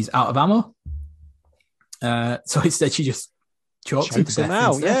 she's out of ammo. So instead, she just chokes him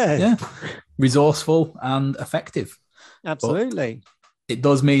out. Yeah, resourceful and effective. Absolutely. But it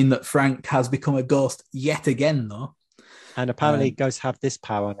does mean that Frank has become a ghost yet again, though, and apparently ghosts have this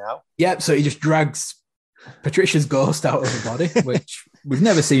power now. Yeah, so he just drags Patricia's ghost out of the body, which we've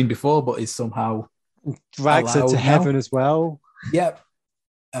never seen before, but is somehow drags her to heaven as well. Yep.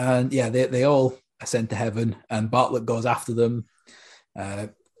 And they all ascend to heaven, and Bartlett goes after them,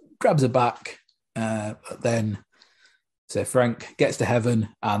 grabs her back, but then Frank gets to heaven,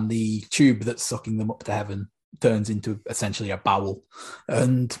 and the tube that's sucking them up to heaven turns into essentially a bowel,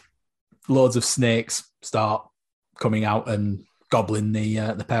 and loads of snakes start coming out and gobbling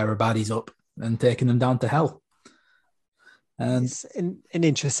the pair of baddies up and taking them down to hell. And it's an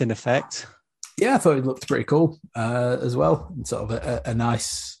interesting effect. Yeah, I thought it looked pretty cool as well. And sort of a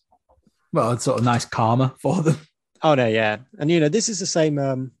nice, sort of nice karma for them. Oh no, yeah, and this is the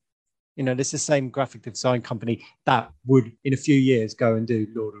same. This is the same graphic design company that would, in a few years, go and do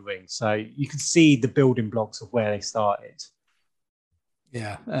Lord of the Rings. So you can see the building blocks of where they started.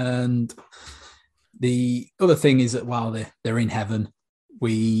 Yeah, and the other thing is that while they're in heaven,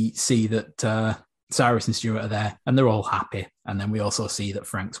 we see that Cyrus and Stuart are there, and they're all happy. And then we also see that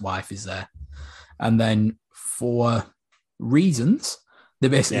Frank's wife is there. And then for reasons, they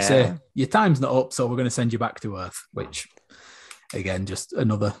basically say, your time's not up, so we're going to send you back to Earth, which, again, just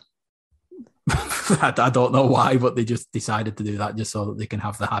another... I don't know why, but they just decided to do that just so that they can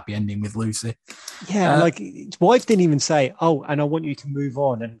have the happy ending with Lucy. Yeah, his wife didn't even say, "Oh, and I want you to move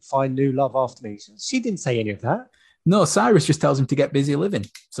on and find new love after me." She didn't say any of that. No, Cyrus just tells him to get busy living.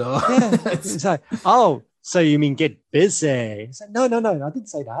 So it's like, "Oh, so you mean get busy?" It's like, no, I didn't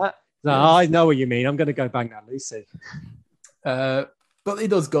say that. No, I know what you mean. I'm going to go bang that Lucy. But he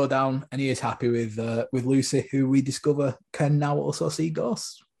does go down, and he is happy with Lucy, who we discover can now also see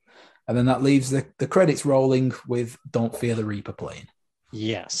ghosts. And then that leaves the credits rolling with Don't Fear the Reaper playing.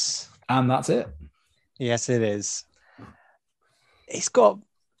 Yes. And that's it. Yes, it is. It's got...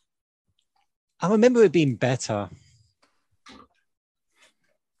 I remember it being better.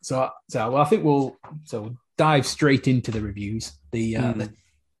 So I think we'll dive straight into the reviews. The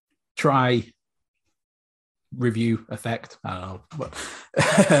try review effect. I don't know.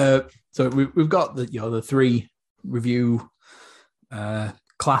 But, so we've got the 3 review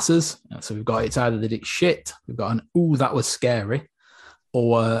classes. So we've got, it's either that it's shit, we've got an ooh, that was scary,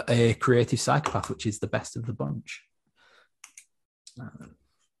 or a creative psychopath, which is the best of the bunch.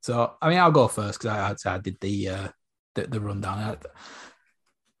 So, I mean, I'll go first because I did the rundown.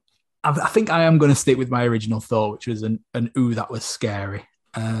 I think I am going to stick with my original thought, which was an ooh, that was scary.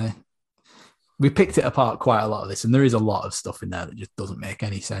 We picked it apart quite a lot of this, and there is a lot of stuff in there that just doesn't make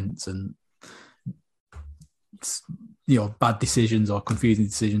any sense, and bad decisions or confusing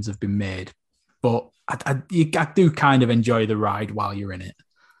decisions have been made. But I do kind of enjoy the ride while you're in it.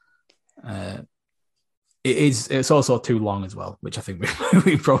 It's also too long as well, which I think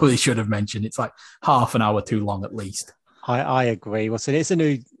we probably should have mentioned. It's like half an hour too long at least. I agree. Well, so it's an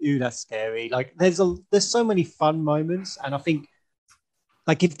ooh, that's scary. Like there's so many fun moments, and I think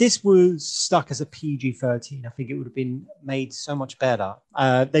like if this was stuck as a PG-13, I think it would have been made so much better.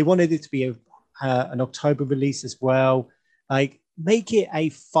 They wanted it to be an October release as well. Like make it a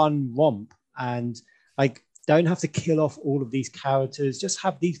fun romp, and like don't have to kill off all of these characters. Just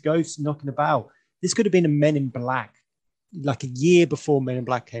have these ghosts knocking about. This could have been a Men in Black, like a year before Men in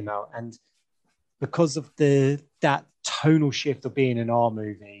Black came out, and because of that tonal shift of being an R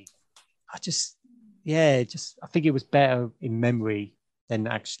movie, I think it was better in memory than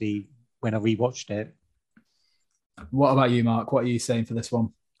actually when I rewatched it. What about you, Mark? What are you saying for this one?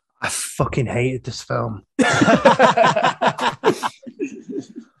 I fucking hated this film. I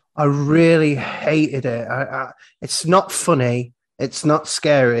really hated it. It's not funny. It's not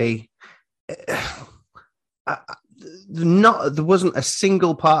scary. There wasn't a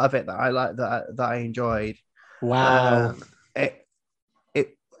single part of it that I liked, that I enjoyed. Wow. It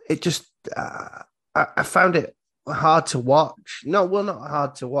just I found it hard to watch. No, well, not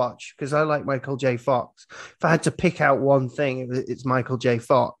hard to watch because I like Michael J. Fox. If I had to pick out one thing, it's Michael J.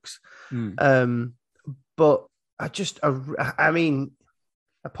 Fox. But I mean,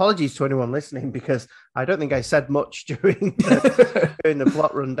 apologies to anyone listening because I don't think I said much during the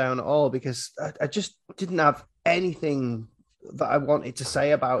plot rundown at all, because I just didn't have anything that I wanted to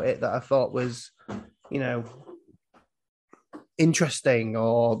say about it that I thought was, interesting,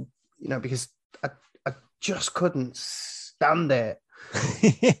 or, because I just couldn't stand it.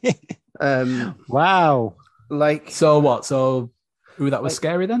 Wow. Like, so what? So, ooh, that was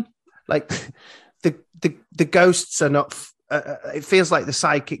scary then? Like the ghosts are not. It feels like the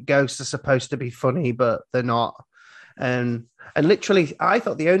psychic ghosts are supposed to be funny, but they're not. And literally, I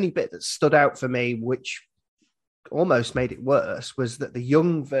thought the only bit that stood out for me, which almost made it worse, was that the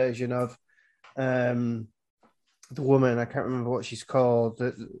young version of the woman, I can't remember what she's called,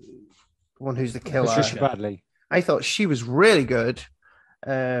 the one who's the killer, Patricia Bradley. I thought she was really good.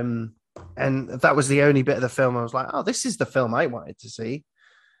 And that was the only bit of the film I was like, oh, this is the film I wanted to see.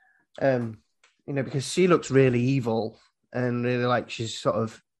 Because she looks really evil and really like she's sort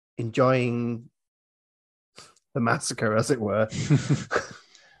of enjoying the massacre, as it were.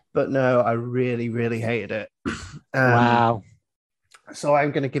 But no, I really, really hated it. Wow. So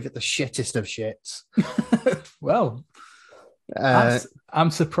I'm going to give it the shittest of shits. Well,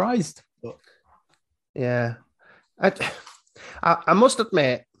 I'm surprised. Yeah. I must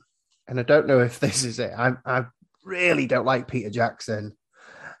admit, and I don't know if this is it, I really don't like Peter Jackson.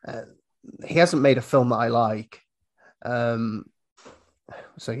 He hasn't made a film that I like.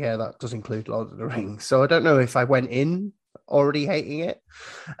 So yeah, that does include Lord of the Rings. So I don't know if I went in already hating it.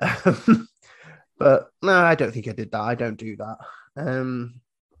 But no, I don't think I did that. I don't do that.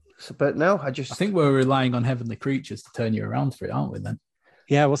 But no, I think we're relying on heavenly creatures to turn you around for it, aren't we then?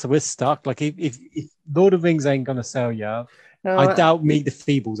 Yeah, well, so we're stuck. Like if Lord of the Rings ain't gonna sell you, I doubt Meet the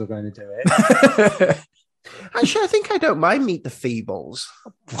Feebles are going to do it. Actually, I think I don't mind Meet the Feebles.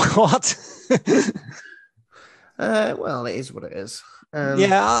 What? Well, it is what it is.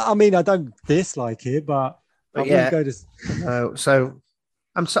 Yeah, I mean, I don't dislike it, but I wouldn't go to. So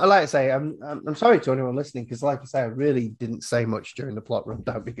I'm like I say, I'm sorry to anyone listening, because, like I say, I really didn't say much during the plot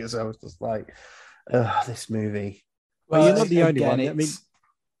rundown because I was just like, this movie. Well, you're not the only one. I mean,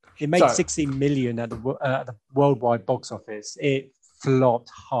 it made 16 million at the worldwide box office. It flopped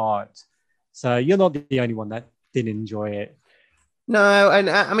hard. So you're not the only one that didn't enjoy it. No, and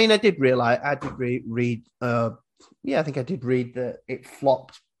I mean, I did realize, I did read, I think I did read that it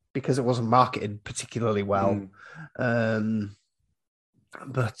flopped because it wasn't marketed particularly well. But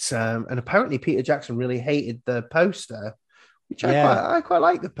and apparently Peter Jackson really hated the poster, which I quite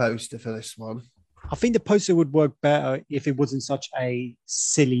like the poster for this one. I think the poster would work better if it wasn't such a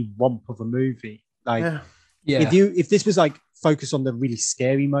silly romp of a movie. Like, if this was like focused on the really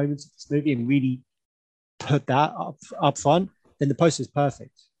scary moments of this movie and really put that up front, then the poster is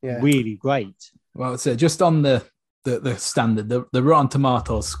perfect. Yeah, really great. Well, so just on the the standard. The Rotten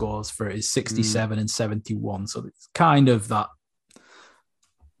Tomatoes scores for it is 67 and 71, so it's kind of that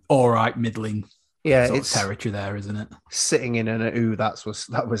all right middling sort of territory there, isn't it? Sitting in an ooh, that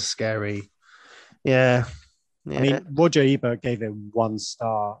was scary. Yeah. I mean, Roger Ebert gave it 1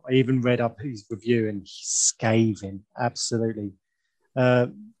 star. I even read up his review and he's scathing. Absolutely.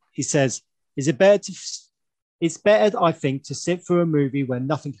 He says, it's better, I think, to sit through a movie where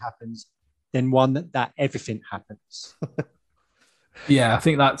nothing happens than one that everything happens. Yeah, I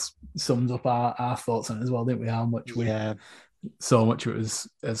think that sums up our thoughts on it as well, didn't we? How much so much of it was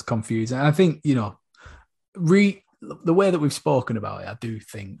as confusing. I think, the way that we've spoken about it, I do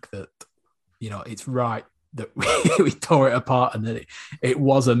think that, it's right that we tore it apart and that it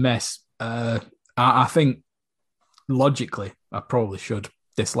was a mess. I think logically, I probably should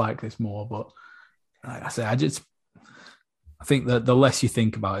dislike this more, but like I say, I think that the less you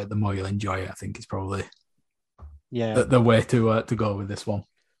think about it, the more you'll enjoy it. I think it's probably the way to go with this one.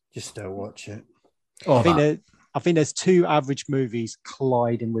 Just don't watch it. I think there's 2 average movies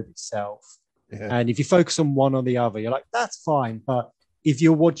colliding with itself. Yeah. And if you focus on one or the other, you're like, that's fine. But if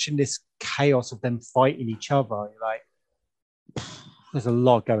you're watching this chaos of them fighting each other, you're like, there's a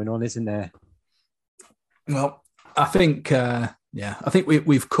lot going on, isn't there? Well, I think, I think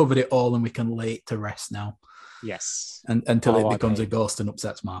we've covered it all and we can lay it to rest now. Yes. And until it becomes a ghost and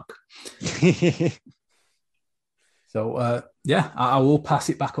upsets Mark. So, I will pass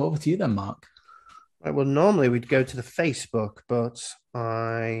it back over to you then, Mark. Right, well, normally we'd go to the Facebook, but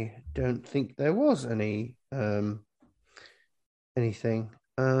I don't think there was anything.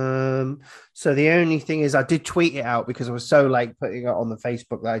 So the only thing is I did tweet it out because I was so like putting it on the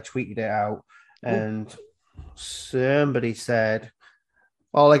Facebook that I tweeted it out, and somebody said,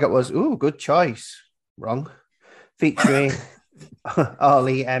 all I got was, ooh, good choice. Wrong. Featuring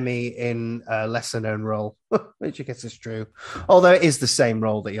Arlie Emmy in a lesser known role, which I guess is true. Although it is the same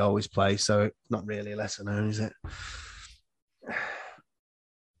role that he always plays, so it's not really lesser known, is it?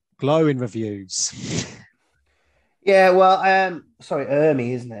 Glowing reviews. Yeah, well, sorry,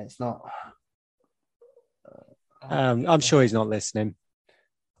 Ermi, isn't it? It's not. I'm sure he's not listening.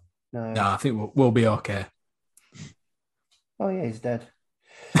 No, I think we'll be okay. Oh yeah, he's dead.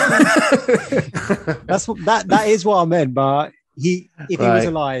 That is what I meant, but if he was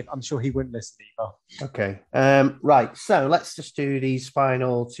alive, I'm sure he wouldn't listen either. Okay. Right. So let's just do these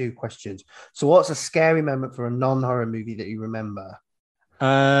final 2 questions. So what's a scary moment for a non-horror movie that you remember?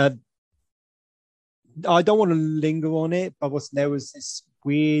 I don't want to linger on it, but there was this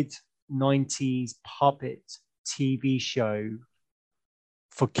weird 90s puppet TV show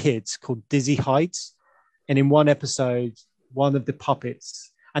for kids called Dizzy Heights. And in one episode, one of the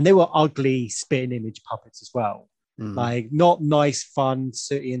puppets, and they were ugly spitting image puppets as well. Like not nice, fun,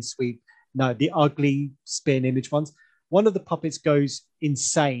 sooty and sweet. No, the ugly spitting image ones. One of the puppets goes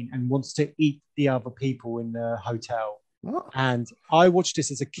insane and wants to eat the other people in the hotel. What? And I watched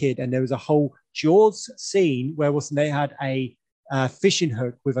this as a kid, and there was a whole Jaws scene where they had a fishing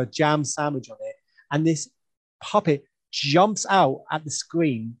hook with a jam sandwich on it, and this puppet jumps out at the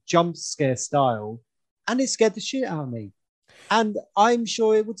screen, jump scare style, and it scared the shit out of me. And I'm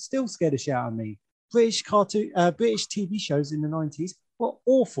sure it would still scare the shit out of me. British TV shows in the 90s were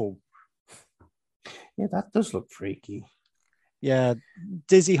awful. Yeah, that does look freaky. Yeah,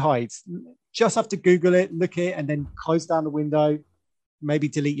 Dizzy Heights. Just have to Google it, look at it, and then close down the window. Maybe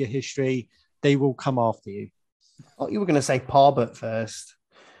delete your history. They will come after you. Oh, you were going to say Pob at first.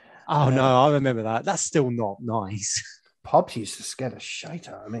 Oh, no, I remember that. That's still not nice. Pob used to scare the shite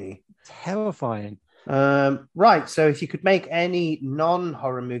out of me. Terrifying. Right, so if you could make any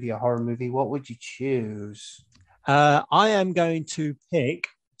non-horror movie a horror movie, what would you choose? I am going to pick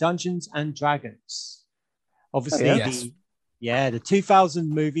Dungeons and Dragons. Obviously, the 2000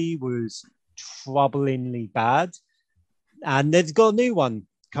 movie was troublingly bad, and they've got a new one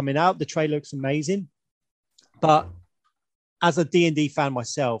coming out. The trailer looks amazing, but as a D&D fan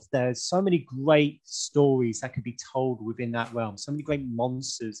myself, there's so many great stories that could be told within that realm. So many great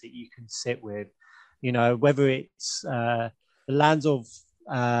monsters that you can sit with. You know, whether it's the lands of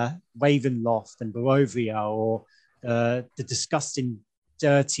Ravenloft and Barovia, or the disgusting,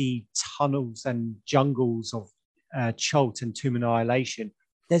 dirty tunnels and jungles of Chult and Tomb Annihilation.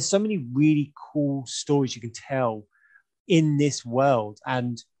 There's so many really cool stories you can tell in this world.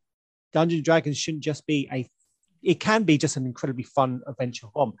 And Dungeons and Dragons shouldn't just be it can be just an incredibly fun adventure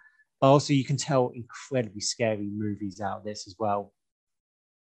ROM, but also you can tell incredibly scary movies out of this as well.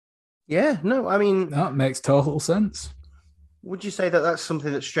 Yeah, no, I mean... That makes total sense. Would you say that that's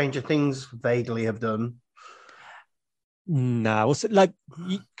something that Stranger Things vaguely have done? No, also, like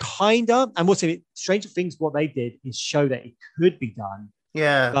kind of, and also Stranger Things. What they did is show that it could be done,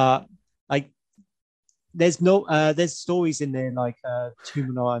 Yeah. but like there's stories in there like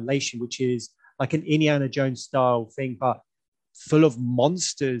Tomb of Annihilation, which is like an Indiana Jones style thing, but full of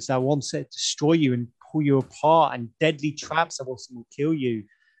monsters that want to destroy you and pull you apart, and deadly traps that will kill you.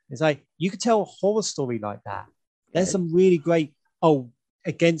 It's like you could tell a horror story like that. There's some really great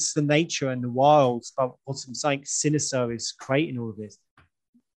against the nature and the wilds, but also something sinister is creating all of this.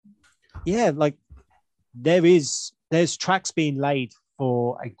 Yeah, like there's tracks being laid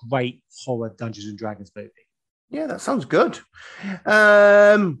for a great horror Dungeons and Dragons movie. Yeah, that sounds good.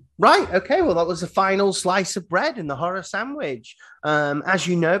 Right, okay, well, that was the final slice of bread in the horror sandwich. As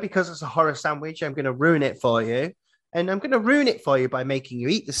you know, because it's a horror sandwich, I'm going to ruin it for you. And I'm going to ruin it for you by making you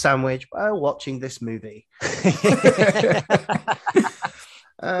eat the sandwich while watching this movie.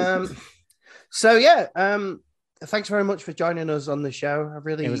 So, yeah, thanks very much for joining us on the show.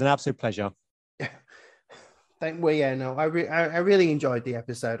 It was an absolute pleasure. I really enjoyed the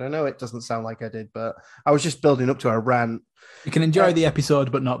episode. I know it doesn't sound like I did, but I was just building up to a rant. You can enjoy the episode,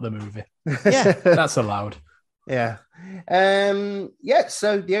 but not the movie. Yeah, that's allowed. Yeah.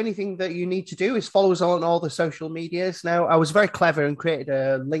 So the only thing that you need to do is follow us on all the social medias. Now, I was very clever and created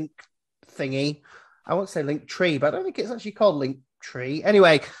a link thingy. I won't say link tree, but I don't think it's actually called link tree.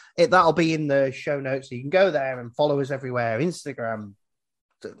 Anyway, that'll be in the show notes. So you can go there and follow us everywhere. Instagram.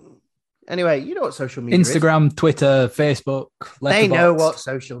 Anyway, you know what social media Instagram, is. Twitter, Facebook, Letterboxd. They know what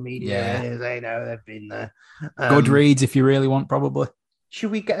social media is. They know they've been there. Goodreads, if you really want, probably.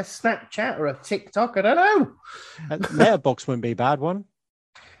 Should we get a Snapchat or a TikTok? I don't know. Letterboxd wouldn't be a bad one.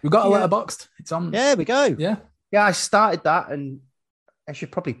 We've got a Letterboxd. It's on. Yeah, we go. Yeah. Yeah, I started that, and I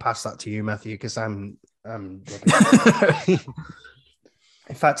should probably pass that to you, Matthew, because I'm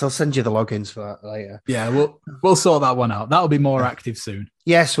in fact, I'll send you the logins for that later. Yeah, we'll sort that one out. That'll be more active soon.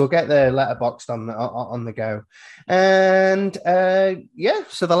 Yes, we'll get the Letterboxd on the go. And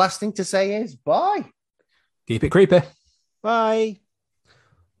so the last thing to say is bye. Keep it creepy. Bye.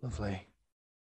 Lovely.